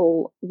recommend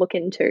people look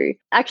into,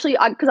 actually,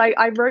 because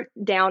I wrote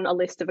down a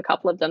list of a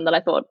couple of them that I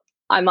thought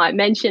I might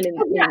mention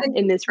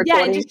in this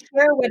recording. Yeah, just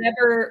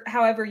share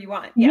however you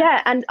want.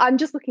 Yeah, and I'm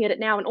just looking at it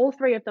now, and all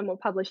 3 of them were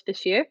published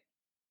this year.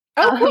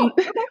 Oh, cool.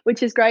 Okay.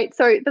 Which is great.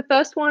 So the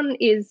first one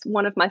is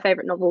one of my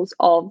favorite novels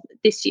of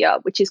this year,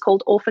 which is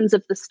called Orphans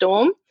of the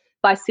Storm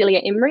by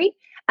Celia Imrie.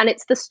 And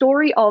it's the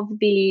story of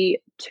the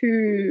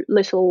 2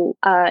 little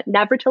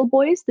Navratil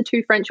boys, the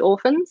 2 French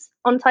orphans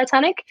on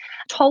Titanic,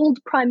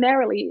 told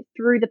primarily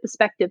through the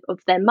perspective of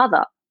their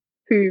mother,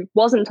 who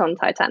wasn't on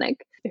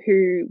Titanic,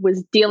 who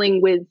was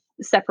dealing with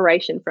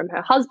separation from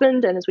her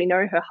husband. And as we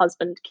know, her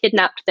husband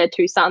kidnapped their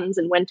 2 sons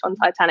and went on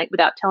Titanic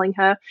without telling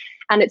her.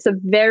 And it's a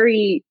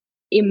very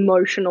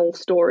emotional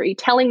story,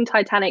 telling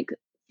Titanic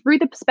through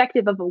the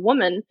perspective of a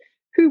woman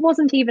who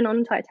wasn't even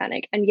on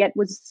Titanic and yet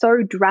was so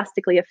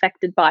drastically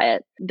affected by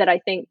it, that I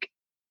think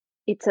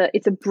it's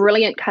a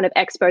brilliant kind of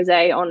expose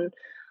on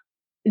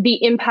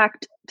the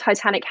impact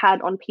Titanic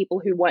had on people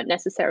who weren't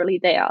necessarily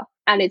there.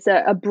 And it's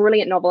a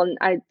brilliant novel.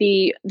 And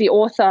the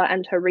author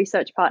and her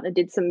research partner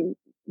did some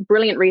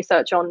brilliant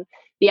research on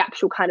the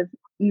actual kind of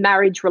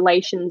marriage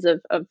relations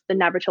of the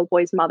Navratil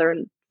boys' mother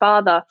and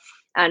father,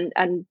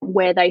 and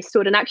where they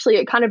stood. And actually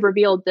it kind of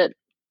revealed that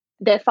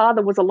their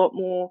father was a lot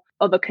more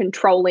of a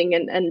controlling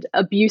and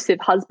abusive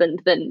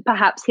husband than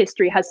perhaps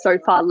history has so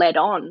far led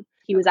on.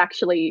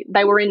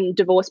 They were in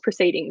divorce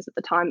proceedings at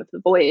the time of the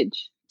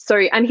voyage. So,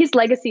 and his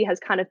legacy has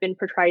kind of been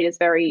portrayed as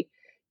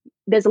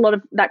there's a lot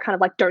of that kind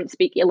of like don't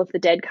speak ill of the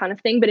dead kind of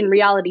thing. But in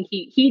reality,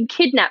 he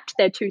kidnapped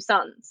their 2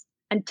 sons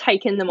and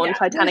taken them on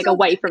Titanic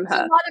away from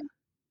her.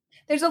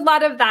 There's a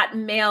lot of that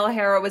male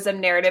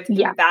heroism narrative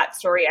through that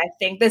story. I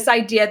think this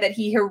idea that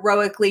he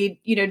heroically,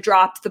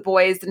 dropped the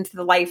boys into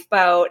the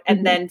lifeboat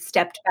and then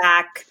stepped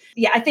back.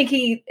 Yeah, I think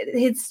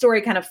his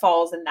story kind of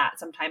falls in that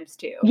sometimes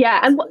too. Yeah,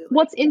 absolutely. And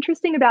what's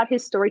interesting about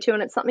his story too,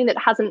 and it's something that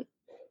hasn't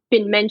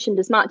been mentioned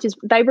as much, is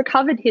they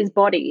recovered his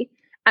body.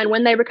 And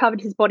when they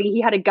recovered his body,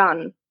 he had a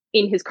gun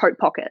in his coat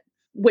pocket,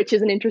 which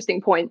is an interesting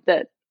point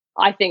that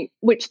I think,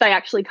 which they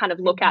actually kind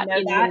of look at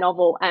in the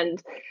novel. And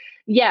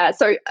yeah,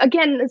 so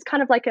again, it's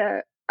kind of like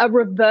a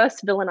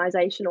reverse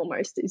villainization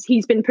almost.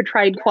 He's been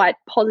portrayed quite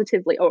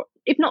positively, or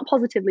if not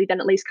positively,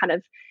 then at least kind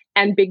of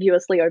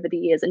ambiguously over the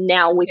years. And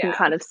now we can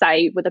kind of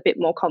say with a bit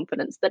more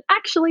confidence that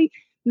actually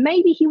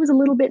maybe he was a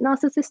little bit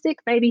narcissistic,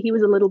 maybe he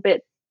was a little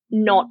bit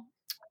not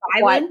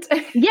violent.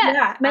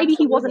 Maybe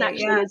he wasn't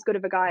actually as good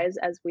of a guy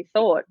as we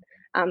thought.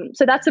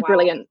 So that's a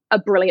brilliant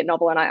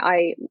novel, and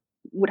I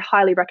would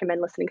highly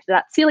recommend listening to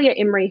that. Celia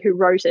Imrie, who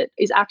wrote it,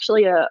 is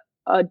actually a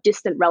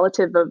distant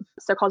relative of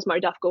Sir Cosmo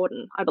Duff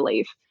Gordon, I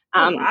believe.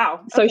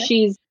 Wow. So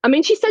she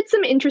said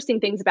some interesting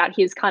things about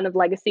his kind of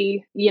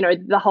legacy,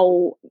 the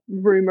whole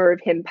rumor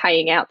of him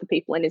paying out the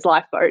people in his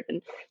lifeboat.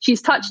 And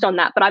she's touched on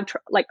that, but I've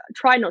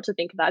tried not to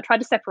think of that. I tried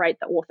to separate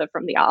the author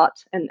from the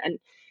art and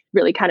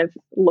really kind of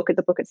look at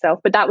the book itself.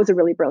 But that was a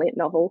really brilliant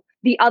novel.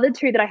 The other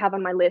 2 that I have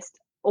on my list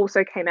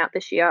also came out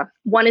this year.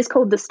 One is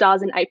called The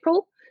Stars in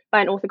April by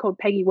an author called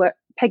Peggy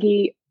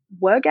Wirgau,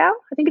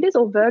 I think it is,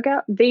 or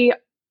Virgau.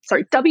 Wirgau.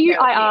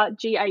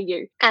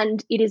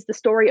 And it is the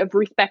story of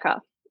Ruth Becker,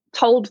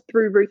 told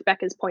through Ruth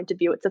Becker's point of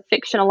view. It's a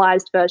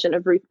fictionalized version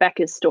of Ruth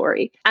Becker's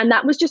story. And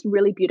that was just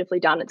really beautifully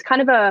done. It's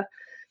kind of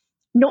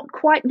not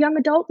quite young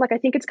adult. Like I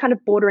think it's kind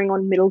of bordering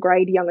on middle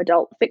grade young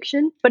adult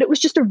fiction, but it was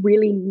just a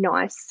really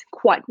nice,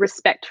 quite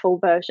respectful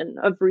version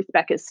of Ruth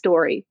Becker's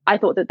story. I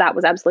thought that that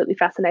was absolutely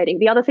fascinating.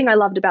 The other thing I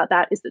loved about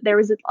that is that there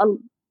is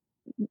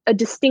a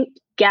distinct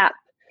gap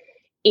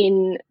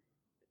in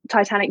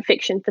Titanic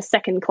fiction for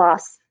second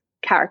class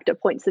character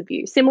points of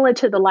view, similar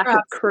to the lack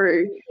of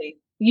crew.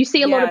 You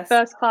see a lot of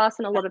first class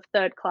and a lot of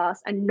third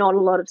class and not a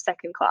lot of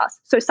second class.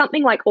 So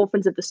something like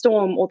Orphans of the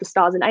Storm or The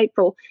Stars in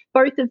April,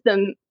 both of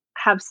them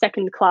have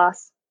second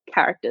class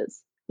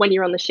characters when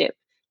you're on the ship,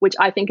 which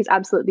I think is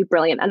absolutely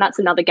brilliant. And that's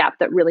another gap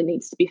that really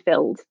needs to be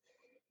filled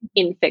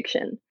in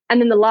fiction.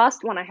 And then the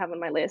last one I have on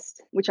my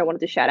list, which I wanted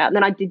to shout out, and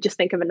then I did just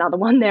think of another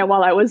one there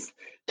while I was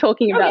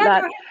talking about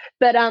that.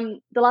 But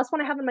the last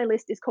one I have on my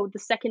list is called The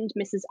Second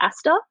Mrs.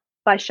 Astor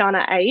by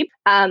Shana Abe,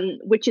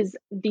 which is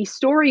the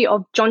story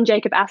of John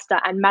Jacob Astor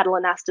and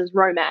Madeline Astor's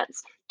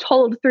romance,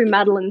 told through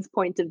Madeline's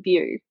point of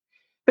view.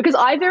 Because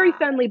I very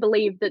firmly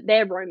believe that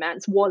their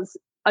romance was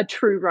a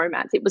true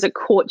romance. It was a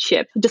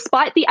courtship.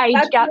 Despite the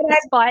age gap,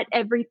 despite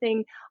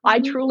everything, I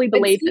truly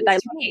believe that they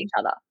loved each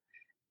other.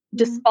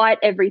 Despite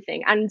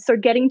everything. And so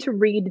getting to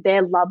read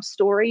their love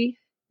story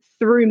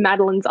through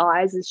Madeline's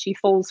eyes as she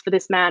falls for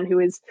this man who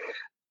is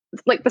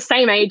like the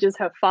same age as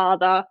her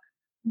father,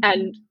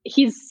 and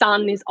his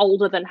son is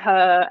older than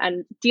her,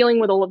 and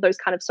dealing with all of those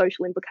kind of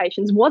social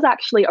implications was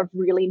actually a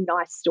really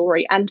nice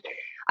story. And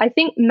I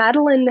think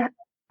Madeline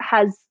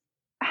has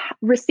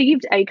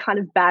received a kind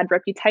of bad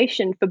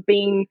reputation for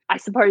being, I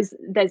suppose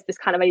there's this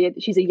kind of idea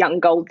that she's a young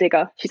gold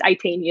digger. She's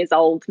 18 years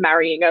old,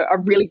 marrying a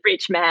really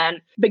rich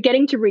man. But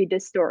getting to read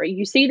this story,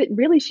 you see that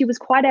really she was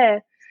quite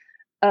a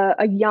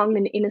young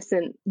and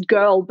innocent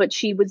girl, but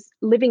she was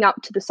living up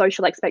to the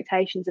social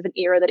expectations of an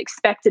era that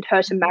expected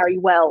her to marry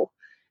well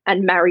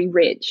and marry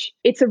rich.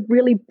 It's a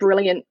really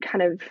brilliant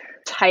kind of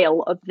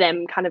tale of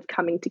them kind of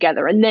coming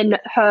together. And then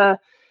her,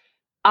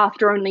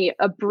 after only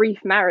a brief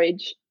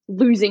marriage,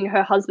 losing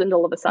her husband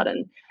all of a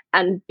sudden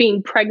and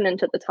being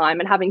pregnant at the time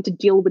and having to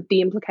deal with the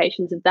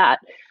implications of that.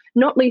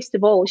 Not least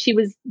of all, she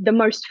was the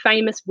most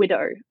famous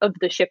widow of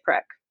the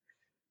shipwreck.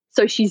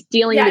 So she's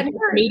dealing with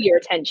media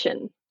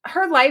attention.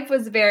 Her life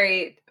was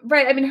very,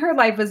 right. I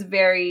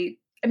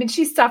mean,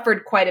 she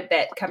suffered quite a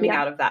bit coming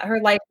out of that. Her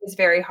life was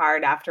very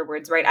hard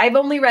afterwards, right? I've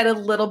only read a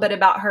little bit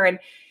about her. And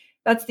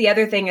that's the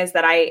other thing is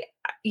that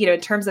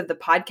in terms of the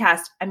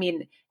podcast, I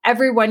mean,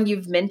 everyone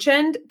you've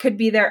mentioned could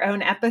be their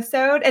own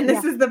episode. And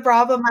this is the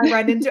problem I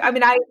run into. I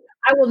mean, I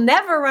will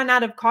never run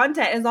out of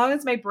content as long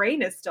as my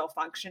brain is still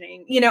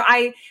functioning.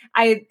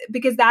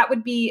 Because that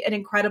would be an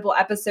incredible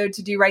episode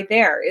to do right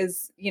there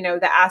is,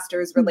 the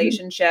Astor's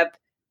relationship.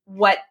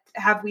 What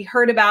have we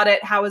heard about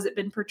it? How has it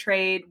been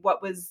portrayed?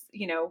 What was,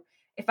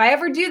 if I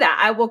ever do that,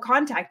 I will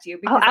contact you.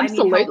 Because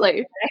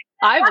absolutely.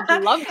 I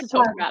would love to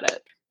talk about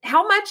it.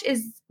 How much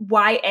is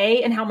YA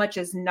and how much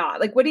is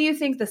not? Like, what do you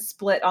think the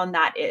split on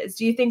that is?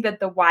 Do you think that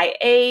the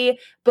YA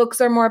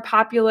books are more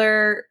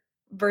popular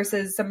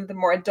versus some of the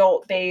more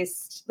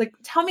adult-based? Like,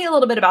 tell me a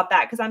little bit about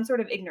that because I'm sort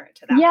of ignorant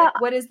to that. Yeah.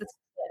 Like, what is the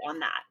split on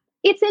that?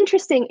 It's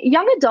interesting.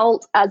 Young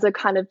adult as a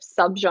kind of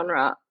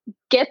subgenre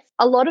gets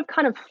a lot of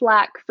kind of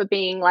flack for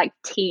being like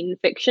teen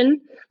fiction.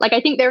 Like,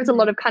 I think there's a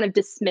lot of kind of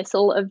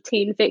dismissal of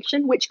teen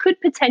fiction, which could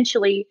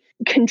potentially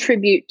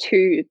contribute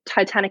to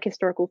Titanic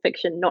historical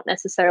fiction not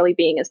necessarily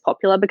being as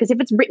popular, because if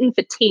it's written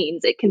for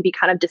teens, it can be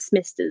kind of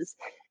dismissed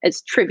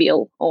as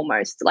trivial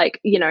almost. Like,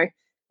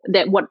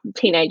 that what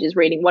teenagers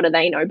reading, what do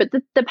they know? But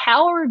the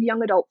power of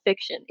young adult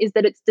fiction is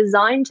that it's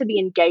designed to be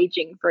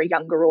engaging for a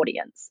younger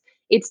audience.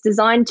 It's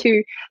designed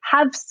to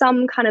have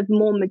some kind of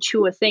more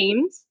mature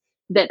themes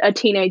that a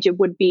teenager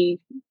would be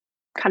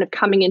kind of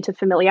coming into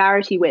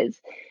familiarity with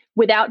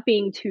without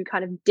being too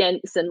kind of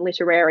dense and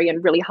literary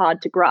and really hard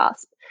to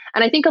grasp.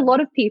 And I think a lot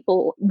of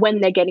people,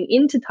 when they're getting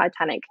into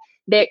Titanic,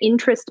 their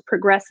interest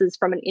progresses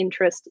from an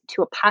interest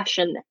to a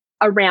passion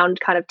around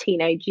kind of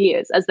teenage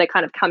years as they're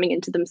kind of coming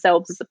into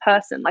themselves as a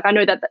person. Like, I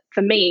know that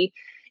for me,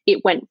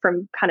 it went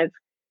from kind of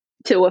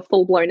to a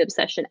full-blown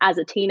obsession as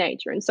a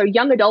teenager. And so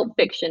young adult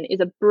fiction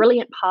is a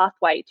brilliant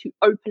pathway to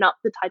open up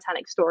the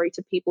Titanic story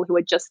to people who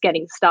are just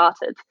getting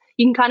started.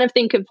 You can kind of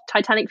think of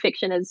Titanic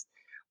fiction as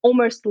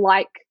almost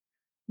like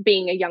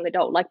being a young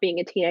adult, like being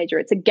a teenager.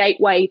 It's a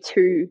gateway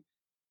to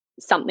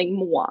something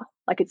more.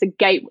 Like,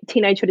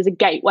 teenagehood is a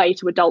gateway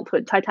to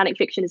adulthood. Titanic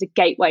fiction is a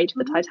gateway to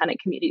the Titanic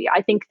community.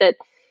 I think that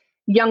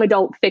young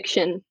adult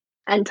fiction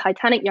and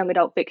Titanic young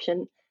adult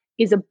fiction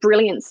is a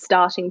brilliant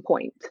starting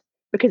point,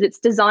 because it's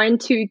designed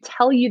to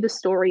tell you the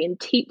story and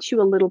teach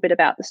you a little bit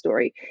about the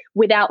story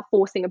without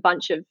forcing a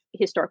bunch of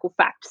historical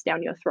facts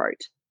down your throat.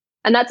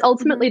 And that's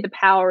ultimately the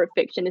power of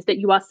fiction, is that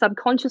you are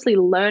subconsciously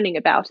learning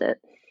about it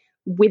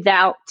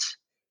without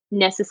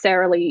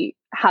necessarily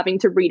having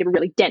to read a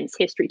really dense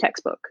history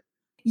textbook.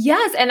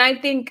 Yes. And I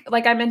think,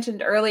 like I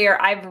mentioned earlier,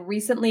 I've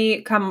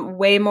recently come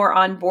way more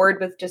on board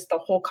with just the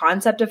whole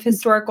concept of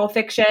historical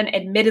fiction.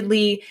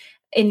 Admittedly,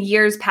 in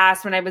years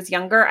past when I was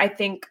younger, I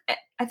think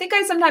I think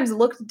I sometimes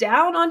looked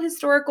down on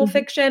historical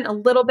fiction a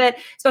little bit,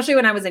 especially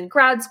when I was in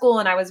grad school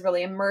and I was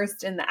really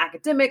immersed in the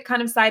academic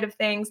kind of side of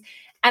things.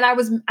 And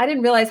I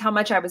didn't realize how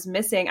much I was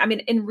missing. I mean,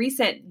 in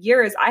recent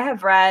years, I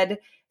have read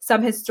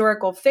some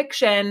historical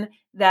fiction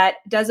that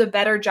does a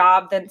better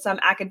job than some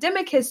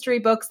academic history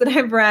books that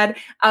I've read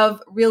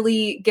of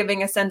really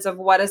giving a sense of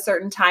what a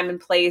certain time and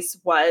place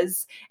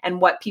was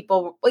and what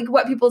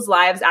people's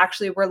lives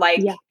actually were like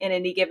in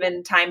any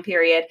given time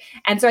period.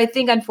 And so I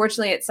think,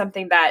 unfortunately, it's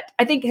something that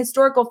I think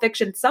historical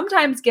fiction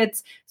sometimes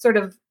gets sort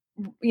of,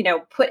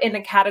 put in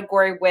a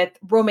category with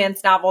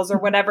romance novels or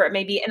whatever it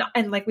may be.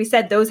 And like we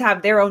said, those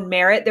have their own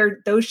merit.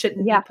 Those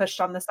shouldn't be pushed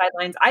on the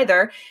sidelines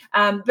either.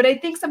 But I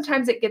think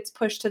sometimes it gets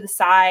pushed to the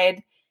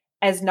side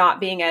as not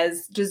being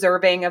as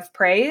deserving of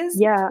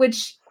praise,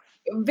 which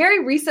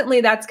very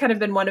recently, that's kind of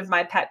been one of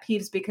my pet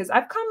peeves, because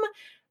I've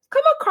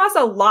come across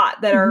a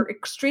lot that are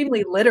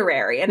extremely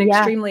literary and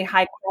extremely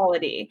high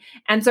quality.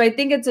 And so I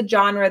think it's a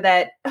genre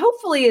that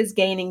hopefully is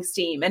gaining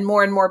steam and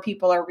more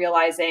people are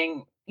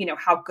realizing,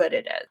 how good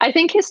it is. I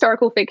think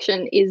historical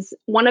fiction is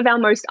one of our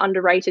most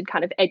underrated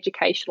kind of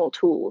educational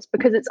tools,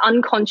 because it's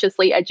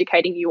unconsciously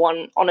educating you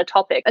on a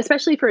topic,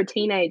 especially for a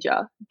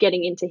teenager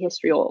getting into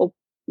history or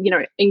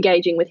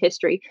engaging with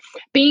history.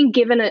 Being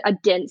given a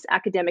dense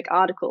academic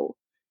article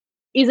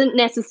isn't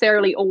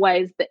necessarily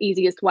always the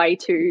easiest way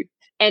to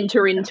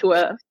enter into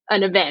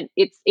an event.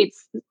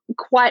 It's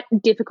quite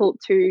difficult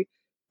to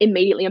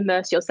immediately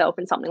immerse yourself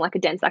in something like a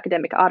dense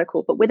academic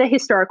article. But with a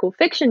historical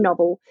fiction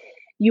novel,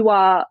 you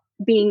are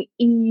being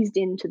eased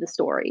into the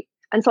story.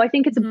 And so I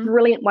think it's a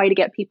brilliant way to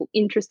get people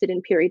interested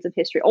in periods of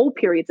history, all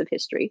periods of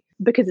history,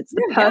 because it's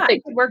the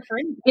perfect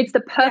it's the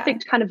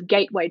perfect kind of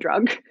gateway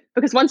drug,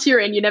 because once you're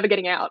in, you're never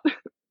getting out.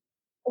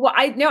 Well,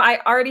 I know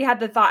I already had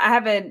the thought. I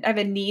have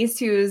a niece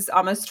who's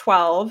almost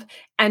 12,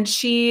 and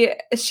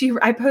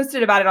I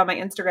posted about it on my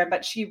Instagram,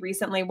 but she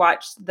recently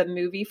watched the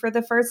movie for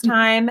the first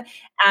time,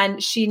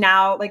 and she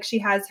now she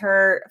has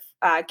her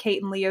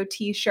Kate and Leo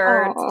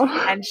t-shirts,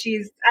 and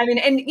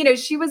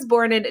she was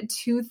born in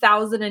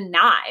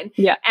 2009,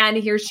 and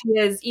here she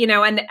is,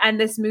 and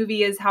this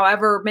movie is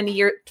however many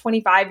years,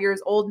 25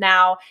 years old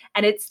now,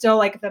 and it's still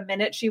the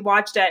minute she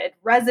watched it, it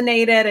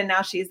resonated, and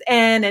now she's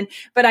in.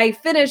 But I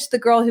finished The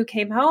Girl Who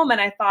Came Home,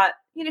 and I thought,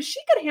 she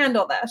could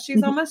handle this.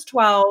 She's almost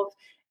 12.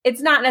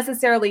 It's not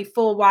necessarily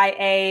full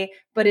YA,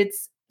 but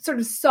it's sort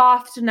of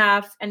soft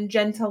enough and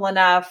gentle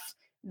enough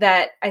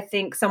that I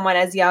think someone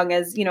as young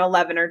as,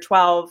 11 or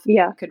 12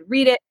 could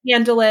read it,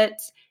 handle it,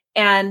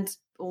 and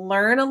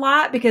learn a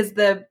lot, because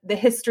the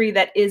history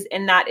that is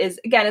in that is,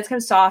 again, it's kind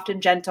of soft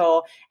and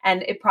gentle,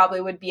 and it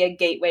probably would be a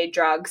gateway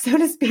drug, so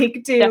to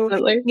speak, to,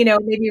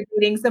 maybe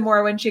reading some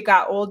more when she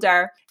got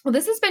older. Well,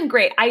 this has been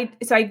great.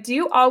 I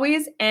do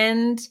always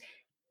end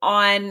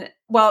on,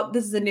 well,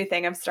 this is a new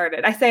thing I've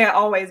started. I say it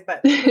always,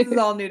 but this is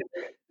all new to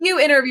me. Few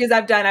interviews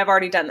I've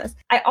already done this.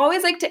 I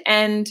always like to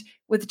end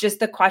with just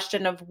the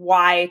question of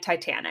why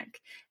Titanic.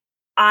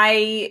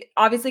 I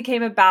obviously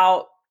came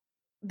about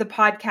the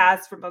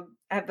podcast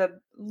I have a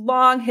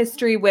long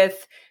history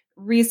with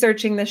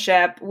researching the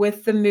ship,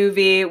 with the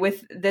movie,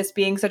 with this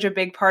being such a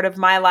big part of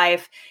my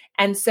life.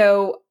 And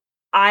so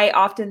I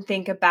often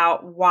think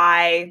about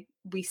why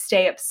we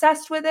stay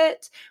obsessed with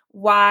it,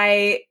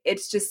 why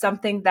it's just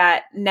something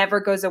that never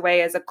goes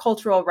away as a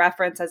cultural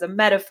reference, as a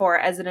metaphor,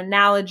 as an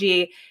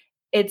analogy.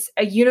 It's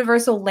a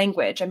universal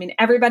language. I mean,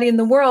 everybody in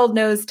the world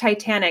knows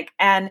Titanic,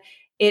 and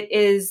it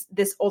is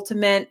this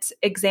ultimate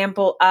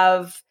example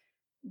of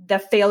the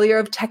failure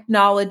of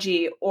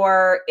technology,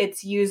 or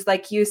it's used,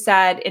 like you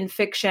said, in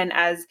fiction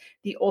as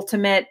the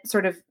ultimate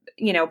sort of,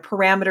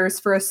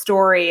 parameters for a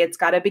story. It's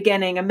got a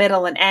beginning, a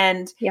middle, an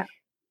end. Yeah.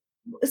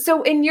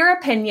 So in your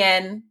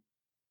opinion,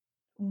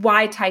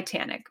 why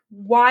Titanic?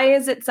 Why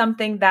is it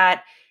something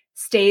that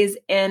stays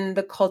in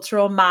the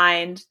cultural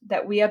mind,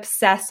 that we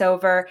obsess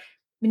over?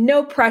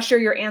 No pressure.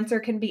 Your answer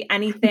can be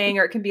anything,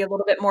 or it can be a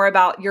little bit more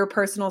about your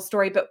personal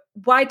story, but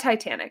why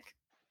Titanic?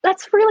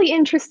 That's really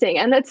interesting.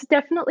 And that's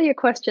definitely a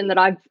question that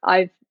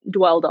I've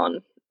dwelled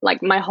on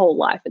my whole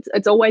life.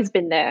 It's always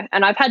been there.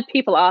 And I've had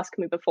people ask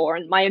me before,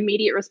 and my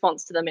immediate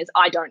response to them is,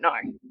 I don't know.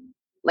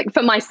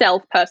 For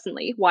myself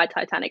personally, why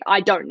Titanic?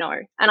 I don't know.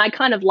 And I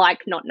kind of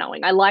like not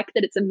knowing. I like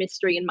that it's a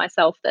mystery in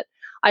myself, that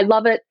I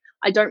love it.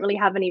 I don't really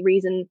have any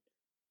reason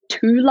to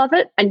love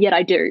it, and yet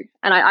I do.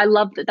 And I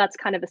love that that's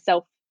kind of a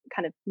self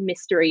kind of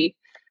mystery,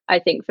 I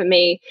think, for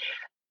me.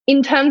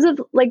 In terms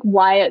of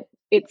why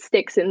it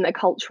sticks in the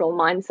cultural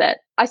mindset,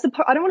 I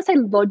suppose I don't want to say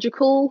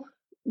logical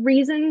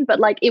reason, but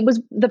it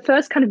was the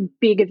first kind of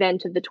big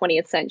event of the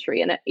 20th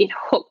century, and it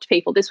hooked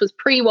people. This was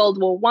pre-World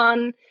War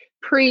I,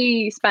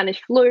 pre-Spanish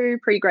flu,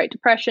 pre-Great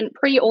Depression,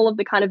 pre all of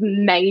the kind of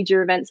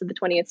major events of the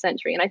 20th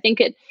century. And I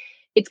think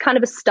it's kind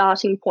of a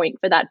starting point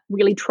for that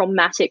really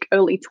traumatic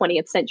early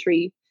 20th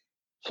century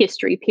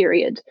history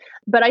period.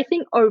 But I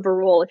think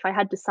overall, if I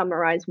had to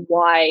summarize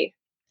why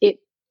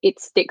it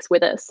sticks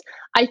with us,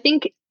 I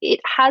think it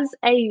has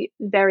a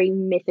very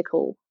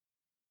mythical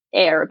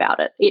air about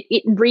it.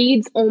 It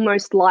reads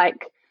almost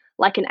like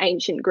like an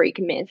ancient Greek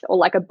myth or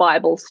like a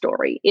Bible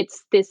story.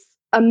 It's this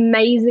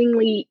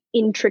amazingly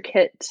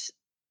intricate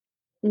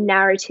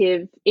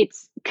narrative.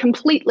 It's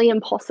completely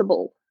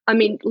impossible. I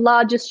mean,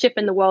 largest ship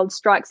in the world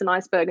strikes an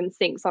iceberg and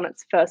sinks on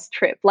its first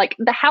trip. Like,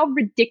 how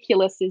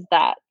ridiculous is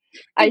that?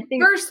 I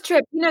think first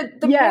trip,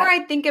 the more I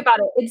think about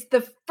it, it's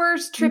the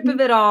first trip of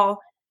it all.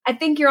 I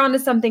think you're onto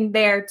something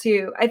there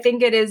too. I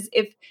think it is,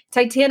 if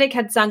Titanic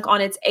had sunk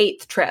on its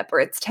 8th trip or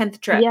its 10th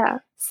trip,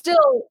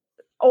 still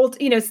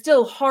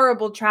still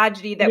horrible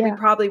tragedy that we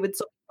probably would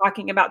still be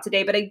talking about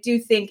today. But I do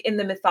think in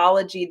the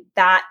mythology,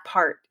 that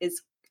part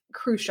is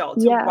crucial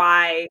to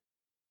why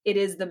it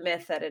is the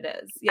myth that it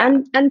is. Yeah.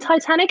 And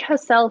Titanic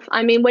herself,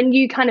 I mean, when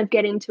you kind of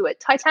get into it,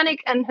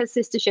 Titanic and her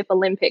sister ship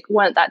Olympic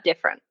weren't that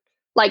different.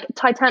 Like,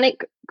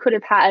 Titanic could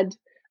have had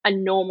a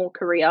normal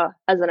career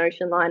as an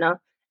ocean liner,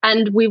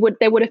 and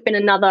there would have been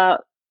another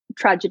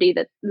tragedy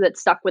that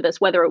stuck with us,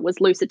 whether it was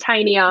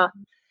Lusitania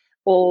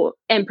or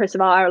Empress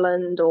of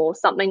Ireland or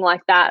something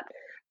like that.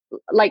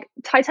 Like,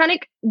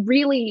 Titanic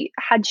really,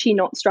 had she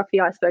not struck the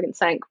iceberg and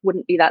sank,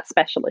 wouldn't be that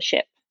special a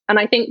ship. And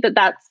I think that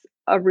that's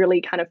a really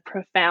kind of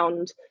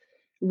profound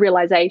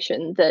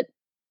realization, that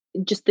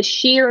just the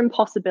sheer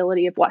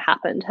impossibility of what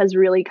happened has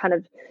really kind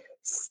of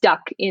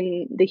stuck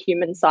in the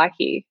human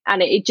psyche.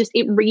 And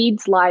it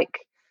reads like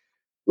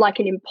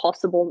an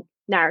impossible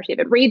narrative.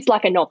 It reads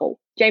like a novel.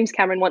 James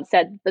Cameron once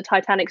said the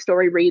Titanic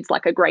story reads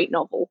like a great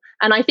novel.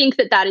 And I think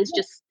that is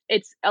just,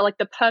 it's like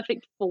the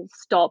perfect full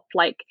stop.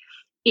 Like,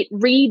 it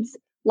reads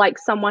like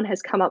someone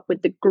has come up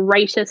with the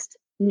greatest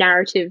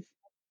narrative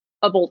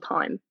of all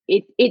time.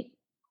 It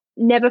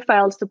never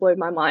fails to blow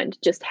my mind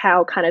just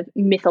how kind of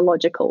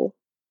mythological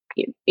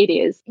it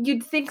is.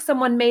 You'd think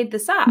someone made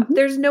this up.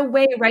 There's no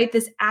way, right?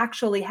 This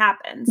actually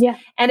happens. Yeah.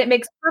 And it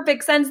makes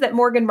perfect sense that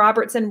Morgan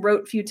Robertson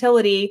wrote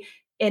Futility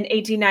in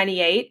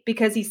 1898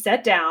 because he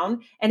sat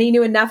down and he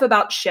knew enough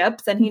about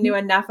ships and he knew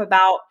enough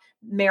about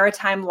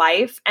maritime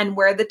life and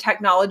where the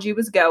technology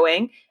was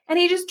going. And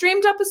he just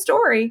dreamed up a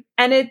story.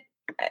 And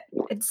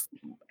it's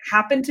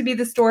happened to be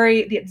the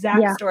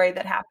exact story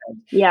that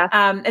happened. Yeah.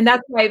 And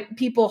that's why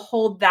people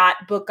hold that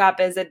book up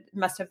as it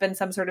must have been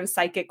some sort of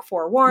psychic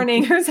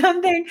forewarning or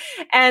something.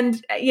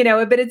 And,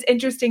 but it's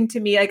interesting to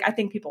me. Like, I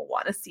think people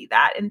want to see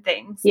that in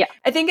things. Yeah.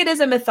 I think it is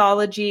a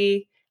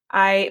mythology.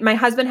 My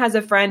husband has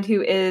a friend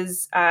who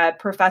is a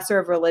professor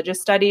of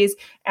religious studies.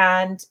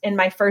 And in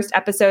my first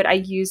episode, I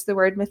used the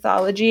word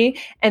mythology.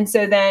 And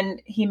so then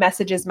he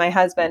messages my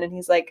husband and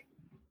he's like,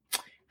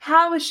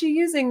 how is she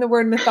using the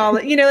word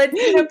mythology?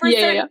 For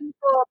certain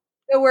people,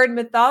 the word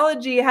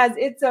mythology has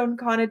its own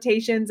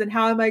connotations, and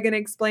how am I going to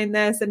explain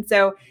this? And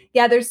so,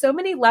 there's so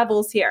many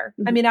levels here.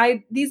 I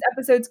mean, these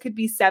episodes could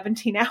be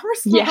 17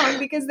 hours long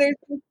because there's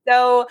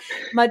so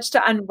much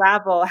to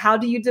unravel. How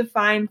do you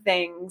define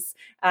things?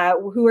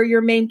 Who are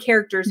your main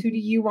characters? Who do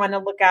you want to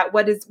look at?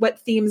 What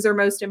themes are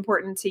most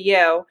important to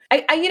you?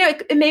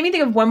 It made me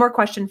think of one more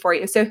question for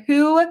you. So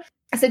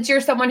since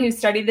you're someone who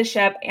studied the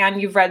ship and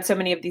you've read so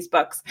many of these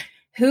books,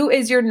 who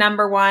is your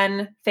number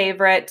one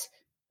favorite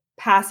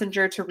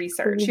passenger to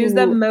research? Who's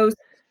the most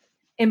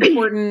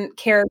important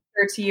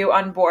character to you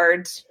on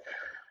board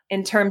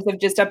in terms of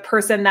just a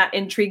person that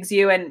intrigues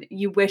you and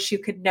you wish you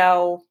could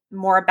know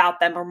more about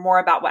them or more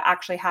about what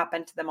actually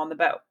happened to them on the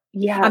boat?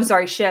 Yeah. I'm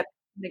sorry, ship.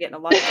 I'm getting a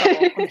lot of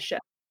trouble on the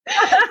ship.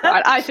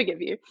 Right, I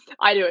forgive you.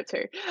 I do it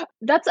too.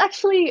 That's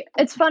actually,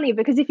 it's funny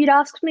because if you'd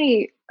asked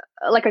me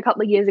like a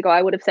couple of years ago,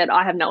 I would have said,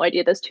 I have no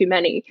idea, there's too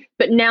many.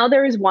 But now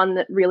there is one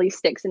that really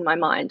sticks in my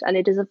mind, and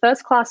it is a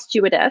first-class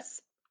stewardess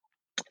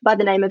by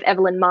the name of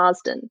Evelyn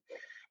Marsden.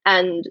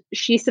 And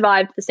she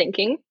survived the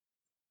sinking,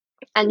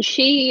 and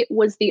she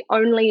was the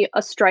only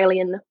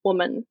Australian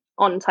woman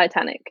on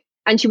Titanic.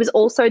 And she was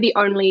also the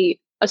only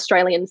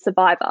Australian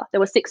survivor. There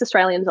were 6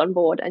 Australians on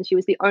board, and she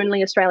was the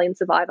only Australian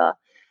survivor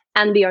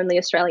and the only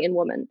Australian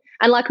woman.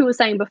 And like we were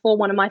saying before,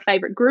 one of my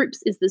favorite groups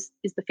is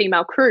the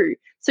female crew.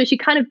 So she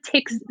kind of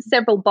ticks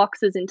several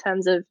boxes in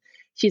terms of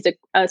she's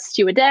a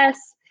stewardess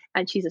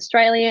and she's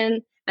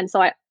Australian. And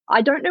so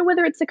I don't know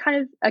whether it's a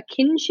kind of a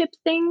kinship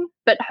thing,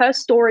 but her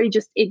story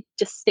just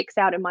sticks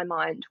out in my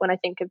mind when I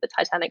think of the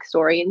Titanic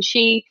story. And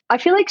I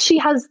feel like she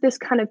has this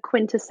kind of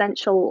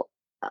quintessential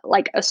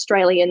like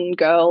Australian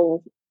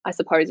girl, I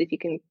suppose, if you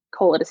can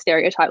call it a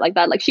stereotype like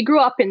that. Like, she grew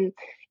up in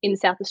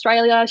South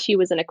Australia. She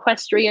was an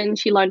equestrian.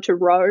 She learned to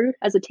row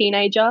as a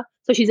teenager.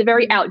 So she's a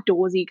very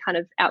outdoorsy, kind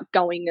of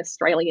outgoing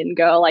Australian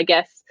girl, I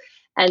guess.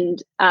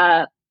 And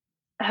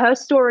her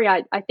story,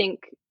 I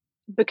think,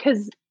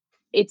 because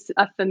it's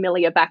a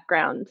familiar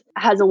background,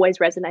 has always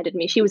resonated with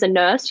me. She was a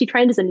nurse. She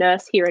trained as a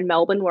nurse here in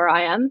Melbourne, where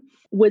I am,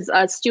 was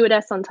a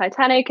stewardess on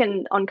Titanic,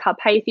 and on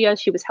Carpathia,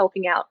 she was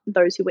helping out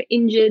those who were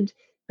injured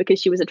because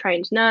she was a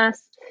trained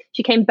nurse.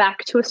 She came back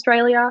to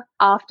Australia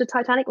after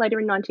Titanic later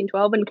in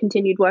 1912 and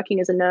continued working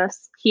as a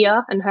nurse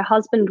here. And her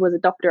husband was a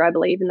doctor, I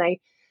believe, and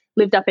they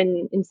lived up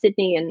in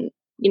Sydney. And,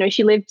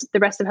 she lived the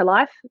rest of her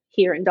life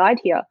here and died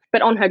here.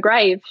 But on her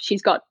grave,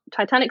 she's got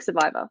Titanic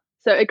survivor.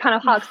 So it kind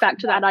of harks back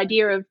to that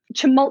idea of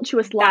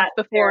tumultuous life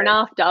before and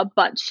after,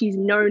 but she's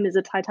known as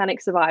a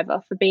Titanic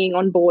survivor for being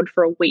on board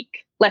for a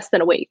week, less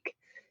than a week.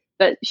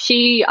 But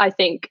she, I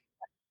think,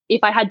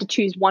 if I had to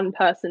choose one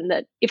person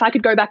that, if I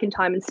could go back in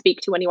time and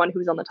speak to anyone who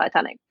was on the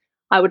Titanic,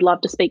 I would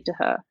love to speak to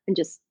her and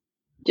just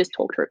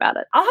talk to her about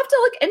it. I'll have to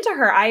look into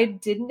her. I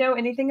didn't know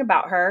anything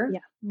about her.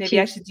 Yeah. Maybe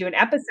I should do an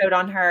episode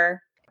on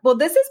her. Well,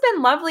 this has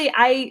been lovely.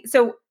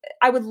 So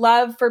I would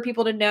love for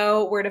people to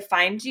know where to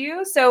find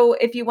you. So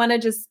if you want to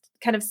just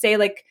kind of say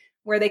like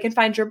where they can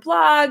find your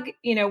blog,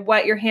 you know,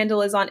 what your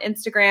handle is on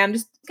Instagram,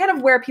 just kind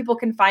of where people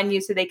can find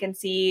you so they can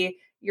see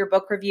your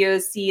book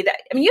reviews, see that.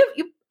 I mean,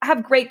 you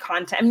have great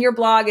content. I mean, your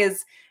blog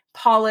is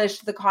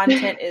polished. The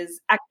content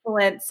is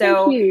excellent.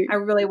 So I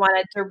really want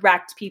to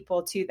direct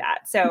people to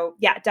that. So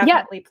yeah,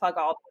 definitely plug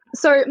all.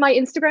 So my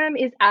Instagram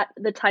is at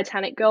the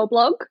Titanic Girl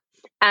blog,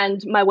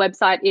 and my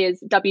website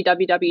is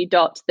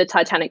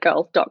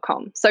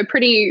www.thetitanicgirl.com. So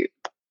pretty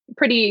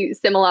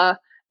similar.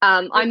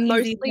 I'm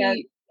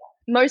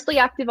mostly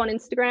active on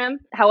Instagram.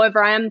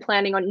 However, I am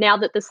planning on, now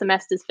that the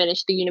semester's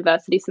finished, the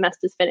university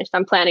semester's finished,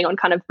 I'm planning on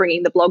kind of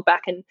bringing the blog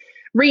back and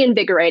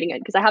reinvigorating it,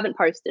 because I haven't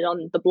posted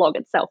on the blog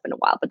itself in a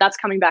while, but that's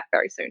coming back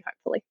very soon,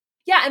 hopefully.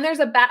 Yeah, and there's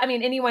I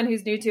mean, anyone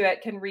who's new to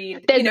it can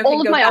read. There's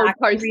all of my old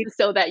posts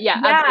still there. Yeah,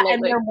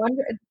 absolutely.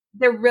 And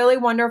they're really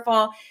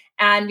wonderful.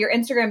 And your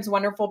Instagram's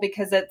wonderful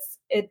because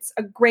it's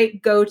a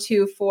great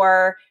go-to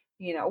for,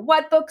 you know,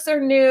 what books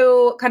are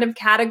new, kind of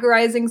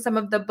categorizing some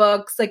of the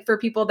books, like for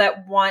people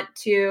that want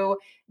to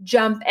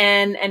jump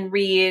in and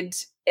read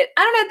it.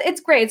 I don't know.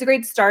 It's great. It's a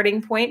great starting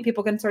point.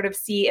 People can sort of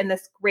see in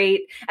this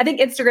great, I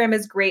think Instagram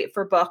is great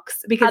for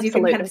books because you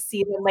can kind of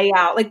see the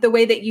layout. Like the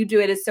way that you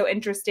do it is so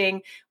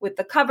interesting with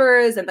the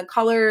covers and the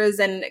colors,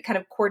 and kind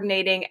of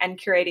coordinating and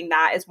curating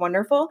that is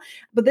wonderful.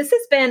 But this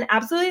has been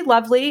absolutely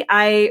lovely.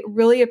 I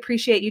really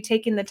appreciate you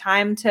taking the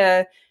time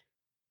to,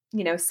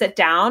 you know, sit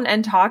down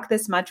and talk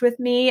this much with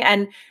me.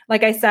 And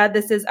like I said,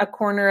 this is a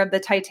corner of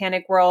the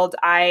Titanic world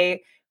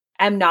I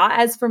am not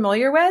as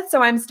familiar with.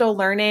 So I'm still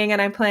learning,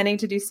 and I'm planning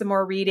to do some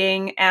more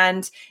reading.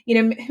 And, you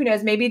know, who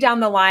knows, maybe down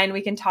the line we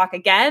can talk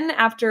again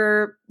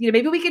after, you know,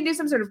 maybe we can do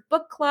some sort of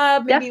book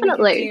club. Maybe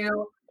Definitely. We can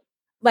do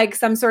like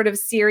some sort of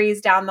series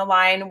down the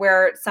line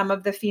where some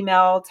of the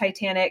female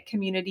Titanic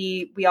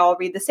community, we all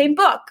read the same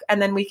book,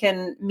 and then we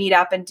can meet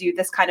up and do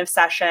this kind of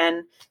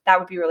session. That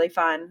would be really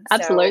fun.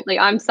 Absolutely.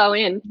 I'm so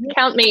in.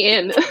 Count me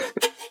in.